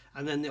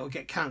 and then it'll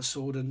get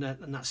cancelled, and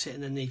that's it.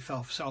 And then they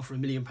sell for £1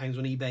 million on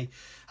eBay,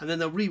 and then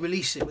they'll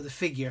re-release it with a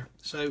figure.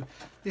 So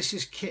this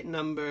is kit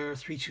number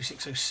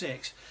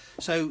 32606.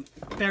 So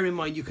bear in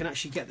mind you can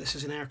actually get this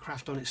as an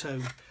aircraft on its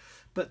own.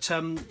 But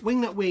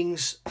Wingnut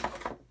wings,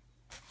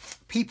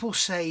 people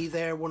say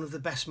they're one of the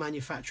best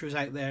manufacturers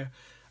out there,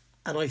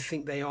 and I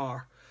think they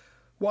are.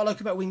 What I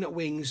like about Wingnut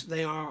wings,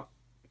 they are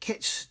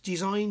kits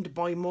designed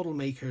by model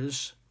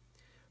makers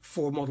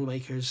for model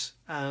makers.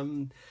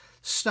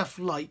 Stuff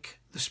like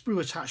the sprue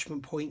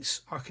attachment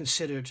points are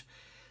considered.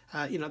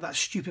 You know, that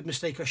stupid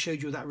mistake I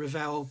showed you with that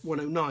Revell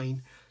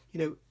 109, you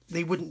know,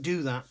 they wouldn't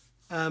do that.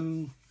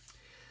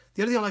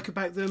 The other thing I like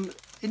about them,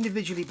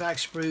 individually bagged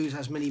sprues,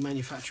 as many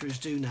manufacturers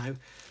do now,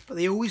 but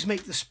they always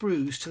make the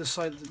sprues to the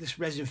side of this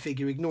resin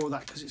figure. Ignore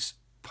that because it's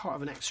part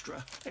of an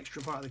extra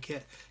part of the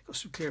kit. Got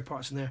some clear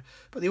parts in there,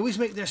 but they always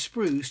make their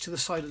sprues to the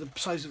side of the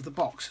size of the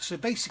box. So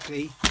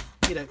basically,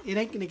 you know, it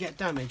ain't going to get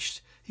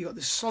damaged. You got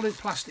this solid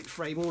plastic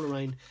frame all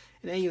around.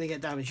 It ain't going to get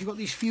damaged. You've got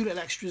these few little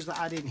extras that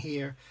add in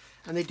here,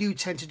 and they do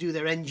tend to do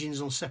their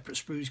engines on separate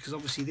sprues because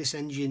obviously this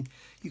engine,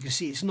 you can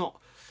see it's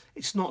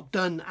not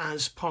done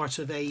as part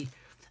of a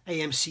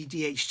AMC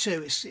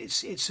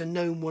DH2. It's a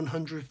known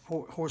 100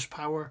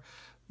 horsepower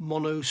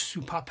mono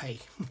soupape.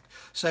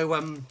 So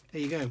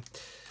there you go.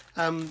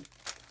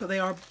 But they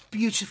are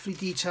beautifully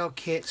detailed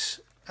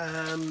kits.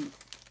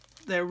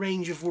 Their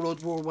range of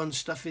World War I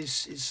stuff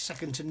is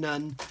second to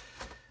none.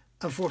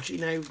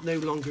 Unfortunately now no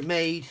longer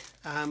made.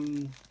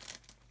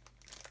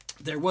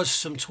 There was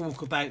some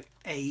talk about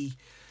a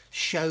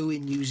show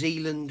in New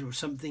Zealand or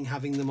something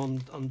having them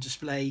on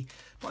display,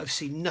 but I've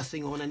seen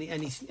nothing on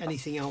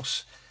anything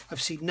else.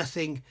 I've seen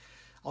nothing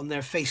on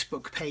their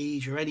Facebook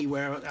page or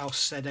anywhere else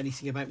said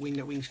anything about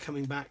Wingnut wings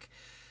coming back.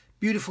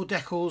 Beautiful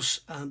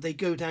decals. They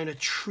go down a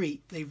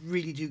treat. They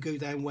really do go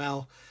down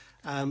well.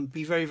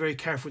 Be very, very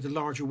careful with the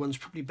larger ones.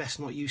 Probably best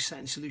not use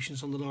setting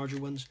solutions on the larger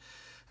ones.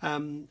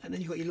 And then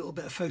you've got your little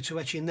bit of photo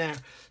etch in there.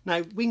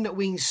 Now, Wingnut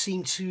wings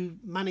seem to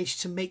manage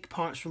to make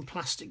parts from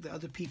plastic that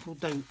other people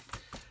don't.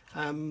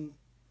 And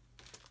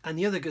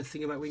the other good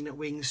thing about Wingnut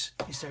wings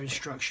is their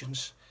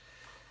instructions.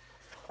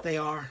 They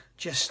are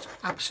just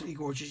absolutely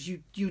gorgeous.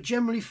 You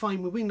generally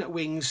find with Wingnut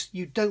wings,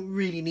 you don't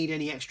really need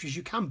any extras.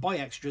 You can buy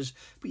extras,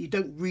 but you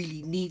don't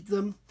really need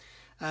them.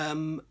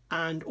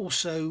 And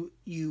also,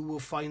 you will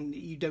find that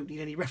you don't need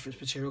any reference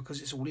material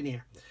because it's all in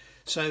here.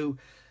 So,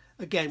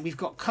 again, we've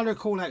got colour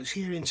call-outs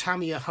here in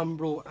Tamiya,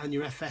 Humbrol and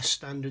your FS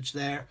standards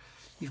there.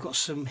 You've got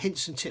some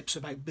hints and tips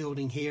about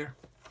building here.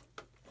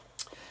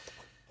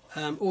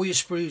 All your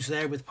sprues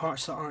there with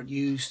parts that aren't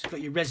used.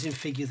 Got your resin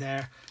figure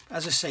there.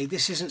 As I say,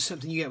 this isn't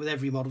something you get with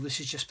every model. This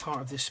is just part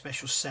of this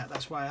special set.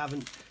 That's why I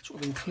haven't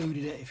sort of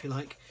included it, if you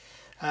like.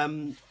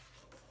 And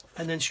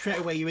then straight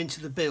away you're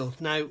into the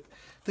build. Now,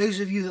 those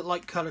of you that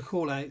like colour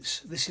call-outs,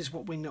 this is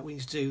what Wingnut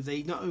wings do.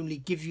 They not only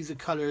give you the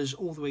colours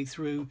all the way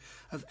through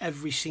of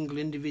every single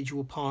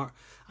individual part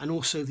and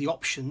also the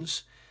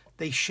options,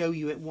 they show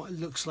you what it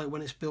looks like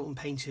when it's built and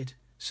painted.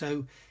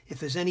 So if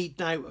there's any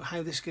doubt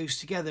how this goes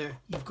together,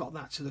 you've got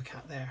that to look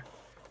at there.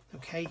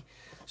 Okay,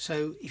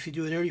 so if you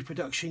do an early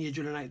production, you're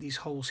drilling out these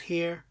holes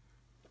here.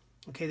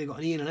 Okay, they've got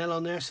an E and an L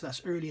on there, so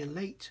that's early and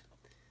late.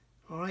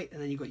 All right,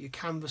 and then you've got your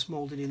canvas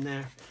moulded in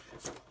there.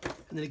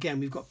 And then again,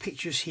 we've got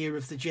pictures here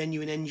of the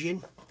genuine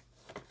engine.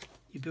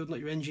 You're building up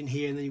your engine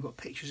here, and then you've got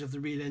pictures of the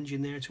real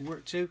engine there to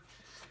work to.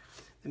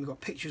 Then we've got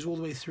pictures all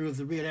the way through of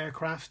the real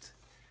aircraft.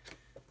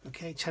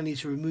 Okay, telling you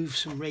to remove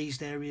some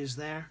raised areas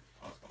there.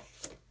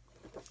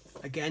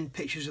 Again,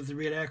 pictures of the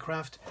real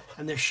aircraft,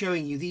 and they're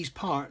showing you these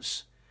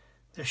parts.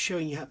 They're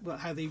showing you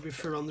how they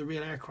refer on the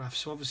real aircraft.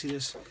 So obviously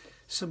there's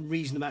some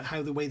reason about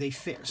how the way they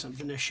fit or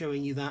something. They're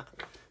showing you that,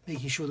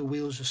 making sure the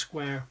wheels are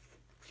square.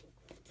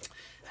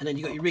 And then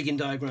you've got your rigging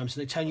diagrams,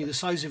 and they're telling you the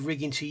size of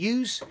rigging to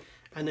use,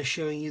 and they're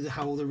showing you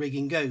how all the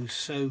rigging goes.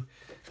 So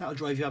that'll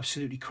drive you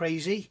absolutely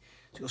crazy.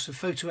 So you've got some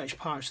photo etch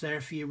parts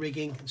there for your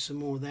rigging and some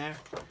more there.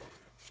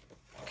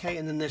 Okay,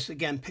 and then there's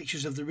again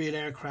pictures of the real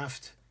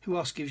aircraft. Who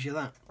else gives you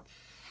that?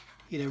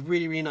 You know,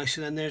 really, really nice.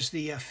 And then there's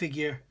the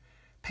figure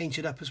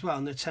painted up as well,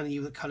 and they're telling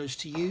you the colours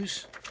to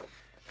use.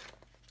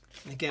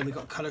 And again, we've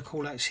got colour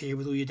call-outs here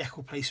with all your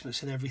decal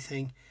placements and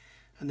everything.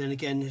 And then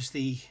again, there's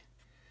this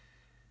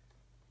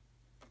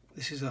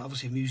is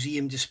obviously a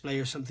museum display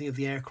or something of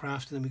the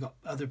aircraft, and then we've got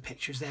other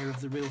pictures there of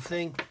the real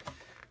thing.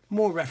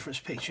 More reference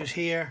pictures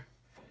here.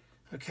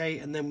 Okay,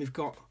 and then we've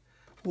got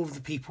all of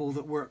the people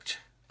that worked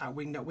at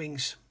Wingnut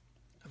Wings.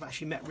 I've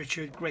actually met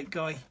Richard, great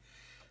guy.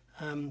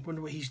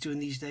 Wonder what he's doing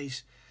these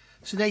days.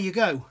 So there you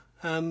go.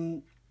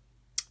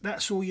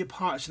 That's all your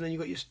parts, and then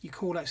you've got your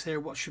call-outs there,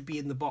 what should be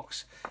in the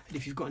box, and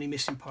if you've got any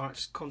missing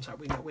parts, contact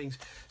Wingnut Wings.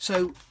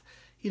 So,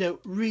 you know,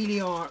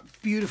 really are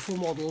beautiful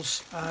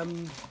models.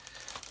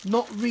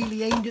 Not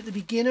really aimed at the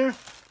beginner,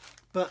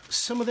 but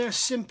some of their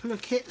simpler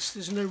kits,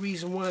 there's no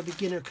reason why a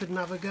beginner couldn't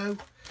have a go.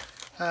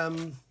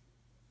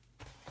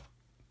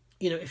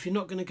 You know, if you're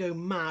not going to go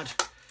mad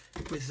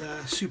with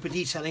super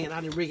detailing and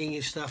adding rigging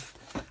and stuff,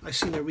 I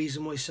see no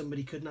reason why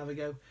somebody couldn't have a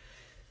go.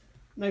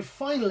 Now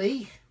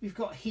finally, we've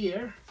got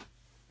here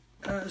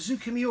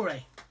Zoukie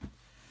Mura.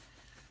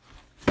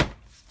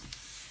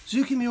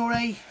 Zoukie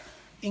Mura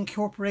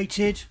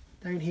incorporated.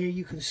 Down here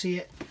you can see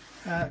it.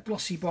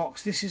 Glossy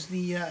box. This is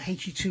the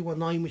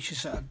HE219, which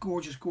is a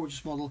gorgeous,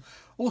 gorgeous model.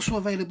 Also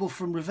available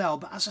from Revell,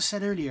 but as I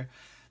said earlier,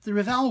 the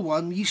Revell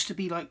one used to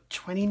be like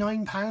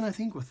 £29, I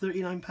think, or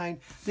 £39.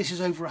 This is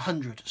over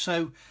 100.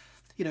 So,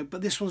 you know,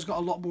 but this one's got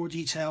a lot more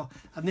detail,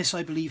 and this,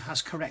 I believe,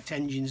 has correct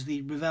engines.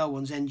 The Revell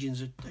one's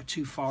engines are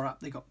too far up.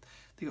 They got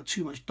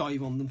too much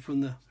dive on them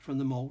from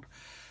the mold.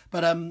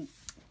 But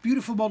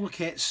beautiful model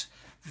kits,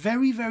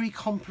 very, very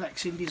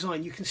complex in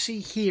design. You can see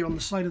here on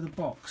the side of the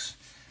box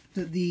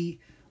that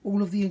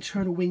all of the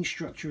internal wing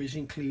structure is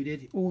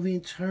included, all the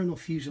internal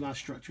fuselage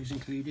structure is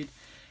included.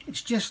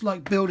 It's just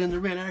like building the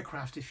real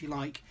aircraft, if you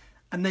like,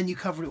 and then you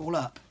cover it all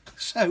up.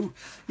 So,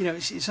 you know,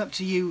 it's up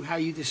to you how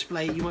you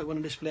display it. You might want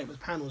to display it with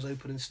panels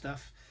open and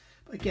stuff.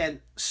 But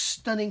again,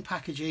 stunning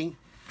packaging,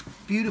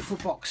 beautiful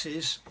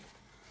boxes.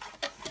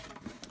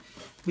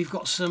 We've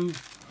got some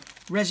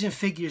resin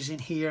figures in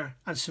here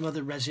and some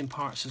other resin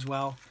parts as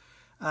well.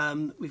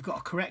 We've got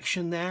a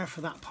correction there for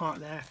that part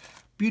there.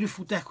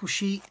 Beautiful decal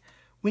sheet.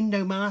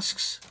 Window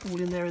masks all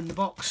in there in the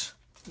box.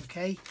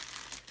 Okay,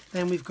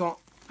 then we've got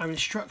our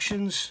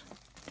instructions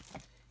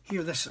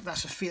here. That's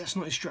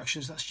not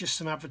instructions, that's just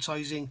some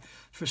advertising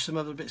for some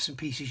other bits and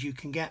pieces you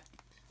can get.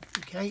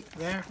 Okay,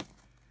 there.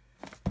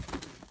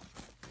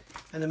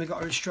 And then we've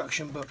got our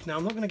instruction book. Now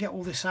I'm not going to get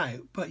all this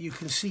out, but you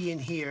can see in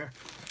here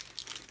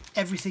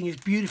everything is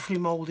beautifully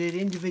molded,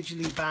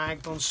 individually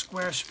bagged on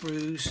square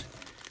sprues.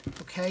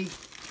 Okay,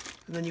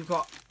 and then you've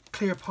got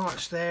clear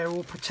parts there,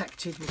 all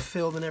protected with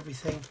film and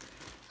everything.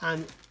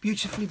 And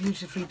beautifully,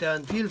 beautifully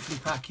done, beautifully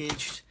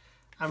packaged,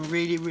 and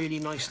really, really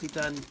nicely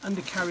done.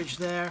 Undercarriage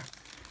there.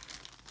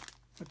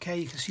 Okay,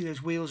 you can see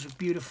those wheels are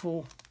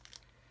beautiful.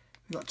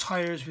 We've got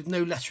tyres with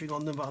no lettering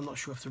on them, but I'm not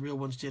sure if the real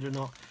ones did or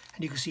not.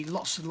 And you can see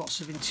lots and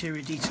lots of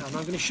interior detail. Now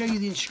I'm going to show you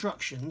the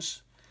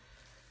instructions,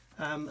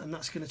 and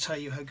that's going to tell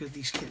you how good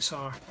these kits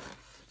are.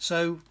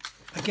 So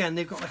again,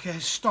 they've got like a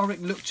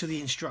historic look to the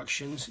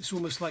instructions. It's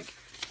almost like,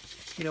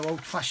 you know,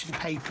 old-fashioned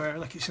paper,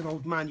 like it's an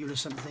old manual or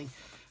something.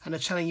 And they're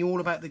telling you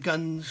all about the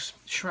guns,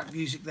 Shrek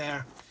music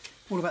there,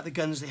 all about the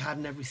guns they had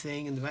and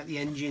everything, and about the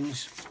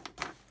engines,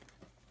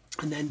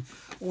 and then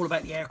all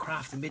about the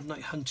aircraft, the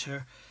Midnight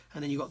Hunter,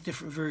 and then you've got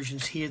different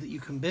versions here that you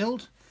can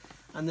build.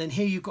 And then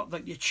here you've got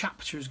like your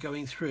chapters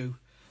going through,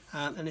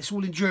 and it's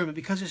all in German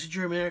because it's a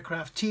German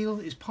aircraft. Teal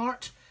is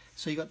part,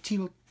 so you've got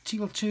Teal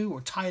 2,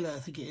 or Tyler I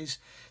think it is,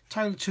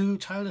 Tyler 2,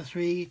 Tyler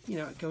 3, you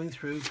know, going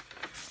through.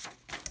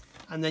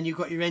 And then you've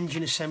got your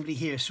engine assembly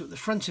here. So at the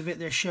front of it,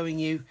 they're showing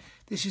you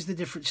this is the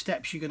different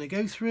steps you're going to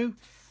go through,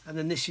 and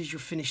then this is your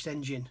finished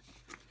engine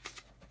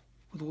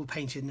with all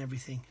painted and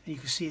everything. And you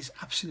can see it's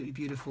absolutely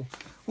beautiful.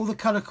 All the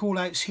colour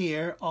call-outs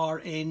here are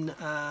in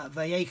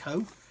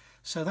Vallejo,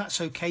 so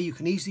that's okay. You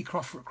can easily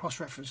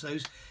cross-reference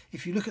those.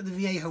 If you look at the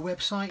Vallejo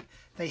website,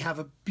 they have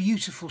a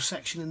beautiful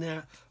section in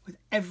there with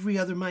every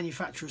other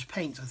manufacturer's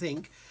paint, I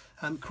think,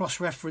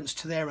 cross-reference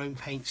to their own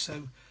paint.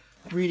 So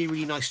really,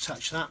 really nice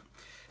touch, that.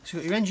 So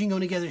you've got your engine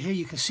going together here.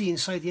 You can see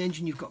inside the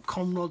engine you've got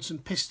com rods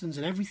and pistons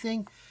and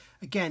everything.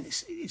 Again,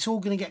 it's all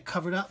going to get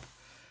covered up.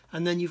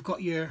 And then you've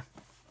got your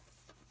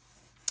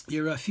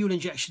fuel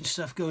injection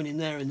stuff going in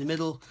there in the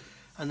middle.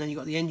 And then you've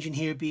got the engine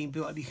here being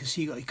built up. You can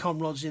see you've got your com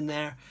rods in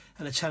there,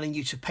 and they're telling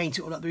you to paint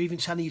it all up. They're even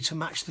telling you to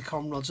match the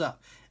com rods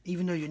up,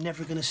 even though you're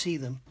never going to see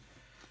them.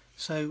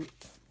 So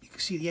you can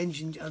see the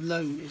engine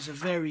alone is a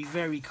very,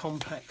 very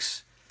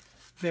complex,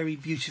 very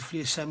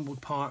beautifully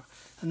assembled part.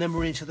 And then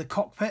we're into the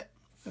cockpit.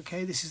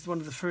 Okay, this is one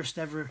of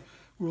the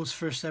world's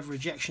first ever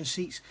ejection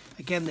seats.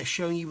 Again, they're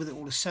showing you with it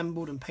all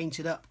assembled and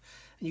painted up,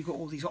 and you've got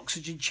all these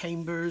oxygen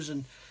chambers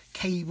and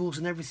cables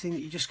and everything that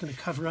you're just going to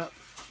cover up.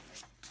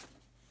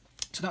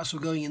 So that's all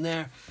going in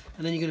there,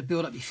 and then you're going to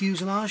build up your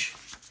fuselage.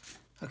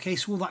 Okay,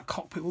 so all that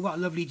cockpit, all that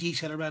lovely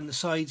detail around the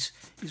sides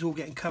is all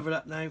getting covered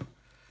up now.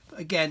 But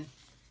again,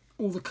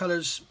 all the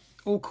colours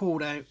all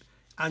called out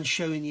and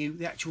showing you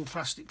the actual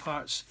plastic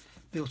parts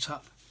built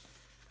up.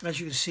 And as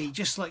you can see,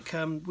 just like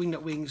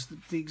Wingnut Wings,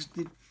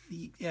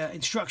 the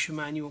instruction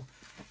manual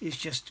is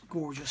just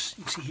gorgeous.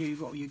 You can see here you've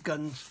got all your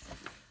guns,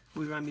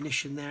 all your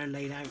ammunition there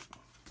laid out.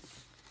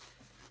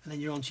 And then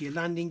you're onto your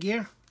landing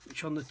gear,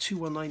 which on the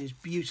 219 is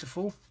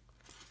beautiful.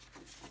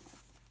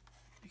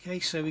 Okay,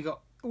 so we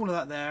got all of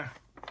that there,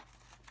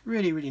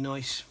 really, really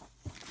nice.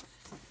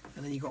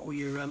 And then you've got all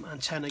your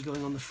antenna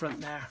going on the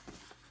front there.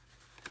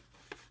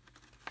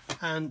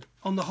 And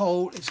on the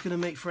whole, it's going to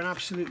make for an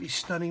absolutely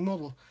stunning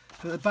model.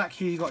 So at the back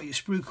here, you've got your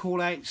sprue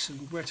call-outs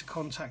and where to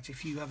contact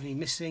if you have any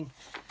missing.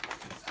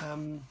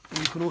 And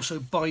you can also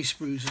buy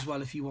sprues as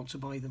well if you want to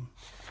buy them.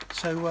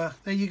 So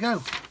there you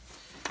go.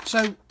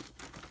 So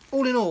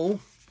all in all,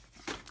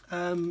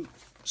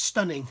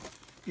 stunning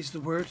is the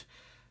word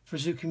for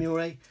Zoukie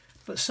Mura.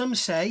 But some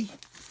say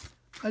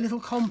a little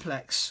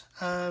complex.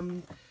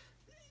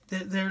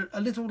 They're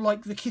a little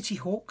like the Kitty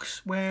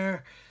Hawks,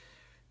 where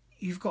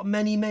you've got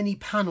many, many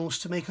panels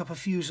to make up a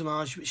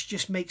fuselage, which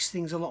just makes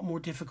things a lot more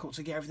difficult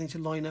to get everything to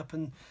line up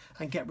and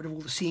get rid of all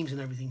the seams and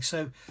everything.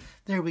 So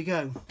there we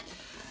go.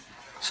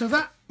 So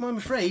that, I'm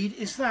afraid,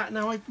 is that.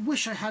 Now, I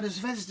wish I had a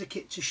Zvezda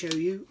kit to show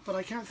you, but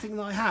I can't think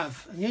that I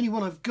have. And the only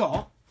one I've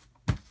got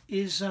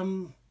is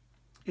a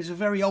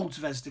very old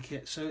Zvezda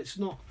kit, so it's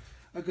not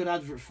a good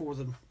advert for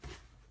them.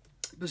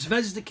 The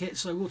Zvezda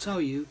kits, I will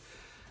tell you,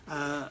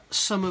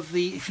 some of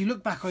the, if you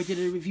look back, I did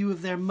a review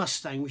of their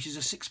Mustang, which is a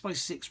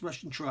 6x6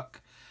 Russian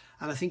truck,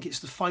 and I think it's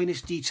the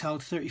finest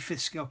detailed 35th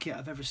scale kit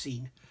I've ever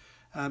seen.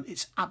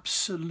 It's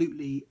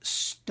absolutely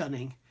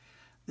stunning.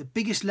 The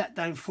biggest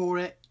letdown for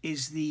it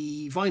is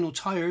the vinyl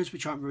tyres,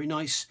 which aren't very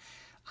nice,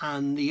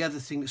 and the other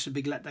thing that's a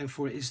big letdown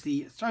for it is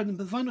the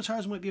vinyl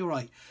tyres might be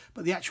alright,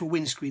 but the actual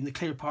windscreen, the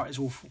clear part, is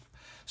awful.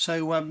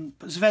 So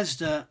but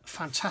Zvezda,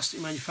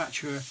 fantastic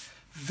manufacturer,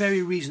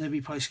 very reasonably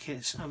priced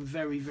kits, and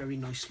very, very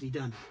nicely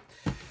done.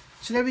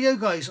 So there we go,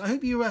 guys. I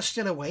hope you are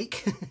still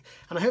awake,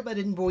 and I hope I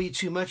didn't bore you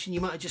too much, and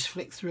you might have just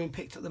flicked through and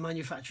picked up the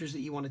manufacturers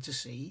that you wanted to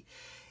see.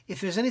 If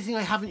there's anything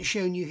I haven't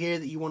shown you here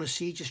that you want to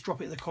see, just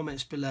drop it in the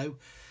comments below,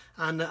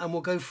 and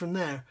we'll go from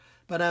there.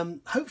 But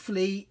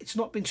hopefully it's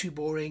not been too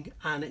boring,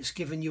 and it's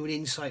given you an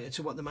insight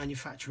into what the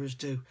manufacturers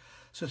do.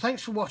 So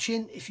thanks for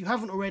watching. If you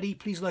haven't already,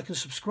 please like and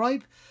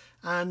subscribe,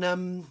 and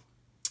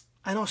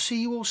I'll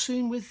see you all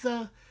soon with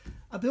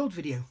a build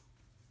video.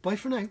 Bye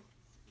for now.